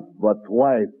once, but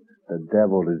twice. The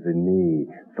devil is in me.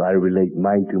 So I relate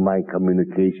mind-to-mind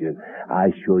communication.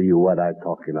 I show you what I'm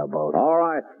talking about. All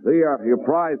right. They are your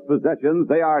prized possessions.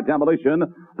 They are Demolition.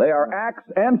 They are Axe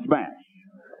and Smash.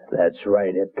 That's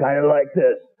right. It's kind of like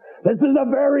this. This is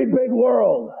a very big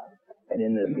world. And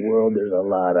in this world, there's a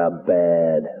lot of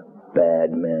bad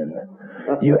men.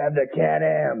 You have the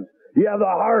Can-Ams. You have the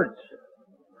Hearts.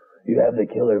 You have the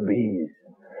Killer Bees.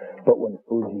 But when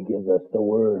Fuji gives us the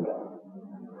word,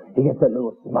 he gets that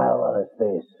little smile on his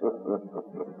face.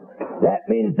 That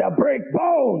means to break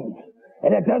bones.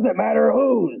 And it doesn't matter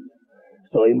whose.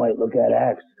 So he might look at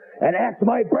Axe, and Axe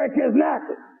might break his neck.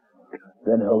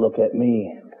 Then he'll look at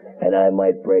me, and I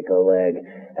might break a leg.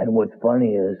 And what's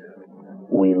funny is,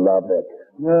 we love it.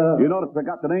 You notice I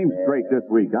got the name straight this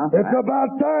week, huh? It's about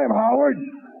time, Howard.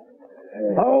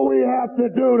 All we have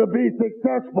to do to be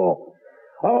successful,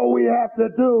 all we have to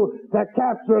do to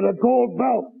capture the gold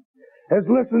belt is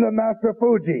listen to Master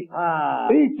Fuji.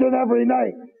 Each and every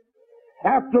night,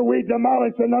 after we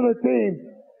demolish another team,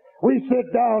 we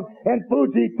sit down and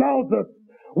Fuji tells us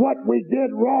what we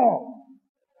did wrong.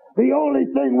 The only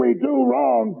thing we do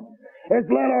wrong is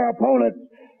let our opponents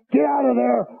get out of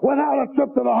there without a trip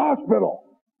to the hospital.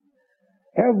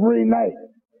 Every night.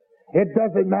 It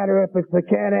doesn't matter if it's the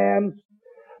Can-Ams,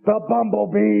 the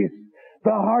Bumblebees,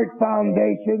 the Hart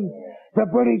Foundation, the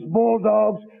British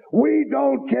Bulldogs. We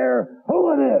don't care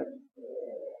who it is.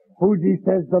 Fuji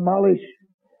says demolish,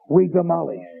 we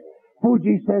demolish.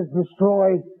 Fuji says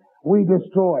destroy, we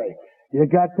destroy. You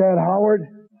got that, Howard?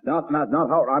 Not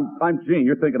Howard. I'm Gene.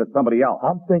 You're thinking of somebody else.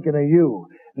 I'm thinking of you.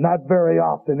 Not very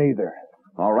often either.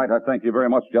 All right, I thank you very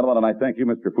much, gentlemen, and I thank you,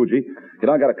 Mr. Fuji. You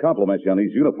know, I got to compliment you on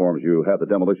these uniforms you have the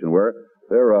Demolition wear.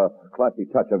 They're a classy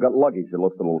touch. I've got luggage that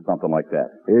looks a little something like that.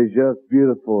 It's just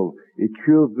beautiful. It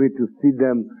thrills me to see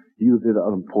them use it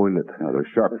unpointed. Oh, they're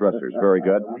sharp dressers. Very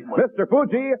good. Mr.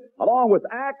 Fuji, along with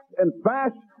Axe and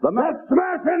Smash, Let's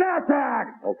smash and attack!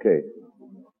 Okay.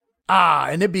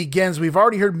 And it begins. We've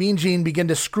already heard Mean Gene begin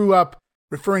to screw up,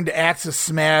 referring to Axe as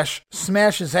Smash,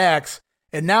 Smash as Axe,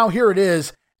 and now here it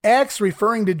is. Axe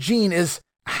referring to Gene as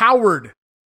Howard.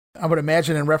 I would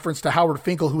imagine in reference to Howard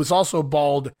Finkel, who is also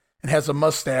bald and has a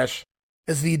mustache.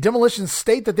 As the Demolition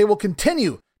state that they will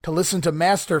continue to listen to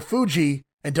Master Fuji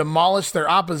and demolish their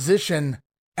opposition.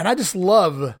 And I just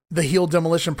love the heel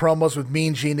Demolition promos with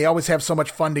Mean Gene. They always have so much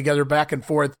fun together back and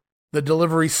forth. The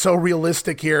delivery's so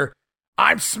realistic here.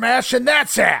 I'm Smash and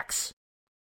that's Axe.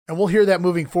 And we'll hear that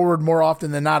moving forward more often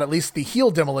than not, at least the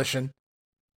heel Demolition.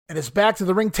 And it's back to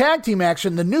the ring tag team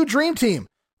action. The new Dream Team.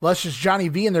 Luscious Johnny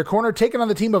V in their corner, taking on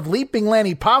the team of Leaping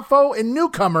Lanny Poffo and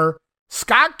newcomer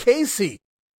Scott Casey.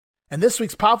 And this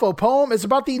week's Poffo poem is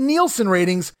about the Nielsen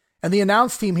ratings and the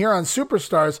announce team here on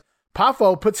Superstars.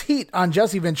 Poffo puts heat on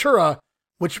Jesse Ventura,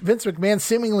 which Vince McMahon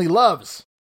seemingly loves.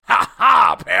 Ha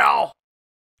ha, pal!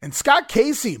 And Scott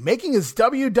Casey making his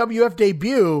WWF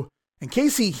debut. And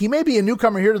Casey, he may be a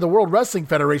newcomer here to the World Wrestling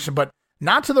Federation, but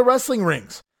not to the wrestling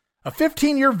rings. A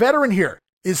 15-year veteran here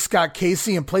is Scott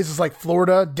Casey in places like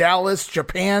Florida, Dallas,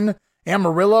 Japan,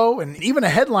 Amarillo, and even a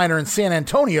headliner in San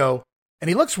Antonio. And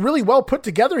he looks really well put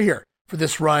together here for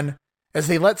this run as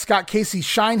they let Scott Casey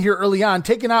shine here early on,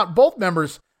 taking out both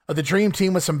members of the Dream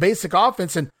Team with some basic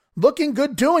offense and looking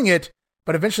good doing it.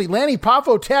 But eventually Lanny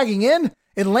Poffo tagging in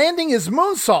and landing his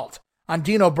moonsault on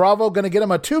Dino Bravo, going to get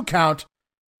him a 2 count.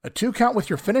 A 2 count with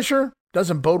your finisher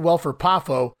doesn't bode well for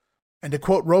Poffo. And to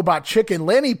quote Robot Chicken,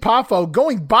 Lanny Poffo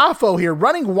going boffo here,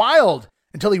 running wild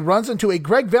until he runs into a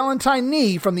Greg Valentine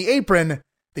knee from the apron.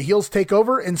 The heels take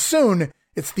over, and soon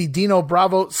it's the Dino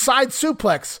Bravo side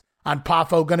suplex on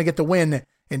Poffo, going to get the win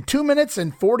in 2 minutes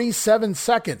and 47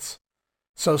 seconds.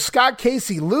 So Scott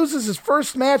Casey loses his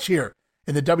first match here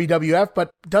in the WWF,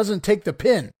 but doesn't take the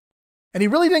pin. And he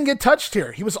really didn't get touched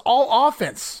here. He was all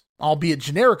offense, albeit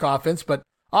generic offense, but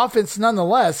offense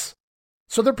nonetheless.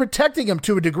 So they're protecting him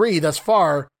to a degree thus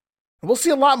far. And we'll see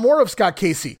a lot more of Scott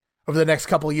Casey over the next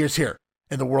couple of years here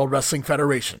in the World Wrestling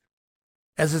Federation.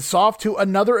 As it's off to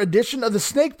another edition of the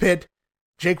Snake Pit,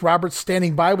 Jake Roberts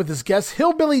standing by with his guests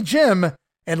Hillbilly Jim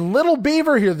and Little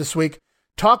Beaver here this week,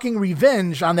 talking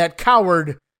revenge on that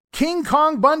coward King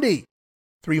Kong Bundy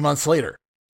 3 months later.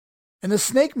 And the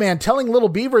Snake Man telling Little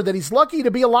Beaver that he's lucky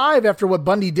to be alive after what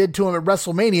Bundy did to him at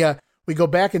WrestleMania. We go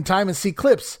back in time and see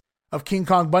clips of King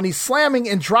Kong Bundy slamming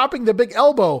and dropping the big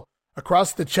elbow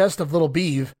across the chest of Little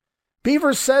Beav.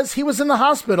 Beaver says he was in the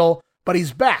hospital, but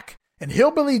he's back, and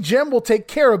Hillbilly Jim will take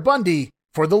care of Bundy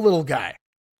for the little guy.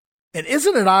 And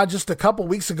isn't it odd, just a couple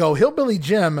weeks ago, Hillbilly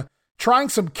Jim trying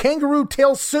some kangaroo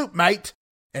tail soup, mate,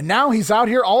 and now he's out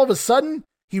here all of a sudden,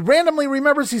 he randomly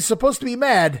remembers he's supposed to be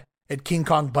mad at King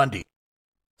Kong Bundy.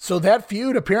 So that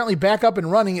feud apparently back up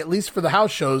and running, at least for the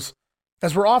house shows,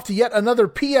 as we're off to yet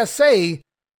another PSA, and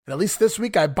at least this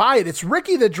week I buy it. It's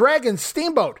Ricky the Dragon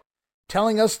Steamboat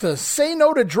telling us to say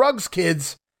no to drugs,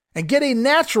 kids, and get a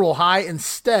natural high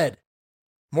instead.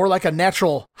 More like a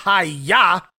natural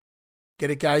hi-ya. Get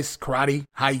it, guys? Karate,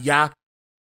 hi-ya.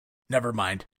 Never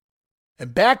mind.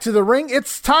 And back to the ring.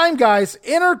 It's time, guys.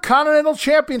 Intercontinental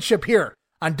Championship here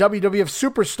on WWF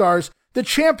Superstars. The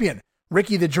champion,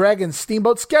 Ricky the Dragon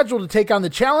Steamboat, scheduled to take on the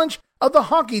challenge of the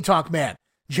Honky Tonk Man,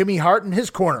 Jimmy Hart, in his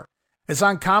corner. As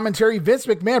on commentary, Vince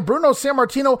McMahon, Bruno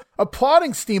Sammartino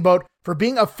applauding Steamboat for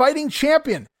being a fighting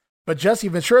champion. But Jesse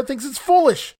Ventura thinks it's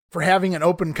foolish for having an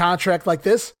open contract like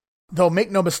this. Though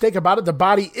make no mistake about it, the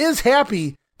body is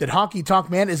happy that Honky Tonk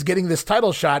Man is getting this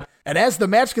title shot. And as the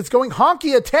match gets going,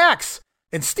 Honky attacks.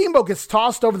 And Steamboat gets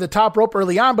tossed over the top rope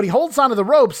early on, but he holds onto the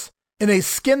ropes in a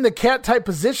skin the cat type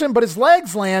position, but his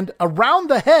legs land around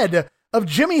the head of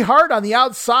Jimmy Hart on the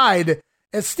outside.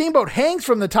 As Steamboat hangs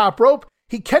from the top rope,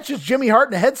 he catches Jimmy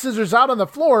Hart and head scissors out on the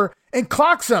floor and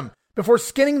clocks him before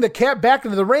skinning the cat back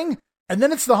into the ring. And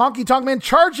then it's the Honky Tonk Man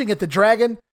charging at the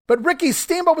Dragon, but Ricky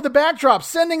Steamboat with the backdrop,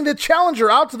 sending the challenger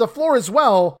out to the floor as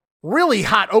well. Really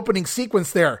hot opening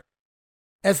sequence there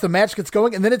as the match gets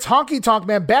going. And then it's Honky Tonk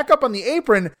Man back up on the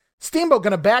apron. Steamboat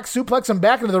going to back suplex him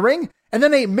back into the ring. And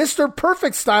then a Mr.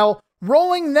 Perfect style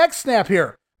rolling neck snap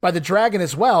here by the Dragon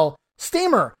as well.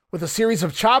 Steamer with a series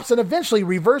of chops and eventually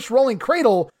reverse rolling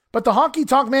cradle. But the Honky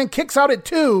Tonk Man kicks out at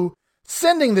 2,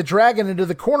 sending the Dragon into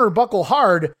the corner buckle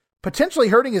hard, potentially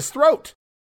hurting his throat.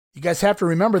 You guys have to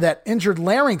remember that injured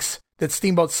larynx that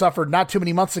Steamboat suffered not too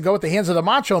many months ago at the hands of the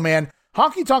Macho Man.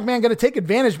 Honky Tonk Man going to take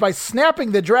advantage by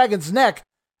snapping the Dragon's neck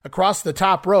across the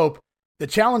top rope. The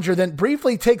challenger then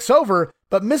briefly takes over,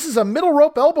 but misses a middle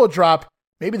rope elbow drop,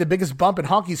 maybe the biggest bump in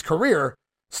Honky's career.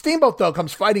 Steamboat, though,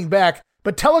 comes fighting back,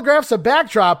 but telegraphs a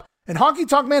backdrop, and Honky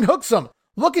Tonk Man hooks him,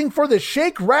 looking for the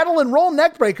shake, rattle, and roll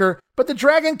neckbreaker, but the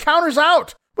Dragon counters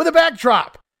out with a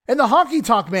backdrop, and the Honky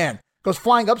Tonk Man goes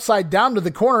flying upside down to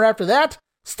the corner after that.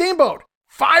 Steamboat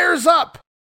fires up,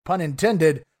 pun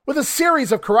intended, with a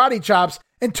series of karate chops,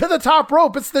 and to the top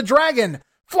rope, it's the Dragon.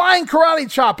 Flying karate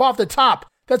chop off the top.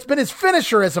 That's been his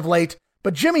finisher as of late,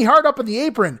 but Jimmy Hart up on the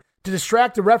apron to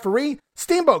distract the referee.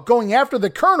 Steamboat going after the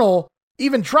Colonel,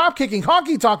 even drop-kicking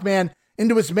Honky Tonk Man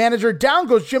into his manager. Down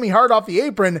goes Jimmy Hart off the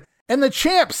apron, and the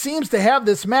champ seems to have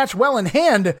this match well in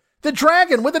hand. The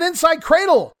Dragon with an inside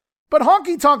cradle, but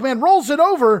Honky Tonk Man rolls it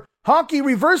over. Honky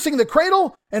reversing the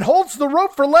cradle and holds the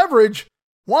rope for leverage.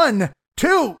 1,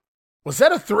 2. Was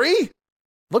that a 3?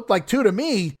 Looked like 2 to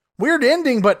me. Weird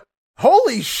ending, but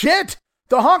holy shit!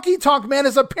 The Honky Tonk Man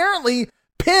has apparently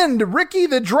pinned Ricky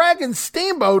the Dragon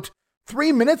Steamboat.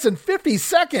 3 minutes and 50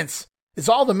 seconds is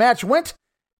all the match went,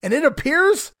 and it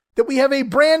appears that we have a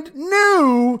brand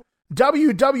new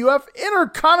WWF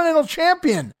Intercontinental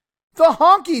Champion, the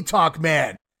Honky Tonk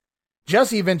Man.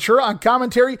 Jesse Ventura on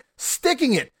commentary,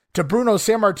 sticking it to Bruno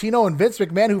Sammartino and Vince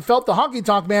McMahon, who felt the Honky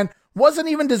Tonk Man wasn't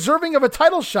even deserving of a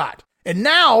title shot. And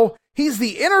now he's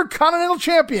the Intercontinental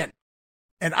Champion.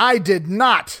 And I did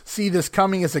not see this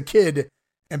coming as a kid.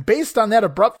 And based on that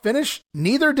abrupt finish,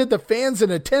 neither did the fans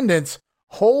in attendance.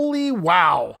 Holy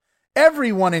wow.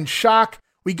 Everyone in shock.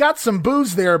 We got some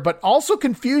boos there, but also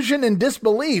confusion and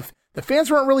disbelief The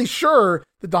fans weren't really sure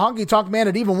that the Honky Tonk Man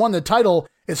had even won the title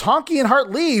as Honky and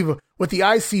Hart leave with the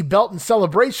IC belt in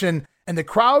celebration, and the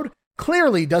crowd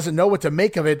clearly doesn't know what to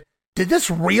make of it. Did this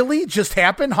really just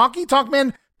happen? Honky Tonk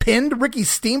Man pinned Ricky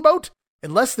Steamboat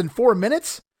in less than 4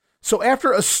 minutes? So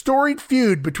after a storied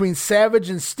feud between Savage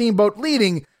and Steamboat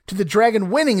leading to the Dragon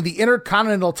winning the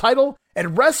Intercontinental title at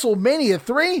WrestleMania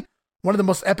 3, one of the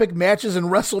most epic matches in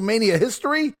WrestleMania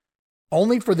history,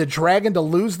 only for the Dragon to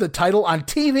lose the title on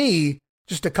TV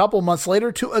just a couple months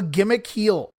later to a gimmick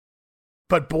heel.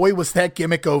 But boy, was that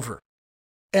gimmick over.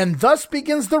 And thus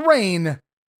begins the reign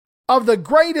of the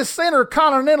greatest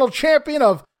Intercontinental Champion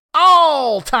of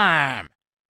all time,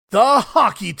 the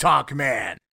Honky Tonk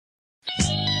Man.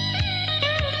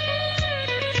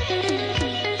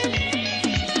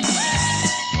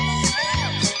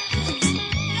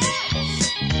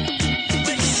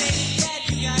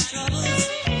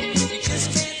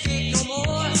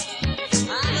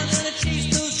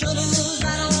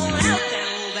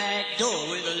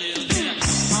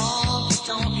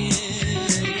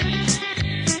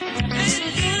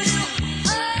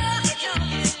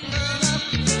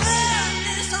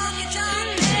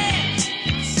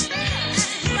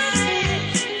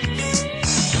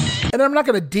 And I'm not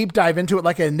going to deep dive into it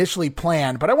like I initially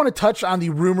planned, but I want to touch on the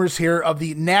rumors here of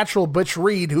the natural Butch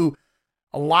Reed, who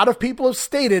a lot of people have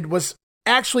stated was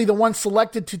actually the one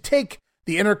selected to take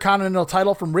the Intercontinental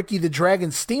title from Ricky the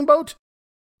Dragon Steamboat.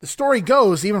 The story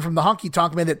goes, even from the Honky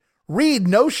Tonk Man, that Reed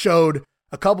no-showed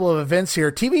a couple of events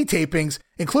here, TV tapings,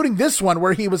 including this one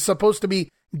where he was supposed to be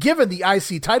given the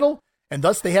IC title, and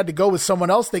thus they had to go with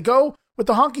someone else. They go with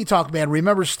the Honky Tonk Man.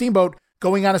 Remember Steamboat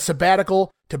going on a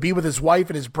sabbatical to be with his wife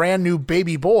and his brand new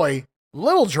baby boy,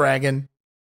 Little Dragon.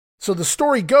 So the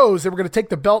story goes they were going to take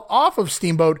the belt off of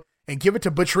Steamboat and give it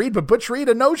to Butch Reed, but Butch Reed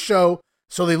a no-show.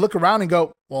 So they look around and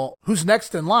go, well, who's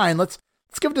next in line? Let's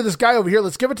give it to this guy over here.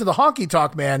 Let's give it to the Honky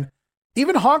Tonk Man.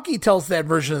 Even Honky tells that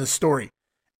version of the story.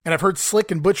 And I've heard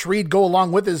Slick and Butch Reed go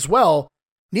along with it as well.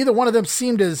 Neither one of them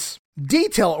seemed as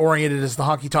detail-oriented as the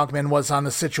Honky Tonk Man was on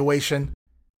the situation.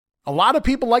 A lot of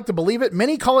people like to believe it.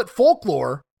 Many call it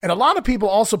folklore. And a lot of people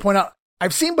also point out,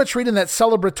 I've seen Butch Reed in that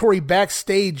celebratory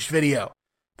backstage video.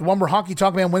 The one where Honky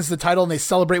Tonk Man wins the title and they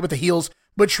celebrate with the heels.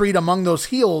 Butch Reed among those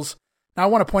heels. Now I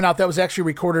want to point out that was actually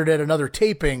recorded at another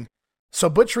taping. So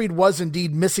Butch Reed was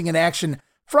indeed missing in action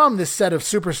from this set of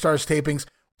Superstars tapings.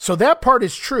 So that part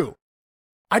is true.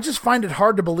 I just find it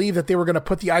hard to believe that they were going to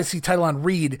put the IC title on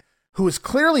Reed, who is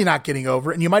clearly not getting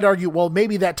over. And you might argue, well,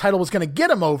 maybe that title was going to get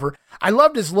him over. I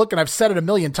loved his look, and I've said it a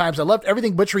million times. I loved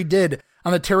everything Butch Reed did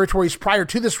on the territories prior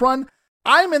to this run.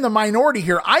 I'm in the minority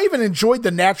here. I even enjoyed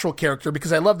the natural character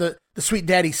because I love the Sweet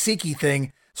Daddy Siki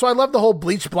thing. So I love the whole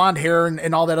bleached blonde hair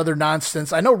and all that other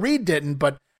nonsense. I know Reed didn't,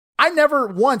 but I never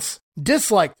once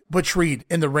disliked Butch Reed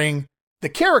in the ring, the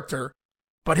character.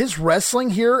 But his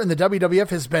wrestling here in the WWF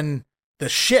has been the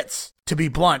shits, to be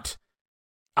blunt.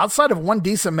 Outside of one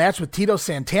decent match with Tito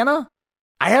Santana,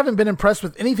 I haven't been impressed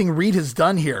with anything Reed has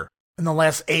done here in the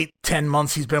last 8-10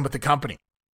 months he's been with the company.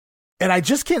 And I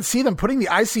just can't see them putting the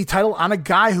IC title on a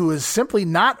guy who is simply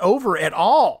not over at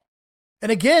all.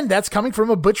 And again, that's coming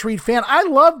from a Butch Reed fan. I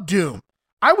love Doom.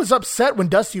 I was upset when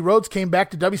Dusty Rhodes came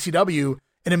back to WCW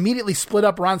and immediately split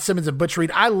up Ron Simmons and Butch Reed.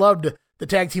 I loved the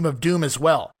tag team of Doom as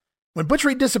well. When Butch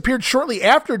Reed disappeared shortly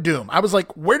after Doom, I was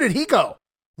like, where did he go?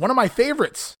 One of my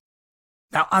favorites.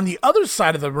 Now, on the other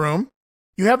side of the room,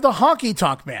 you have the Honky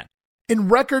Tonk Man. In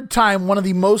record time, one of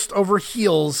the most over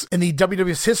heels in the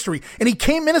WWF's history, and he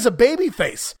came in as a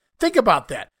babyface. Think about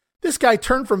that. This guy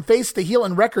turned from face to heel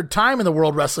in record time in the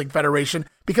World Wrestling Federation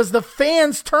because the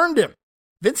fans turned him.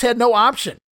 Vince had no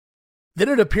option. Then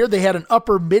it appeared they had an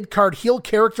upper mid-card heel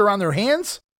character on their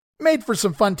hands. Made for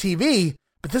some fun TV,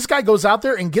 but this guy goes out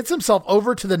there and gets himself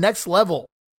over to the next level.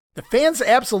 The fans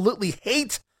absolutely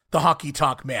hate the Honky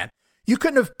Tonk Man. You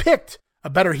couldn't have picked a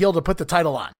better heel to put the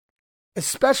title on,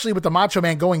 especially with the Macho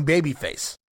Man going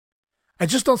babyface. I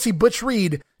just don't see Butch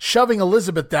Reed shoving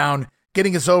Elizabeth down,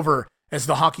 getting us over as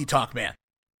the Honky Tonk Man.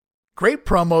 Great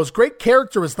promos, great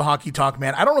character as the Honky Tonk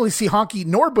Man. I don't really see Honky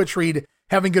nor Butch Reed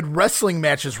having good wrestling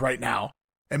matches right now.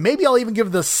 And maybe I'll even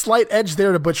give the slight edge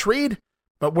there to Butch Reed,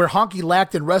 but where Honky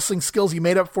lacked in wrestling skills, he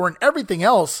made up for in everything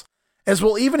else, as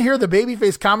we'll even hear the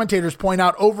babyface commentators point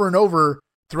out over and over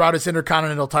throughout his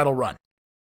Intercontinental title run.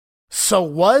 So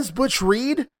was Butch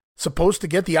Reed supposed to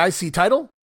get the IC title?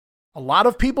 A lot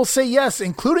of people say yes,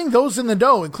 including those in the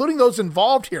know, including those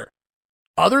involved here.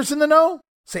 Others in the know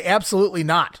say absolutely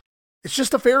not. It's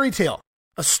just a fairy tale,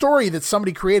 a story that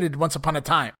somebody created once upon a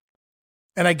time.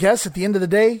 And I guess at the end of the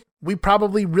day, we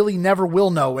probably really never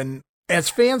will know. And as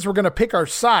fans, we're going to pick our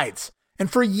sides And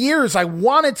for years, I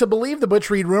wanted to believe the Butch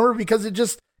Reed rumor because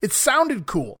it sounded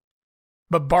cool.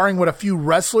 But barring what a few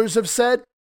wrestlers have said,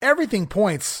 everything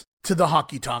points to the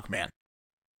Honky Tonk Man.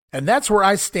 And that's where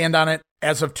I stand on it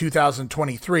as of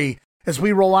 2023. As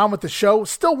we roll on with the show,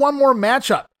 still one more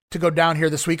matchup to go down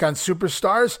here this week on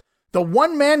Superstars. The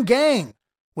one-man gang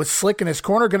with Slick in his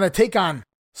corner going to take on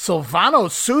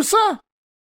Silvano Sousa?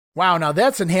 Wow, now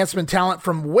that's enhancement talent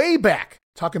from way back.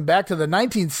 Talking back to the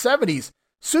 1970s.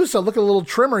 Sousa looking a little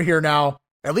trimmer here now,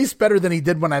 at least better than he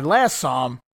did when I last saw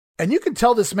him. And you can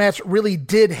tell this match really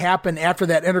did happen after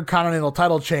that Intercontinental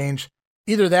title change.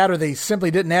 Either that or they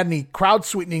simply didn't add any crowd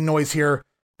sweetening noise here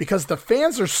because the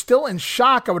fans are still in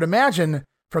shock, I would imagine,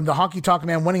 from the Honky Tonk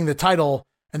Man winning the title.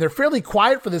 And they're fairly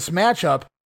quiet for this matchup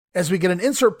as we get an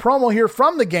insert promo here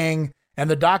from the gang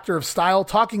and the Doctor of Style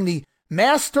talking the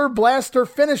Master Blaster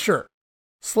finisher.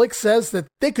 Slick says that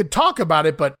they could talk about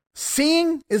it, but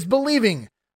seeing is believing,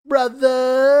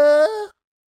 brother.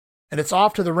 And it's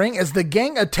off to the ring as the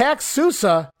gang attacks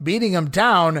Sousa, beating him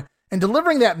down and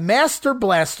delivering that Master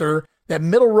Blaster, that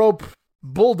middle rope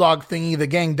bulldog thingy the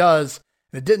gang does.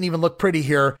 And it didn't even look pretty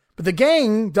here, but the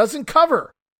gang doesn't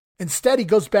cover. Instead, he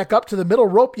goes back up to the middle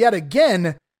rope yet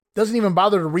again, doesn't even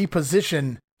bother to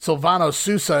reposition Silvano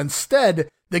Sousa. Instead,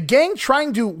 the gang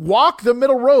trying to walk the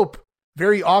middle rope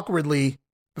very awkwardly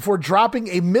before dropping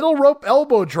a middle rope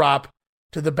elbow drop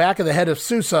to the back of the head of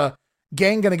Sousa.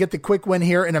 Gang going to get the quick win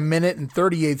here in 1 minute and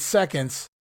 38 seconds.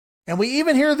 And we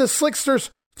even hear the Slicksters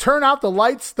turn out the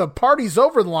lights, the party's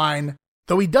over the line,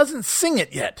 though he doesn't sing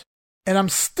it yet. And I'm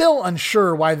still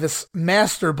unsure why this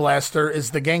Master Blaster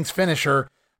is the gang's finisher,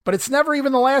 but it's never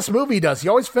even the last move he does. He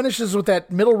always finishes with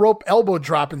that middle rope elbow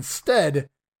drop instead.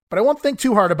 But I won't think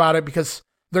too hard about it because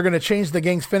they're going to change the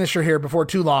gang's finisher here before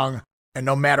too long. And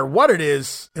no matter what it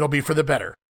is, it'll be for the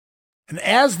better. And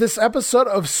as this episode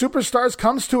of Superstars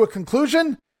comes to a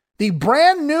conclusion, the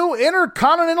brand new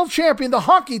Intercontinental Champion, the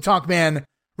Honky Tonk Man,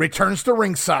 returns to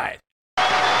ringside.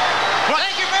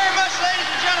 Thank you very much, ladies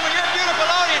and gentlemen. You're a beautiful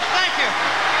audience. Thank you.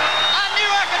 I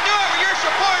knew I could do it with your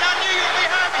support. I knew you'd be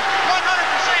behind me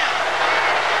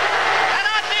 100%. And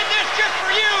I did this just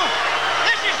for you.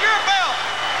 This is your belt.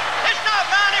 It's not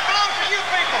mine. It belongs to you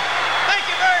people. Thank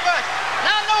you very much.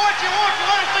 Now I know what you want. You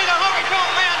want to see the Honky Tonk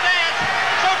Man dance.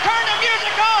 So turn the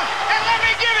music on and let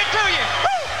me give it to you.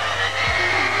 Woo!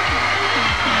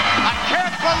 I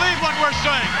can't believe what we're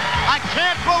saying. I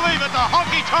can't believe it. The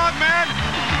Honky Tonk Man,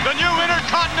 the new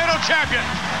Intercontinental Champion.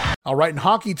 All right, and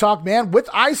Honky Tonk Man with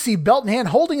IC belt in hand,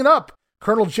 holding it up.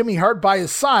 Colonel Jimmy Hart by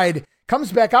his side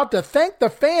comes back out to thank the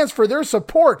fans for their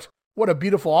support. What a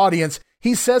beautiful audience.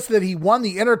 He says that he won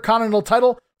the Intercontinental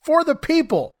title for the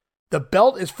people. The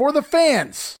belt is for the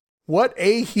fans. What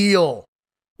a heel.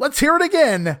 Let's hear it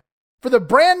again for the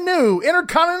brand new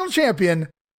Intercontinental Champion,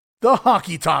 the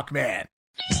Honky Tonk Man.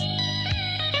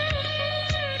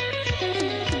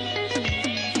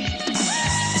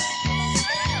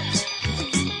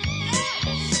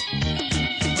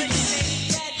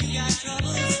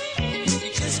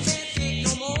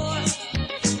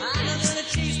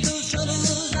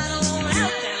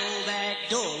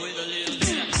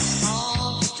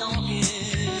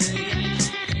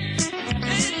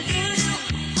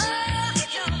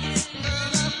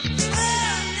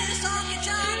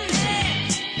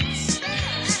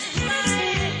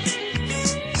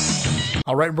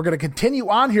 All right, we're going to continue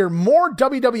on here. More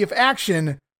WWF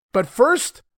action. But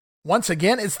first, once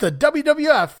again, it's the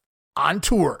WWF on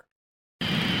tour.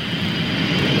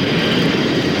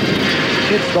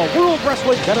 It's the World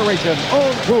Wrestling Federation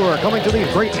on tour, coming to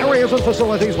these great areas and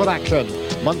facilities with action.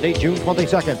 Monday, June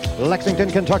 22nd,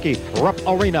 Lexington, Kentucky, Rupp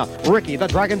Arena. Ricky the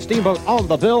Dragon Steamboat on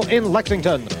the bill in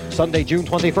Lexington. Sunday, June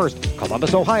 21st,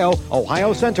 Columbus, Ohio,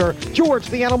 Ohio Center. George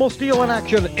the Animal Steel in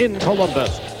action in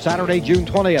Columbus. Saturday, June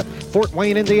 20th, Fort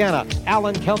Wayne, Indiana,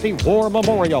 Allen County War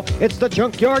Memorial. It's the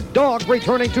Junkyard Dog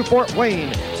returning to Fort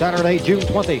Wayne. Saturday, June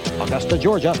 20, Augusta,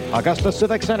 Georgia, Augusta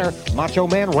Civic Center. Macho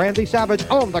Man Randy Savage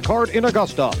on the card in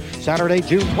Augusta. Saturday,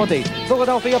 June 20,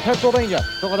 Philadelphia, Pennsylvania,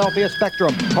 Philadelphia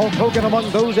Spectrum. Hulk Hogan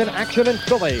among those in action in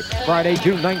Philly. Friday,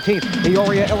 June 19th,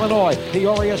 Peoria, Illinois,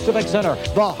 Peoria Civic Center.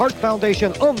 The Hart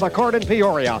Foundation on the card in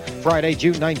Peoria. Friday,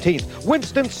 June 19th,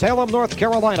 Winston-Salem, North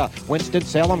Carolina,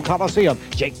 Winston-Salem Coliseum.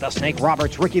 Jake the Snake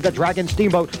Roberts, Ricky the Dragon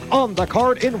Steamboat on the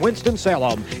card in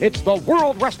Winston-Salem. It's the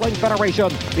World Wrestling Federation.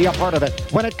 Be a part of it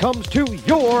when it comes to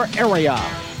your area.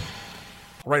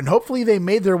 All right, and hopefully they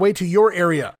made their way to your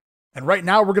area. And right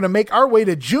now we're going to make our way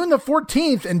to June the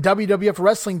 14th in WWF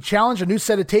Wrestling Challenge, a new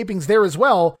set of tapings there as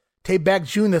well. Tape back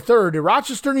June the 3rd in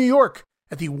Rochester, New York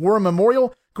at the War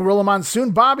Memorial. Gorilla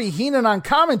Monsoon, Bobby Heenan on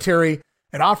commentary.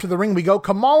 And off to the ring we go,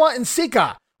 Kamala and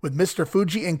Sika with Mr.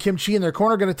 Fuji and Kim Chi in their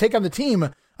corner, going to take on the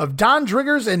team of Don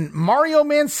Driggers and Mario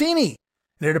Mancini.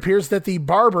 And it appears that the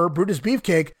barber, Brutus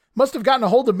Beefcake, must have gotten a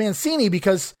hold of Mancini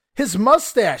because his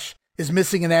mustache is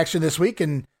missing in action this week,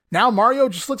 and now Mario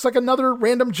just looks like another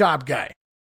random job guy.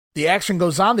 The action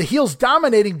goes on, the heels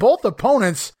dominating both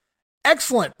opponents.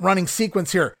 Excellent running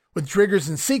sequence here with Driggers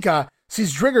and Sika.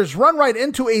 Sees Driggers run right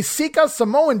into a Sika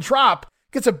Samoan drop.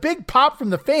 Gets a big pop from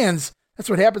the fans. That's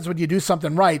what happens when you do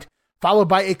something right. Followed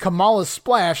by a Kamala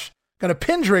splash. Gonna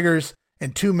pin Driggers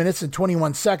in 2 minutes and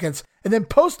 21 seconds. And then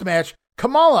post-match,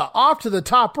 Kamala off to the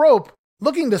top rope,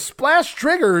 looking to splash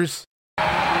Driggers. He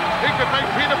could make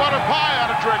peanut butter pie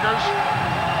out of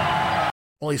Driggers.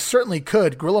 Well, he certainly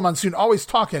could. Gorilla Monsoon always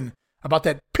talking about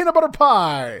that peanut butter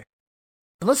pie.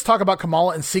 And let's talk about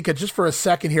Kamala and Sika just for a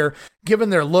second here, given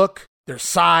their look, their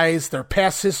size, their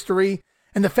past history,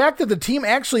 and the fact that the team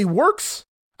actually works.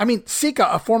 I mean, Sika,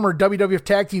 a former WWF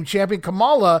Tag Team Champion,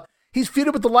 Kamala, he's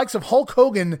feuded with the likes of Hulk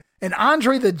Hogan and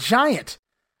Andre the Giant.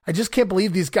 I just can't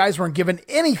believe these guys weren't given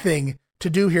anything to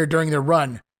do here during their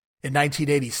run in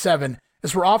 1987,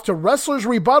 as we're off to Wrestler's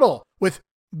Rebuttal with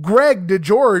Greg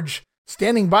DeGeorge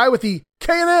standing by with the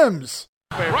K&Ms.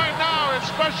 Right now, it's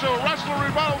special Wrestler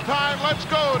Rebuttal time. Let's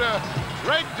go to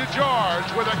Greg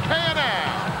DeGeorge with a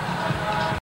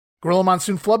K&M. Gorilla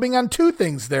Monsoon flubbing on two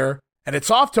things there, and it's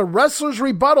off to Wrestler's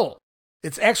Rebuttal.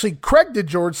 It's actually Craig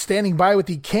DeGeorge standing by with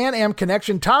the Can-Am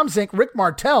Connection, Tom Zink, Rick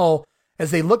Martel,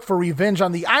 as they look for revenge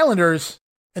on the Islanders.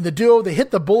 And the duo, they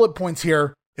hit the bullet points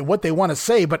here and what they want to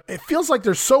say, but it feels like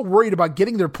they're so worried about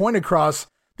getting their point across,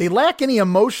 they lack any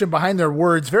emotion behind their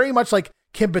words, very much like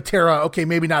Kim Patera. Okay,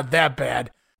 maybe not that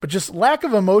bad, but just lack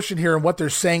of emotion here in what they're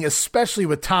saying, especially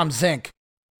with Tom Zink.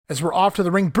 As we're off to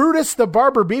the ring, Brutus the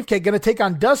Barber Beefcake going to take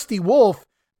on Dusty Wolf.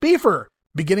 Beefer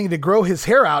beginning to grow his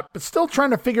hair out, but still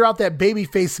trying to figure out that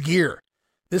babyface gear.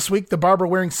 This week, the Barber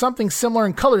wearing something similar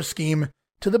in color scheme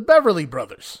to the Beverly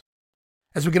Brothers.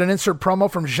 As we get an insert promo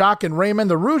from Jacques and Raymond,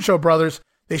 the Rougeau brothers,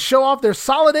 they show off their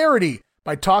solidarity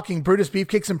by talking Brutus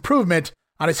Beefcake's improvement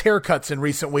on his haircuts in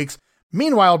recent weeks.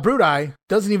 Meanwhile, Brudai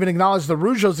doesn't even acknowledge the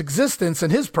Rougeau's existence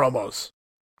in his promos.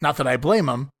 Not that I blame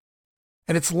him.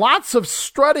 And it's lots of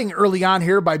strutting early on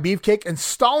here by Beefcake and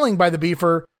stalling by the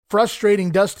Beefer,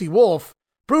 frustrating Dusty Wolf.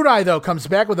 Brudai, though, comes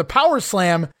back with a power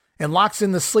slam and locks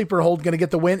in the sleeper hold, going to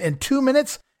get the win in 2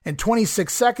 minutes and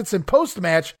 26 seconds. In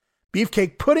post-match,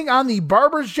 Beefcake putting on the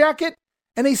barber's jacket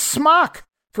and a smock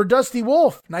for Dusty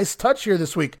Wolf. Nice touch here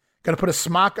this week. Going to put a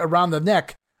smock around the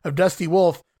neck of Dusty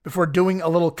Wolf before doing a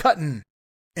little cutting.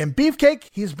 And Beefcake,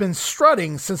 he's been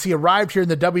strutting since he arrived here in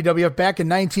the WWF back in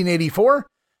 1984,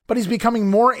 but he's becoming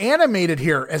more animated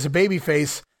here as a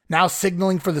babyface, now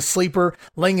signaling for the sleeper,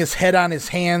 laying his head on his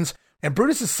hands. And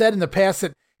Brutus has said in the past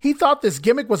that he thought this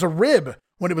gimmick was a rib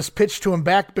when it was pitched to him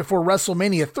back before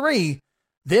WrestleMania 3.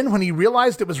 Then when he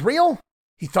realized it was real,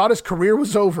 he thought his career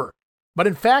was over. But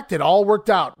in fact, it all worked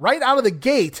out. Right out of the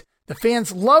gate, the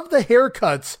fans loved the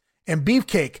haircuts and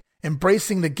Beefcake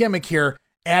embracing the gimmick here,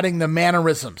 adding the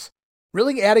mannerisms.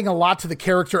 Really adding a lot to the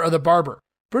character of the Barber.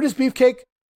 Brutus Beefcake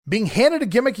being handed a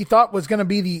gimmick he thought was going to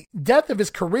be the death of his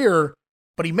career,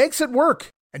 but he makes it work,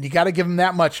 and you got to give him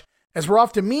that much. As we're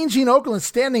off to Mean Gene Okerlund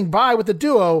standing by with the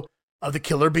duo of the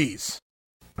Killer Bees.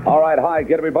 All right, hi,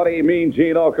 get everybody. Mean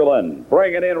Gene Okerlund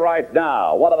bringing in right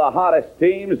now one of the hottest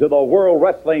teams of the World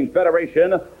Wrestling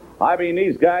Federation. I mean,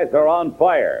 these guys are on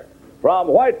fire. From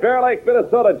White Bear Lake,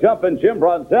 Minnesota, jumping Jim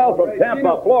Brunzell. From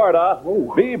Tampa, Florida,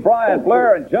 B. Brian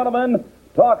Blair. And gentlemen,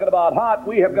 talking about hot,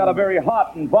 we have got a very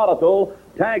hot and volatile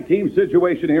tag team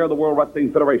situation here in the World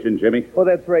Wrestling Federation, Jimmy. Well,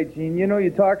 that's right, Gene. You know,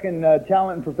 you're talking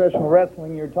talent in professional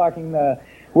wrestling. You're talking the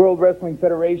World Wrestling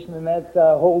Federation, and that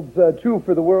holds true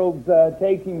for the world's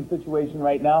tag team situation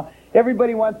right now.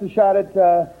 Everybody wants a shot at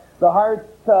the Hearts.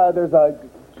 There's a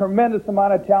tremendous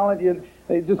amount of talent.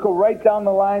 They just go right down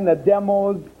the line, the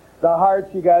Demos, the Hearts.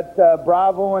 You got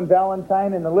Bravo and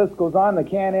Valentine, and the list goes on, the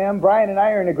Can-Am. Brian and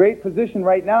I are in a great position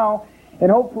right now, and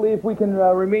hopefully if we can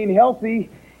remain healthy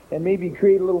and maybe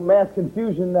create a little mass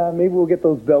confusion, maybe we'll get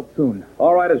those belts soon.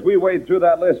 All right, as we wade through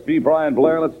that list, B. Brian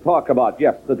Blair, let's talk about,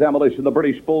 yes, the Demolition, the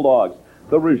British Bulldogs,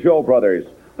 the Rougeau brothers,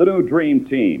 the New Dream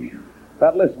Team.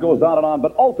 That list goes on and on,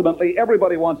 but ultimately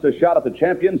everybody wants a shot at the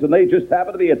champions, and they just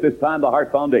happen to be at this time the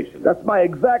Hart Foundation. That's my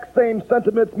exact same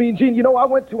sentiments, Mean Gene. You know, I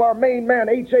went to our main man,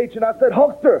 HH, and I said,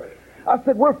 Hulkster, I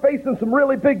said, we're facing some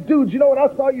really big dudes. You know, when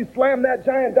I saw you slam that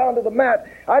giant down to the mat,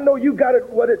 I know you got it,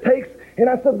 what it takes. And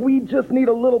I said, we just need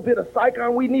a little bit of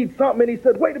psych-on. We need something. And he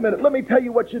said, wait a minute, let me tell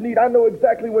you what you need. I know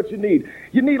exactly what you need.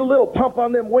 You need a little pump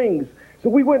on them wings. So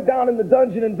we went down in the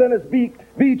dungeon in Venice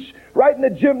Beach, right in the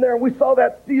gym there, and we saw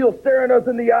that steel staring us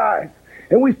in the eyes.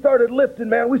 And we started lifting,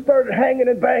 man. We started hanging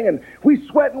and banging. We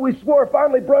sweat and we swore.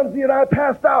 Finally, Brunsy and I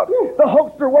passed out. The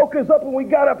Hulkster woke us up and we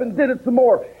got up and did it some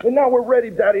more. And now we're ready,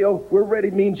 Daddy-O. We're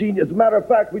ready, Mean Gene. As a matter of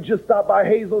fact, we just stopped by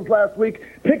Hazel's last week,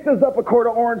 picked us up a quart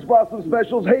of Orange Blossom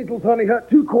Specials, Hazel's Honey Hut,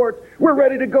 2 quarts. We're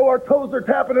ready to go. Our toes are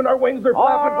tapping and our wings are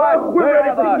flapping. Right, we're ready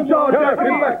for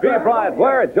some Be Brian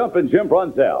Blair and Jumpin' Jim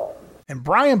Brunzell. And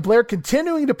Brian Blair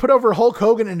continuing to put over Hulk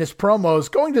Hogan in his promos,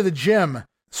 going to the gym,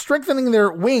 strengthening their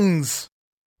wings.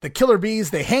 The Killer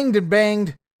Bees, they hanged and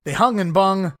banged, they hung and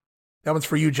bung. That one's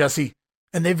for you, Jesse.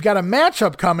 And they've got a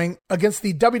matchup coming against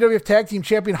the WWF Tag Team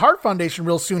Champion Hart Foundation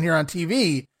real soon here on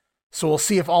TV. So we'll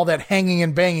see if all that hanging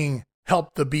and banging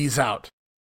helped the Bees out.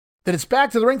 Then it's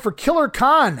back to the ring for Killer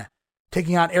Khan,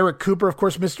 taking on Eric Cooper, of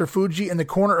course, Mr. Fuji in the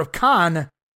corner of Khan.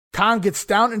 Khan gets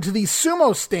down into the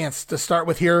sumo stance to start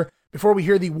with here before we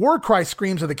hear the war cry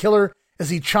screams of the Killer as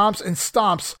he chomps and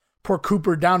stomps poor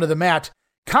Cooper down to the mat.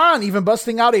 Khan even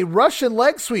busting out a Russian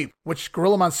leg sweep, which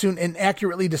Gorilla Monsoon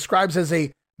inaccurately describes as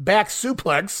a back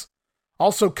suplex.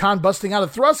 Also, Khan busting out a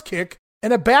thrust kick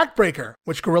and a backbreaker,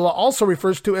 which Gorilla also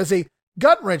refers to as a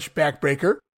gut wrench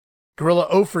backbreaker. Gorilla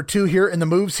 0 for 2 here in the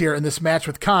moves here in this match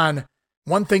with Khan.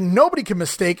 One thing nobody can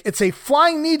mistake, it's a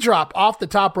flying knee drop off the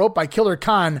top rope by Killer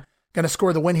Khan. Going to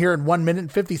score the win here in 1 minute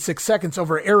and 56 seconds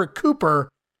over Eric Cooper.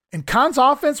 And Khan's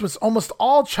offense was almost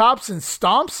all chops and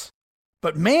stomps.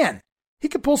 But man, he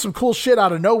could pull some cool shit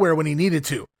out of nowhere when he needed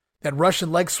to. That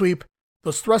Russian leg sweep,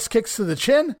 those thrust kicks to the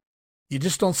chin, you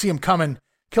just don't see him coming.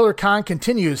 Killer Khan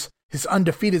continues his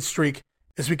undefeated streak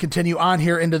as we continue on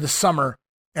here into the summer.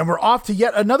 And we're off to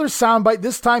yet another soundbite.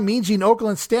 This time, Mean Gene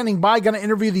Okerlund standing by, going to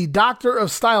interview the Doctor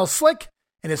of Style Slick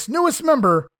and his newest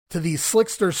member to the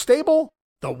Slickster stable,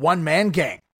 the One Man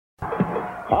Gang.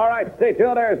 All right, stay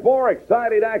tuned. There's more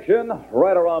exciting action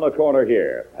right around the corner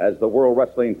here as the World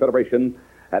Wrestling Federation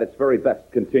at its very best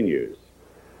continues.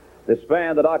 This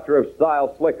band, the Doctor of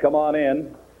Style Slick, come on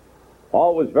in.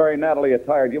 Always very nattily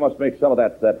attired. You must make some of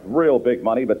that real big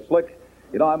money. But Slick,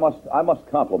 you know, I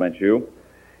must compliment you.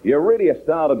 You really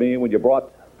astounded me when you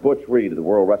brought Butch Reed to the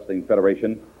World Wrestling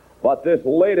Federation. But this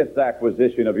latest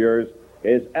acquisition of yours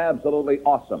is absolutely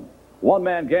awesome. One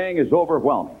Man Gang is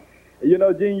overwhelming. You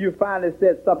know, Gene, you finally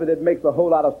said something that makes a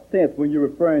whole lot of sense when you're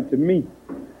referring to me.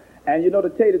 And you know, to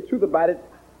tell you the truth about it,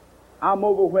 I'm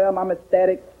overwhelmed, I'm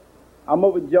ecstatic, I'm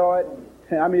overjoyed,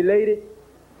 I'm elated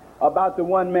about the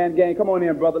One Man Gang. Come on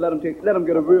in, brother, let them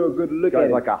get a real good look at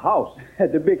it. Like a house.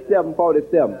 At the big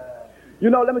 747.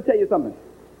 You know, let me tell you something.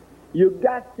 You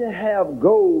got to have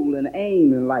goal and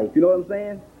aim in life, you know what I'm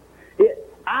saying?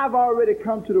 I've already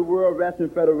come to the World Wrestling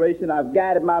Federation. I've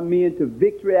guided my men to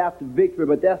victory after victory,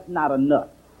 but that's not enough.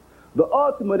 The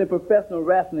ultimate in professional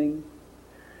wrestling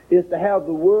is to have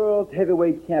the World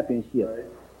Heavyweight Championship. Right.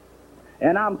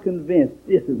 And I'm convinced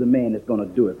this is the man that's going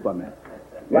to do it for me.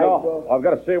 You know, I've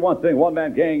got to say one thing, One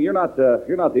Man Gang, you're not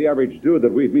the average dude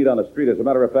that we meet on the street. As a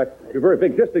matter of fact, you're very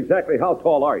big. Just exactly how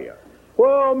tall are you?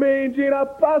 Well, Mean Gene, I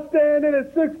stand in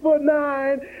at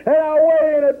 6'9", and I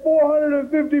weigh in at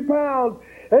 450 pounds.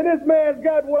 And this man's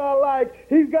got what I like.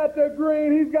 He's got the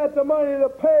green. He's got the money to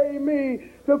pay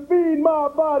me, to feed my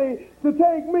body, to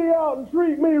take me out and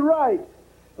treat me right.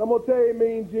 I'm going to tell you,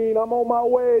 Mean Gene, I'm on my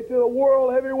way to the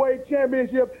World Heavyweight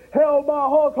Championship held by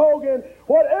Hulk Hogan.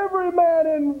 What every man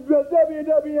in the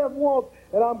WWF wants,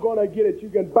 and I'm going to get it. You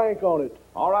can bank on it.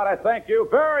 All right, I thank you.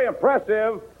 Very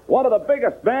impressive. One of the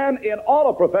biggest men in all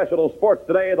of professional sports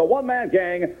today, the One Man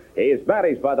Gang, is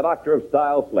managed by the Doctor of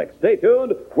Style Slick. Stay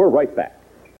tuned. We're right back.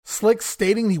 Slick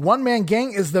stating the One Man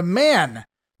Gang is the man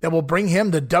that will bring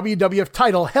him the WWF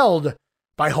title held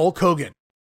by Hulk Hogan.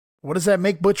 What does that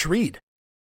make Butch Reed?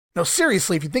 No,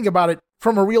 seriously, if you think about it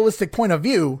from a realistic point of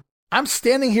view, I'm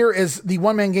standing here as the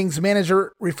One Man Gang's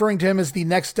manager, referring to him as the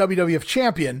next WWF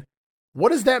champion. What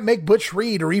does that make Butch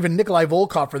Reed or even Nikolai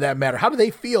Volkov for that matter? How do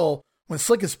they feel when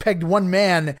Slick has pegged one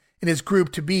man in his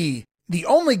group to be the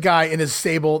only guy in his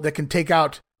stable that can take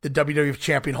out the WWF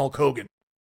champion Hulk Hogan?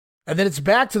 And then it's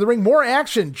back to the ring. More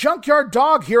action. Junkyard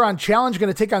Dog here on Challenge,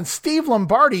 going to take on Steve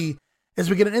Lombardi as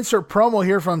we get an insert promo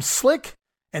here from Slick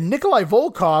and Nikolai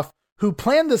Volkov, who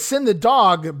plan to send the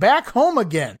dog back home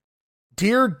again.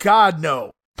 Dear God,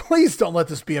 no. Please don't let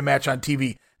this be a match on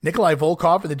TV. Nikolai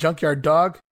Volkov and the Junkyard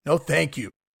Dog? No, thank you.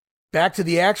 Back to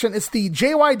the action. It's the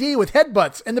JYD with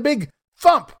headbutts and the big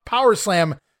thump power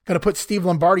slam. Going to put Steve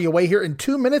Lombardi away here in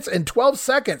 2 minutes and 12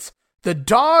 seconds. The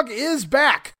dog is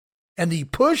back. And the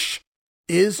push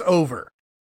is over.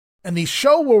 And the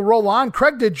show will roll on.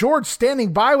 Craig DeGeorge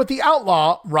standing by with the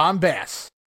outlaw, Ron Bass.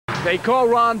 They call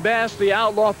Ron Bass the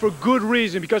outlaw for good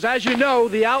reason, because as you know,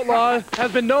 the outlaw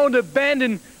has been known to bend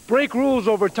and break rules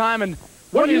over time, and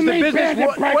What do you mean business? bend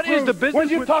and break What is rules? the business When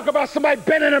you with- talk about somebody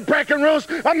bending and breaking rules,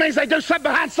 that means they do something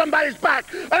behind somebody's back.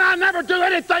 And I never do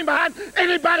anything behind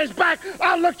anybody's back.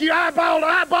 I'll look you eyeball to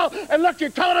eyeball and look you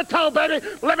toe to toe, baby.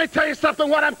 Let me tell you something,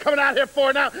 what I'm coming out here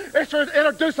for now is to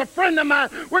introduce a friend of mine.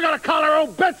 We're going to call her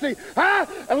old Betsy, huh?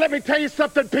 And let me tell you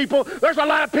something, people. There's a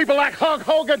lot of people like Hulk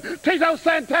Hogan, Tito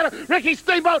Santana, Ricky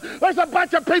Steamboat. There's a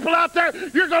bunch of people out there.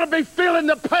 You're going to be feeling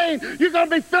the pain. You're going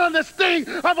to be feeling the sting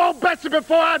of old Betsy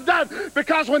before I'm done.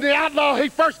 Because when the Outlaw, he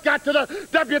first got to the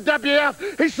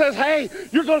WWF, he says, hey,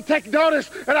 you're going to take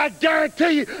notice, and I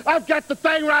guarantee you, I've got the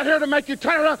thing right here to make you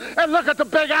turn around and look at the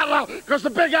Big Outlaw, because the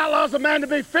Big Outlaw is a man to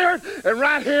be feared, and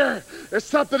right here is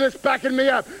something that's backing me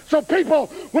up. So people,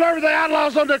 whenever the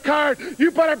Outlaw's on the card,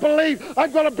 you better believe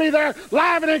I'm going to be there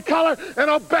live and in color, and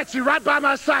old Betsy right by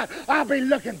my side. I'll be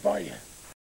looking for you.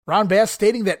 Ron Bass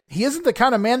stating that he isn't the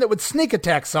kind of man that would sneak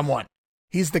attack someone.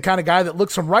 He's the kind of guy that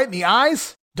looks him right in the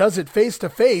eyes, does it face to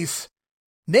face,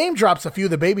 name drops a few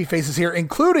of the baby faces here,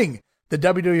 including the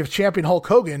WWF champion Hulk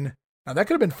Hogan. Now that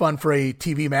could have been fun for a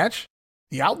TV match.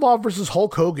 The Outlaw versus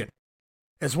Hulk Hogan.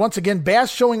 As once again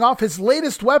Bass showing off his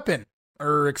latest weapon,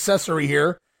 or accessory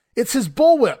here. It's his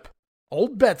bullwhip,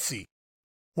 Old Betsy,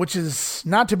 which is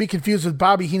not to be confused with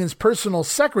Bobby Heenan's personal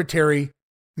secretary,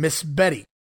 Miss Betty.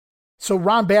 So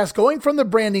Ron Bass going from the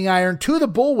branding iron to the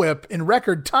bullwhip in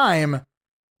record time,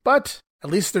 but at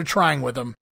least they're trying with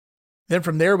him. Then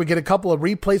from there, we get a couple of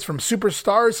replays from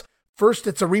Superstars. First,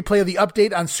 it's a replay of the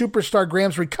update on Superstar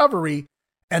Graham's recovery,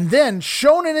 and then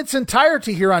shown in its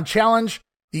entirety here on Challenge,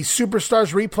 the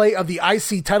Superstars replay of the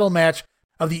IC title match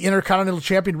of the Intercontinental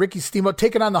Champion Ricky Steamboat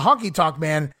taking on the Honky Tonk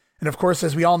Man, and of course,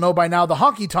 as we all know by now, the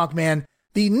Honky Tonk Man,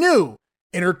 the new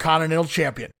Intercontinental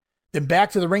Champion. Then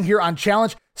back to the ring here on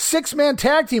Challenge, 6-man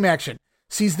tag team action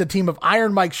sees the team of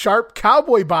Iron Mike Sharp,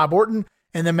 Cowboy Bob Orton,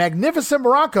 and the Magnificent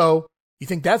Morocco. You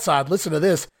think that's odd? Listen to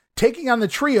this. Taking on the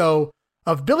trio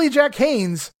of Billy Jack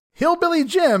Haynes, Hillbilly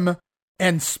Jim,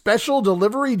 and Special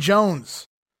Delivery Jones.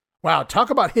 Wow,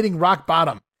 talk about hitting rock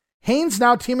bottom. Haynes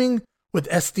now teaming with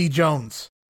SD Jones.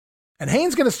 And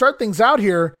Haynes going to start things out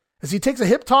here as he takes a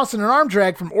hip toss and an arm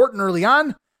drag from Orton early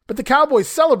on, but the Cowboy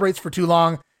celebrates for too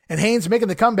long, and Haynes making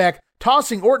the comeback,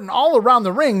 tossing Orton all around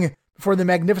the ring before the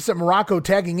Magnificent Morocco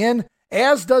tagging in,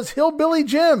 as does Hillbilly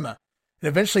Jim. And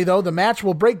eventually, though, the match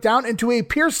will break down into a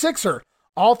Pier Sixer,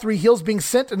 all three heels being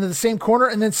sent into the same corner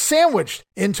and then sandwiched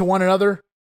into one another.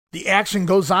 The action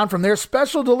goes on from there.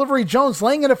 Special Delivery Jones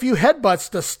laying in a few headbutts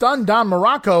to stun Don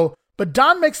Morocco, but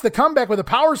Don makes the comeback with a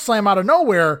power slam out of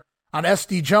nowhere on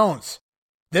SD Jones.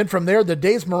 Then from there, the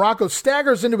dazed Morocco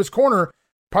staggers into his corner,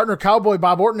 partner Cowboy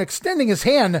Bob Orton extending his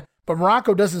hand, but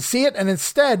Morocco doesn't see it and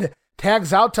instead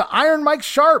tags out to Iron Mike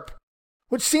Sharp,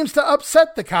 which seems to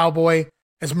upset the Cowboy,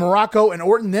 as Morocco and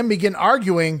Orton then begin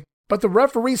arguing, but the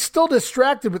referee's still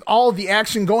distracted with all of the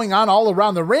action going on all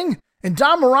around the ring, and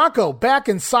Don Morocco back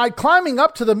inside, climbing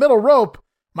up to the middle rope,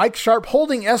 Mike Sharp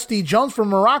holding SD Jones from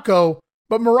Morocco,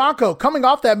 but Morocco coming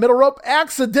off that middle rope,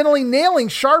 accidentally nailing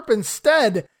Sharp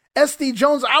instead, SD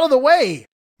Jones out of the way.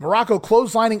 Morocco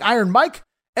clotheslining Iron Mike,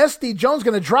 SD Jones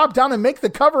going to drop down and make the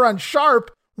cover on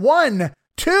Sharp. 1,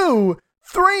 2,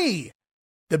 3.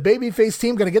 The babyface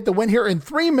team going to get the win here in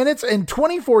 3 minutes and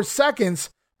 24 seconds.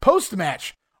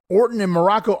 Post-match, Orton and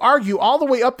Morocco argue all the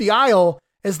way up the aisle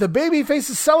as the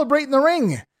babyfaces celebrate in the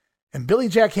ring. And Billy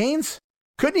Jack Haynes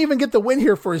couldn't even get the win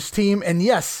here for his team. And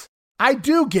yes, I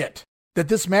do get that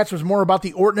this match was more about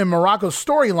the Orton and Morocco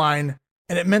storyline,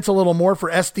 and it meant a little more for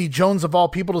SD Jones of all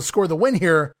people to score the win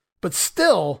here. But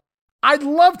still, I'd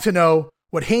love to know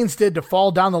what Haynes did to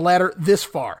fall down the ladder this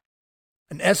far.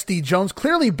 And SD Jones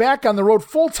clearly back on the road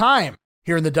full time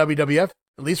here in the WWF,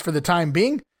 at least for the time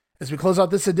being. As we close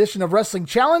out this edition of Wrestling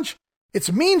Challenge,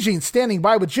 it's Mean Gene standing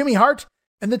by with Jimmy Hart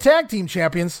and the tag team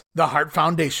champions, the Hart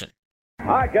Foundation.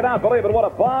 I cannot believe it. What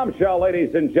a bombshell,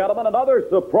 ladies and gentlemen. Another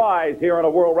surprise here in a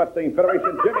World Wrestling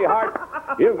Federation. Jimmy Hart,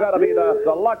 you've got to be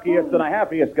the luckiest and the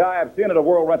happiest guy I've seen at a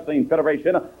World Wrestling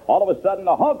Federation. All of a sudden,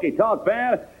 the Honky Tonk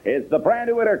Man is the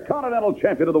brand new Intercontinental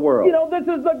Champion of the world. You know, this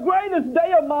is the greatest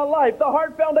day of my life. The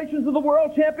Hart Foundation's are the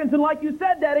world champions, and like you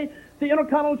said, Daddy, the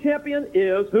Intercontinental Champion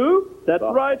is who? That's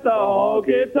right, the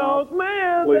Honky Tonk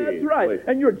Man. That's right. Please.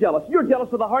 And you're jealous. You're jealous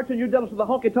of the Harts, and you're jealous of the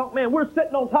Honky Tonk Man. We're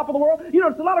sitting on top of the world. You know,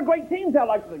 it's a lot of great teams out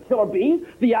like the Killer Bees,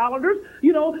 the Islanders,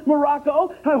 you know, Morocco.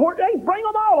 Hey, bring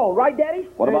them all on, right, Daddy?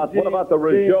 What about the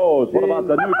Rougeaus? What about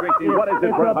the New Drink Team? What is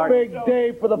it, Bret Hart? It's a big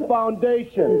day for the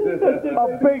foundation.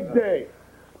 A big day.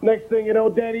 Next thing you know,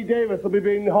 Danny Davis will be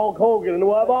beating Hulk Hogan, and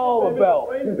we'll have all the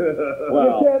belts.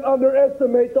 You can't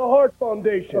underestimate the Hart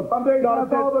Foundation. Not at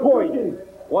this point.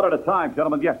 One at a time,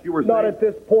 gentlemen. Yes, you were saying. Not at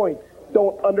this point.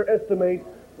 Don't underestimate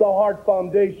the Hart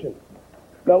Foundation.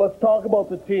 Now let's talk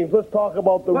about the teams. Let's talk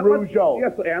about the Rougeau.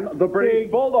 Yes, and the British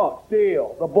Bulldogs.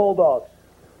 Steel, the Bulldogs.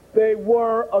 They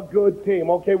were a good team.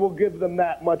 Okay, we'll give them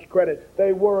that much credit.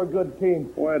 They were a good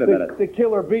team. Wait a minute. The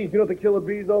Killer Bees. You know what the Killer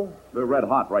Bees are? They're red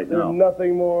hot right They're now.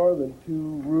 nothing more than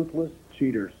two ruthless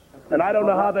cheaters. And I don't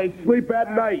know how they sleep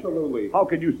at night. Absolutely. How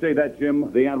can you say that,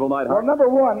 Jim, the Anvil Well, Neidhart? number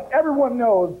one, everyone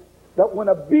knows that when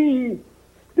a bee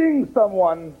stings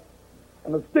someone,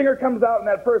 and the stinger comes out and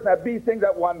that bee stings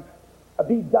that one, a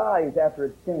bee dies after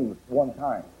it stings one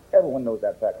time. Everyone knows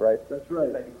that fact, right? That's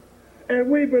right. And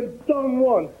we've been stung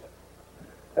once,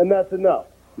 and that's enough.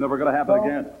 Never going to happen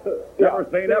again. Yeah, Never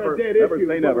say never. dead Never issue,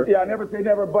 say but- never. Yeah, never say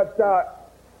never, but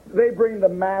they bring the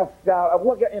masks out.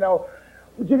 Look at,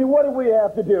 Jimmy, what do we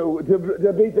have to do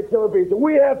to beat the Killer Bees? Do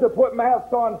we have to put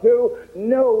masks on too?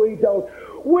 No, we don't.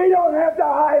 We don't have to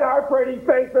hide our pretty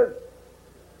faces.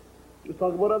 Let's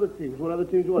talk about other teams. What other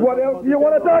teams you want What to talk else about? do you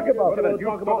want to talk about? You want to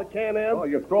talk about the Can-Am? Oh,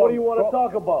 you're What do you want to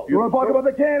talk about? You want to talk about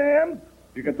the Can-Ams?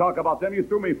 You can talk about them. You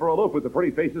threw me for a loop with the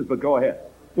pretty faces, but go ahead.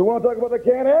 You want to talk about the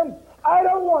Can-Ams? I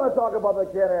don't want to talk about the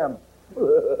Can-Ams.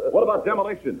 What about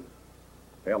Demolition?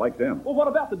 Hey, I like them. Well, what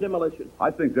about the Demolition?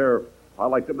 I think I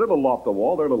like them. They're a little off the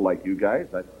wall. They're a little like you guys.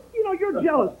 You're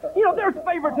jealous. There's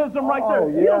favoritism right there.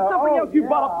 yeah. Something else you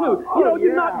brought up, too. You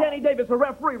yeah. knocked Danny Davis, a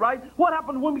referee, right? What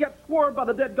happened when we got scored by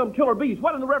the dead gum Killer Bees?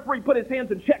 Why didn't the referee put his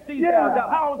hands and check these guys out?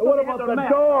 How What about the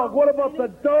dog? What about the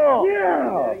dog?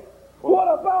 Yeah.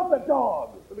 What about the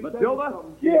dog? Matilda?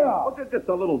 Yeah. Well, they're just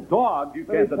a little dog.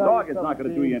 The dog is not going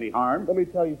to do you any harm. Let me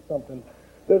tell you something.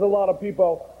 There's a lot of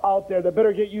people out there that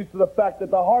better get used to the fact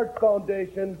that the Hart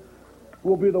Foundation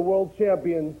will be the world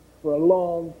champions for a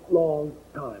long, long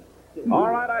time. All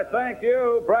right, I thank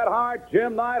you, Bret Hart,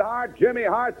 Jim Neidhart, Jimmy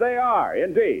Hart. They are,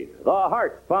 indeed, the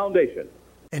Hart Foundation.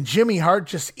 And Jimmy Hart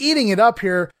just eating it up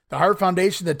here. The Hart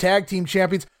Foundation, the tag team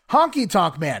champions. Honky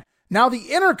Tonk Man, now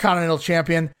the Intercontinental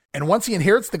Champion. And once he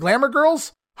inherits the Glamour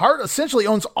Girls, Hart essentially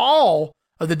owns all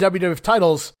of the WWF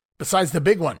titles besides the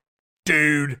big one.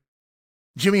 Dude.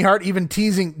 Jimmy Hart even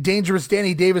teasing Dangerous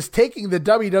Danny Davis taking the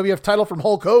WWF title from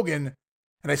Hulk Hogan.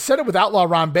 And I said it with Outlaw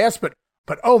Ron Bass, but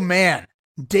oh man,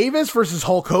 Davis versus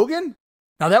Hulk Hogan?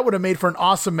 Now that would have made for an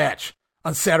awesome match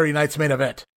on Saturday night's main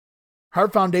event.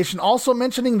 Hart Foundation also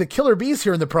mentioning the Killer Bees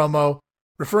here in the promo,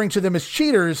 referring to them as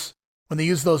cheaters when they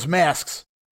use those masks.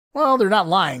 Well, they're not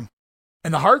lying.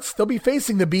 And the Harts, they'll be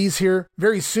facing the Bees here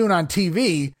very soon on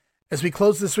TV. As we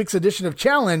close this week's edition of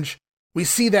Challenge, we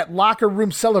see that locker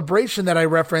room celebration that I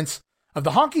referenced of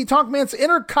the Honky Tonk Man's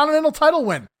Intercontinental title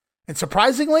win. And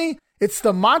surprisingly, it's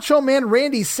the Macho Man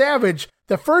Randy Savage,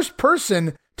 the first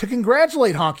person to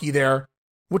congratulate Honky there,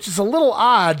 which is a little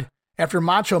odd after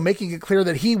Macho making it clear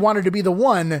that he wanted to be the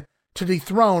one to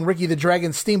dethrone Ricky the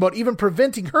Dragon Steamboat, even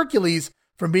preventing Hercules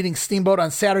from beating Steamboat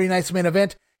on Saturday night's main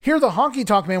event. Here the Honky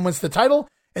Tonk Man wins the title,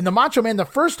 and the Macho Man the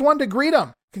first one to greet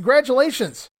him.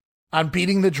 Congratulations on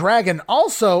beating the Dragon.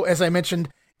 Also, as I mentioned,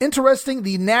 interesting,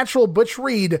 the natural Butch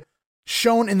Reed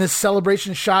shown in this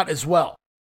celebration shot as well.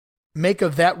 Make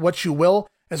of that what you will,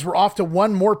 as we're off to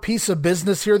one more piece of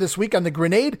business here this week on The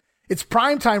Grenade. It's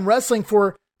Primetime Wrestling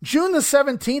for June the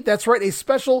 17th. That's right, a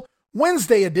special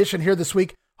Wednesday edition here this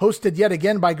week, hosted yet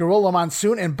again by Gorilla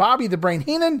Monsoon and Bobby the Brain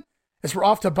Heenan, as we're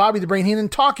off to Bobby the Brain Heenan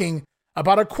talking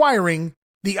about acquiring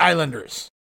the Islanders.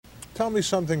 Tell me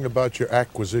something about your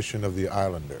acquisition of the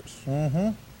Islanders. Mm-hmm.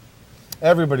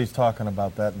 Everybody's talking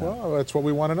about that now. Well, that's what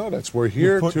we want to know. We're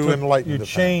here to enlighten the You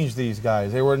changed these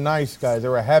guys. They were nice guys. They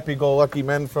were happy-go-lucky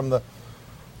men from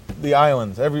the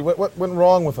islands. What went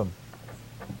wrong with them?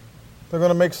 They're going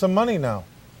to make some money now.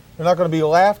 They're not going to be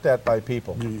laughed at by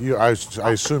people. I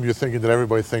assume you're thinking that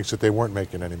everybody thinks that they weren't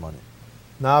making any money.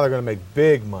 Now they're going to make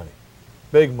big money.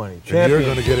 Big money. And you're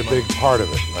going to get a big part of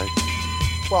it, right?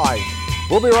 Why?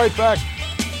 We'll be right back.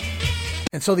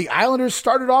 And so the Islanders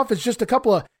started off as just a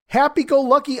couple of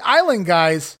happy-go-lucky island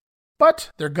guys, but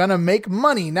they're gonna make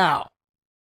money now.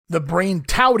 The Brain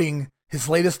touting his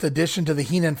latest addition to the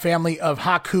Heenan family of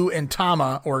Haku and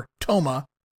Tama, or Toma,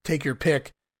 take your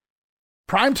pick.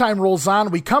 Primetime rolls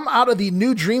on. We come out of the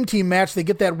new Dream Team match. They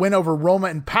get that win over Roma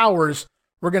and Powers.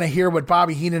 We're gonna hear what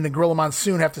Bobby Heenan and Gorilla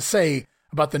Monsoon have to say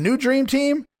about the new Dream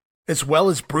Team, as well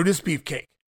as Brutus Beefcake.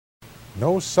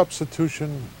 No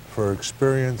substitution for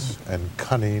experience and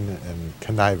cunning and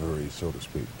connivery, so to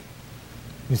speak.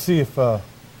 You see, if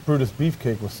Brutus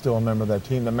Beefcake was still a member of that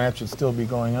team, the match would still be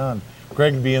going on.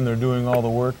 Greg would be in there doing all the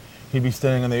work. He'd be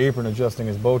standing on the apron adjusting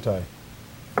his bow tie.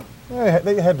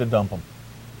 They had to dump him.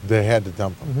 They had to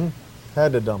dump him. Mm-hmm.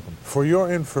 Had to dump him. For your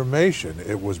information,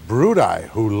 it was Brudi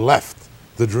who left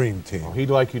the Dream Team. Oh, he'd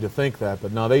like you to think that,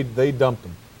 but no, they dumped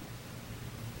him.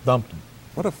 Dumped him.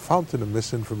 What a fountain of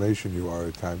misinformation you are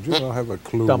at times. You don't have a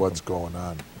clue what's going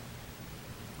on.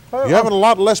 You're having a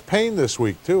lot less pain this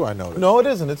week, too, I noticed. No, it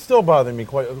isn't. It's still bothering me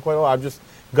quite a lot. I'm just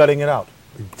gutting it out.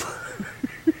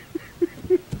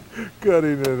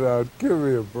 Gutting it out. Give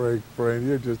me a break, Brain.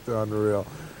 You're just unreal.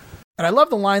 And I love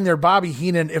the line there, Bobby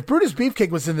Heenan. If Brutus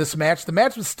Beefcake was in this match, the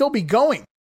match would still be going.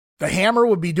 The Hammer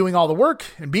would be doing all the work,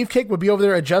 and Beefcake would be over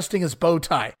there adjusting his bow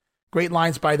tie. Great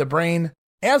lines by the Brain,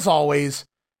 as always.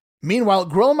 Meanwhile,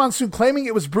 Gorilla Monsoon claiming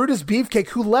it was Brutus Beefcake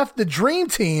who left the Dream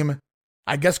Team.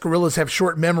 I guess gorillas have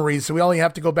short memories, so we only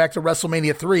have to go back to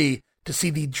WrestleMania 3 to see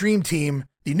the Dream Team,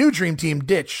 the new Dream Team,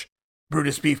 ditch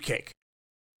Brutus Beefcake.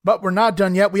 But we're not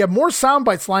done yet. We have more sound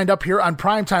bites lined up here on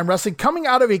Primetime Wrestling coming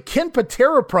out of a Ken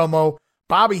Patera promo.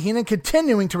 Bobby Heenan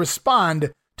continuing to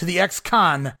respond to the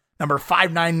ex-con number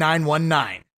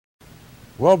 59919.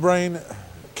 Well, Brain,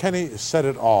 Kenny said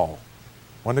it all.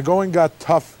 When the going got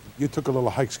tough, you took a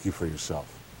little hike ski for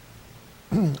yourself.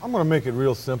 I'm going to make it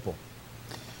real simple.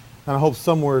 And I hope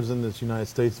somewhere in this United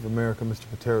States of America, Mr.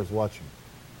 Patera is watching.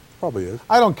 Probably is.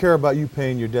 I don't care about you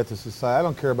paying your debt to society. I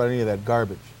don't care about any of that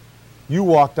garbage. You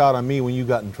walked out on me when you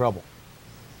got in trouble.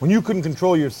 When you couldn't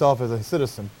control yourself as a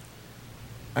citizen,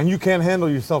 and you can't handle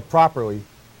yourself properly,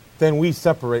 then we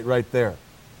separate right there.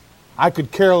 I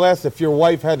could care less if your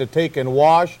wife had to take and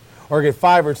wash or get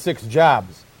 5 or 6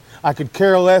 jobs. I could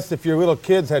care less if your little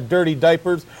kids had dirty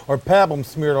diapers or pablum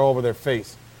smeared all over their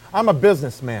face. I'm a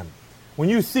businessman. When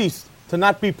you cease to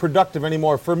not be productive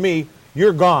anymore for me,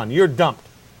 you're gone. You're dumped.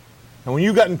 And when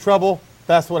you got in trouble,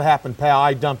 that's what happened, pal.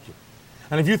 I dumped you.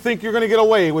 And if you think you're going to get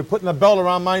away with putting a belt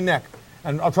around my neck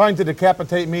and trying to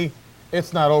decapitate me,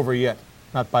 it's not over yet.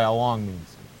 Not by a long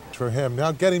means. For him.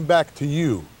 Now, getting back to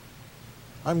you.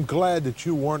 I'm glad that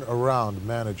you weren't around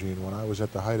managing when I was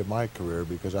at the height of my career,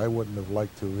 because I wouldn't have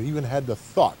liked to have even had the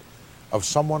thought of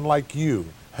someone like you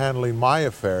handling my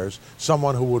affairs,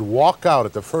 someone who would walk out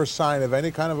at the first sign of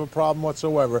any kind of a problem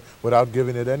whatsoever without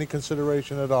giving it any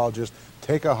consideration at all. Just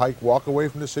take a hike, walk away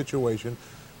from the situation.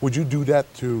 Would you do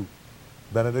that to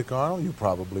Benedict Arnold? You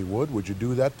probably would. Would you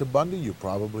do that to Bundy? You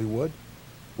probably would.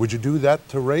 Would you do that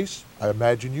to Race? I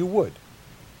imagine you would.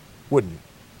 Wouldn't you?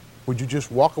 Would you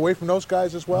just walk away from those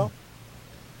guys as well?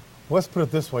 Let's put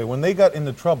it this way. When they got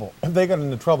into trouble,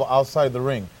 outside the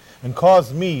ring and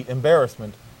caused me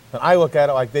embarrassment, then I look at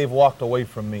it like they've walked away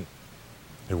from me.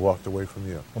 They walked away from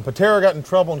you. When Patera got in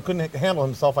trouble and couldn't handle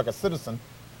himself like a citizen,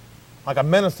 like a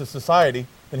menace to society,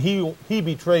 then he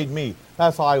betrayed me.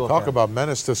 That's how I look at it. Talk about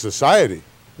menace to society.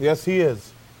 Yes, he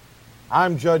is.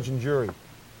 I'm judge and jury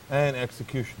and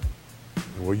executioner.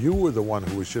 Well, you were the one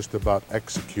who was just about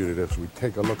executed as we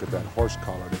take a look at that horse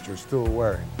collar that you're still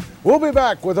wearing. We'll be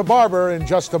back with a barber in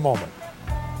just a moment.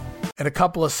 And a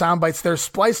couple of sound bites there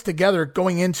spliced together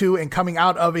going into and coming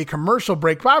out of a commercial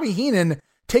break. Bobby Heenan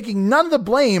taking none of the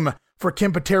blame for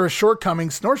Ken Patera's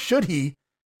shortcomings, nor should he.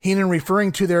 Heenan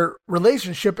referring to their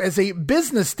relationship as a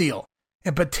business deal,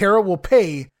 and Patera will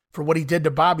pay for what he did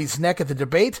to Bobby's neck at the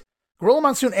debate. Gorilla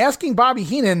Monsoon asking Bobby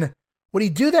Heenan, would he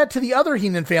do that to the other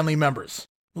Heenan family members?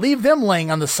 Leave them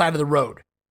laying on the side of the road.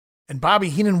 And Bobby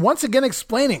Heenan once again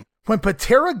explaining, when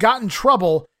Patera got in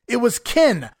trouble, it was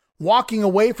Ken walking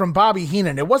away from Bobby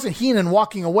Heenan. It wasn't Heenan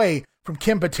walking away from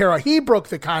Ken Patera. He broke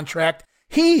the contract.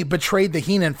 He betrayed the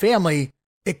Heenan family.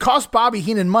 It cost Bobby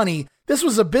Heenan money. This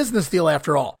was a business deal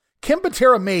after all. Ken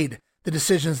Patera made the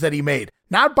decisions that he made,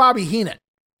 not Bobby Heenan.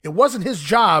 It wasn't his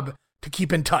job to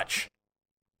keep in touch.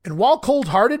 And while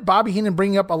cold-hearted, Bobby Heenan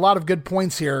bringing up a lot of good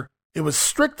points here, it was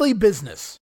strictly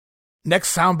business.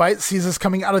 Next soundbite sees us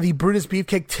coming out of the Brutus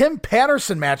Beefcake Tim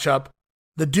Patterson matchup.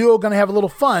 The duo going to have a little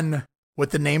fun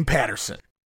with the name Patterson.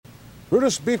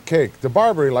 Brutus Beefcake, the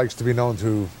barber he likes to be known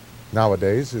to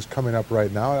nowadays, is coming up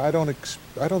right now. I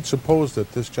don't suppose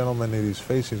that this gentleman that he's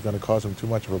facing is going to cause him too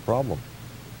much of a problem.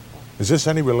 Is this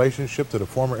any relationship to the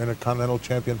former Intercontinental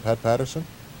Champion Pat Patterson?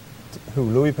 Who,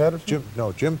 Louis Patterson?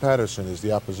 Jim Patterson is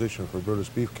the opposition for Brutus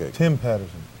Beefcake. Tim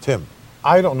Patterson. Tim.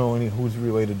 I don't know who's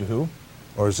related to who.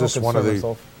 Or is this one of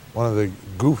the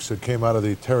goofs that came out of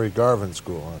the Terry Garvin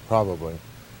school? Probably.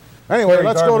 Anyway, Terry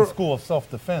let's Garvin go to School of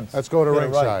Self-Defense. Let's go to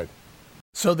ringside. Right.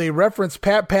 So they referenced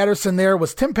Pat Patterson there.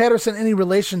 Was Tim Patterson any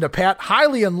relation to Pat?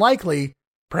 Highly unlikely.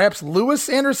 Perhaps Louis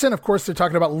Anderson. Of course, they're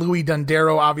talking about Louis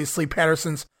Dondero, obviously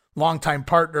Patterson's longtime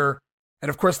partner. And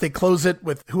of course, they close it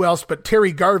with who else but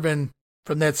Terry Garvin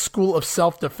from that School of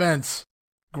Self-Defense.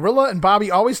 Gorilla and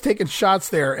Bobby always taking shots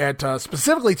there at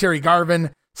specifically Terry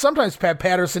Garvin, sometimes Pat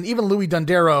Patterson, even Louis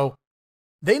Dondero.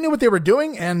 They knew what they were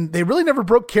doing, and they really never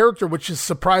broke character, which is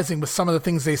surprising with some of the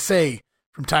things they say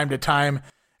from time to time.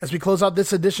 As we close out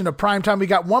this edition of Primetime, we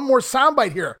got one more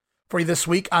soundbite here for you this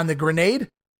week on the Grenade.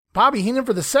 Bobby Heenan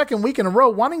for the second week in a row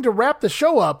wanting to wrap the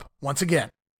show up once again.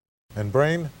 And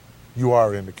Brain, you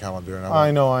are in the calendar. And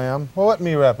I know I am. Well, let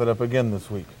me wrap it up again this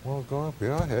week. Well, go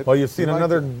ahead. Well, you've seen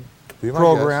another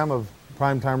program of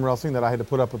primetime wrestling that I had to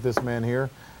put up with this man here.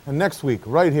 And next week,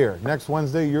 right here, next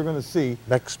Wednesday, you're going to see...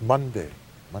 Next Monday.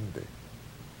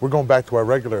 We're going back to our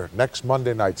regular next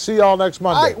Monday night. See y'all next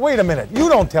Monday. Wait a minute. You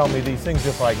don't tell me these things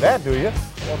just like that, do you?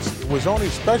 Well, it was only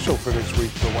special for this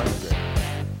week for Wednesday.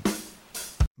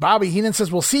 Bobby Heenan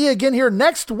says we'll see you again here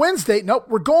next Wednesday. Nope,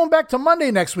 we're going back to Monday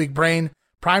next week, Brain.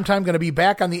 Primetime going to be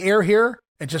back on the air here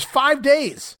in just 5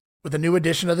 days with a new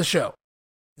edition of the show.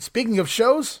 Speaking of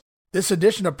shows, this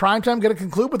edition of Primetime going to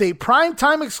conclude with a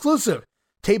Primetime exclusive.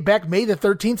 Taped back May the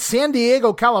 13th, San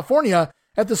Diego, California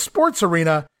at the Sports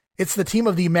Arena. It's the team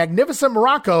of the Magnificent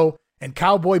Morocco and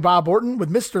Cowboy Bob Orton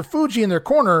with Mr. Fuji in their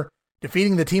corner,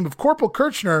 defeating the team of Corporal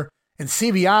Kirchner and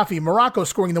CV Afi. Morocco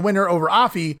scoring the winner over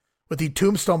Afi with the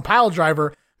Tombstone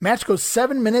Piledriver. Match goes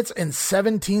 7 minutes and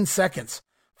 17 seconds.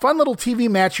 Fun little TV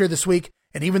match here this week,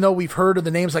 and even though we've heard of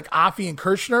the names like Afi and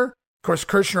Kirchner, of course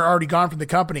Kirchner already gone from the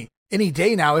company any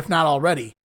day now, if not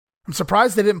already. I'm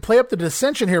surprised they didn't play up the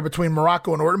dissension here between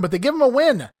Morocco and Orton, but they give him a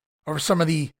win over some of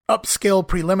the upscale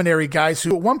preliminary guys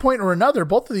who at one point or another,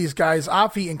 both of these guys,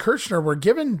 Afi and Kirchner, were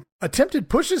given attempted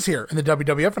pushes here in the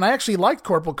WWF, and I actually liked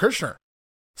Corporal Kirchner.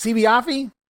 CV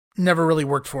Afi never really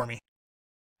worked for me.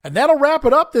 And that'll wrap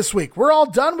it up this week. We're all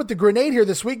done with the grenade here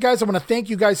this week, guys. I want to thank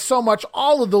you guys so much,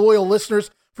 all of the loyal listeners,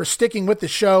 for sticking with the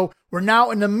show. We're now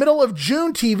in the middle of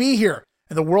June TV here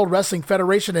in the World Wrestling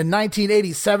Federation in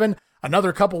 1987.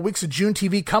 Another couple weeks of June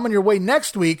TV coming your way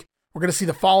next week. We're going to see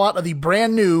the fallout of the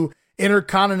brand new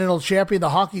Intercontinental Champion, the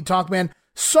Honky Tonk Man.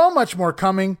 So much more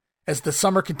coming as the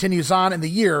summer continues on in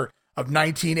the year of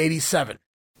 1987.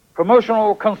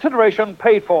 Promotional consideration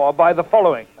paid for by the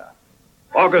following.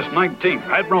 August 19th,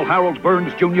 Admiral Harold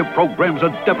Burns Jr. programs a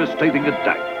devastating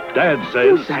attack. Dad says...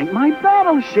 You sank my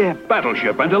battleship.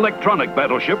 Battleship and electronic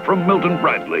battleship from Milton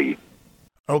Bradley.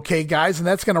 Okay, guys, and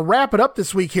that's going to wrap it up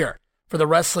this week here for the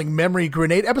Wrestling Memory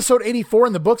Grenade. Episode 84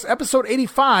 in the books, episode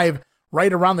 85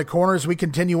 right around the corner as we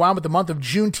continue on with the month of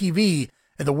June TV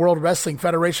and the World Wrestling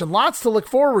Federation. Lots to look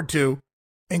forward to,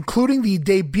 including the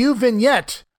debut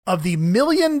vignette of the $1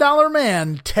 Million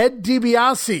Man, Ted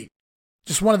DiBiase.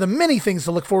 Just one of the many things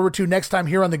to look forward to next time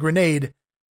here on The Grenade.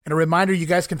 And a reminder, you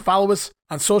guys can follow us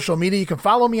on social media. You can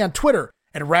follow me on Twitter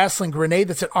at Wrestling Grenade.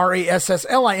 That's at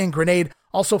RASSLIN Grenade.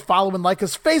 Also follow and like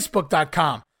us,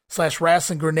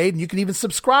 Facebook.com/Wrestling Grenade. And you can even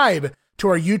subscribe to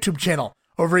our YouTube channel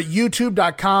over at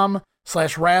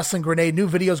YouTube.com/Wrestling Grenade. New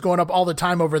videos going up all the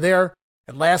time over there.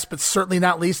 And last but certainly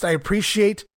not least, I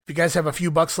appreciate if you guys have a few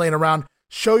bucks laying around,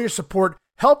 show your support,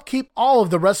 help keep all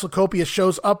of the WrestleCopia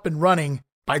shows up and running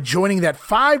by joining that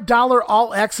 $5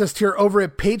 all-access tier over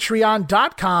at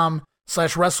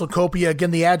patreon.com/WrestleCopia.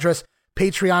 Again, the address,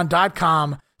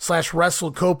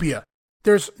 patreon.com/WrestleCopia.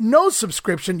 There's no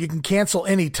subscription. You can cancel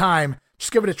any time.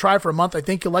 Just give it a try for a month. I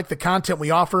think you'll like the content we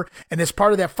offer. And as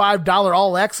part of that $5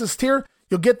 all-access tier,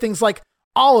 you'll get things like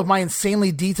all of my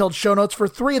insanely detailed show notes for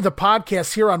 3 of the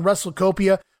podcasts here on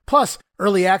WrestleCopia, plus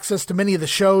early access to many of the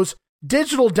shows,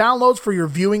 digital downloads for your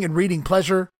viewing and reading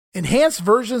pleasure, enhanced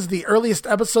versions of the earliest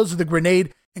episodes of The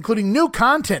Grenade, including new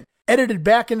content edited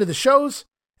back into the shows,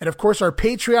 and of course our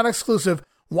Patreon exclusive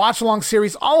watch-along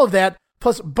series, all of that,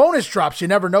 plus bonus drops. You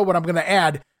never know what I'm going to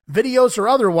add, videos or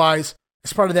otherwise,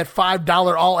 as part of that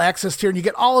 $5 all-access tier. And you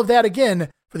get all of that again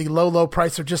for the low, low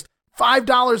price of just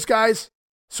 $5, guys.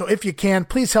 So if you can,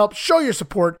 please help show your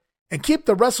support and keep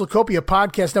the WrestleCopia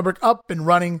Podcast Network up and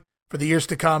running for the years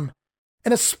to come.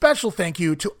 And a special thank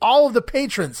you to all of the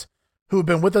patrons who have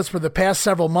been with us for the past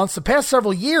several months, the past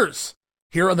several years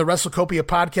here on the WrestleCopia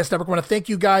Podcast Network. I want to thank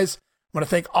you guys. I want to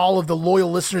thank all of the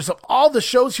loyal listeners of all the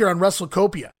shows here on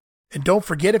WrestleCopia. And don't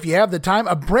forget, if you have the time,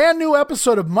 a brand new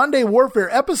episode of Monday Warfare,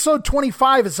 episode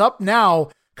 25 is up now,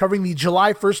 covering the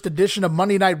July 1st edition of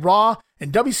Monday Night Raw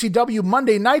and WCW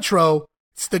Monday Nitro.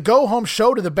 It's the go-home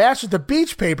show to the Bash at the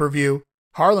Beach pay-per-view.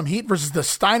 Harlem Heat versus the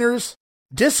Steiners,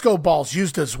 disco balls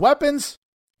used as weapons,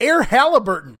 Air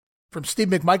Halliburton from Steve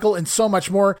McMichael, and so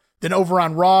much more. Then over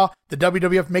on Raw, the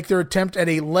WWF make their attempt at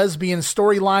a lesbian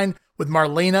storyline with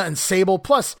Marlena and Sable,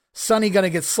 plus Sunny gonna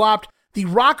get slopped. The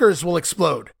Rockers will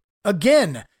explode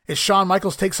again as Shawn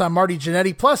Michaels takes on Marty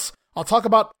Jannetty. Plus, I'll talk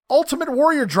about Ultimate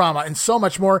Warrior drama and so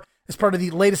much more as part of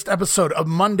the latest episode of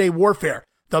Monday Warfare,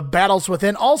 The Battles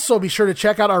Within. Also, be sure to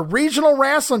check out our regional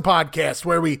wrestling podcast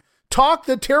where we talk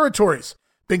the territories.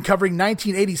 Been covering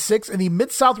 1986 in the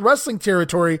Mid-South Wrestling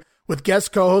Territory with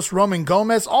guest co-host Roman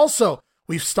Gomez. Also,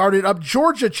 we've started up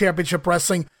Georgia Championship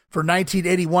Wrestling for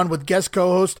 1981 with guest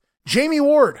co-host Jamie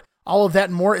Ward. All of that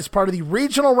and more is part of the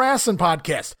Regional Wrestling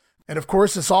Podcast. And of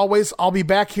course, as always, I'll be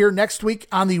back here next week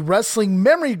on the Wrestling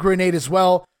Memory Grenade as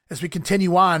well, as we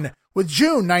continue on with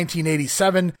June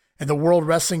 1987 and the World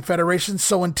Wrestling Federation.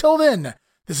 So until then,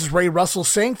 this is Ray Russell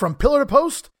saying from pillar to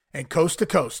post and coast to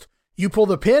coast, you pull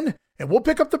the pin and we'll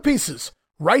pick up the pieces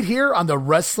right here on the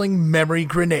Wrestling Memory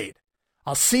Grenade.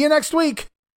 I'll see you next week.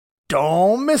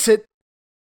 Don't miss it.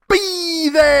 Be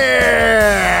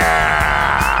there!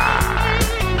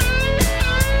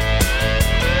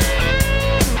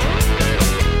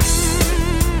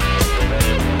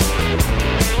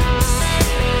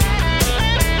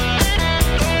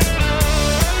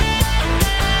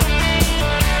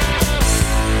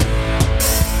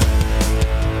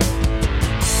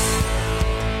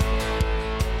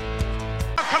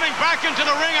 Back into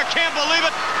the ring, I can't believe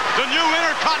it. The new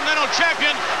Intercontinental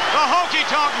Champion, the Honky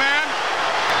Tonk Man.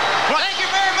 Thank you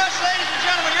very much, ladies and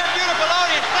gentlemen. You're a beautiful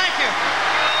audience. Thank you.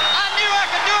 I knew I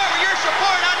could do it with your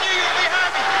support. I knew you'd be behind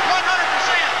me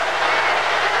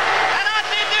 100%. And I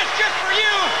did this just for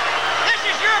you.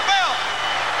 This is your belt.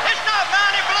 It's not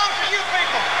mine. It belongs to you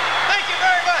people. Thank you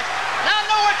very much. Now I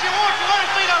know what you want. You want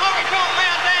to see the Honky Tonk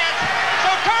Man dance. So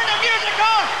turn the music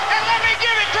on and let me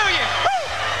give it to you.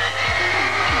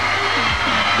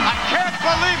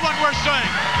 Believe what we're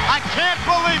saying. I can't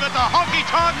believe it. The Honky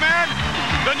Tonk Man,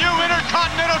 the new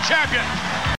Intercontinental Champion.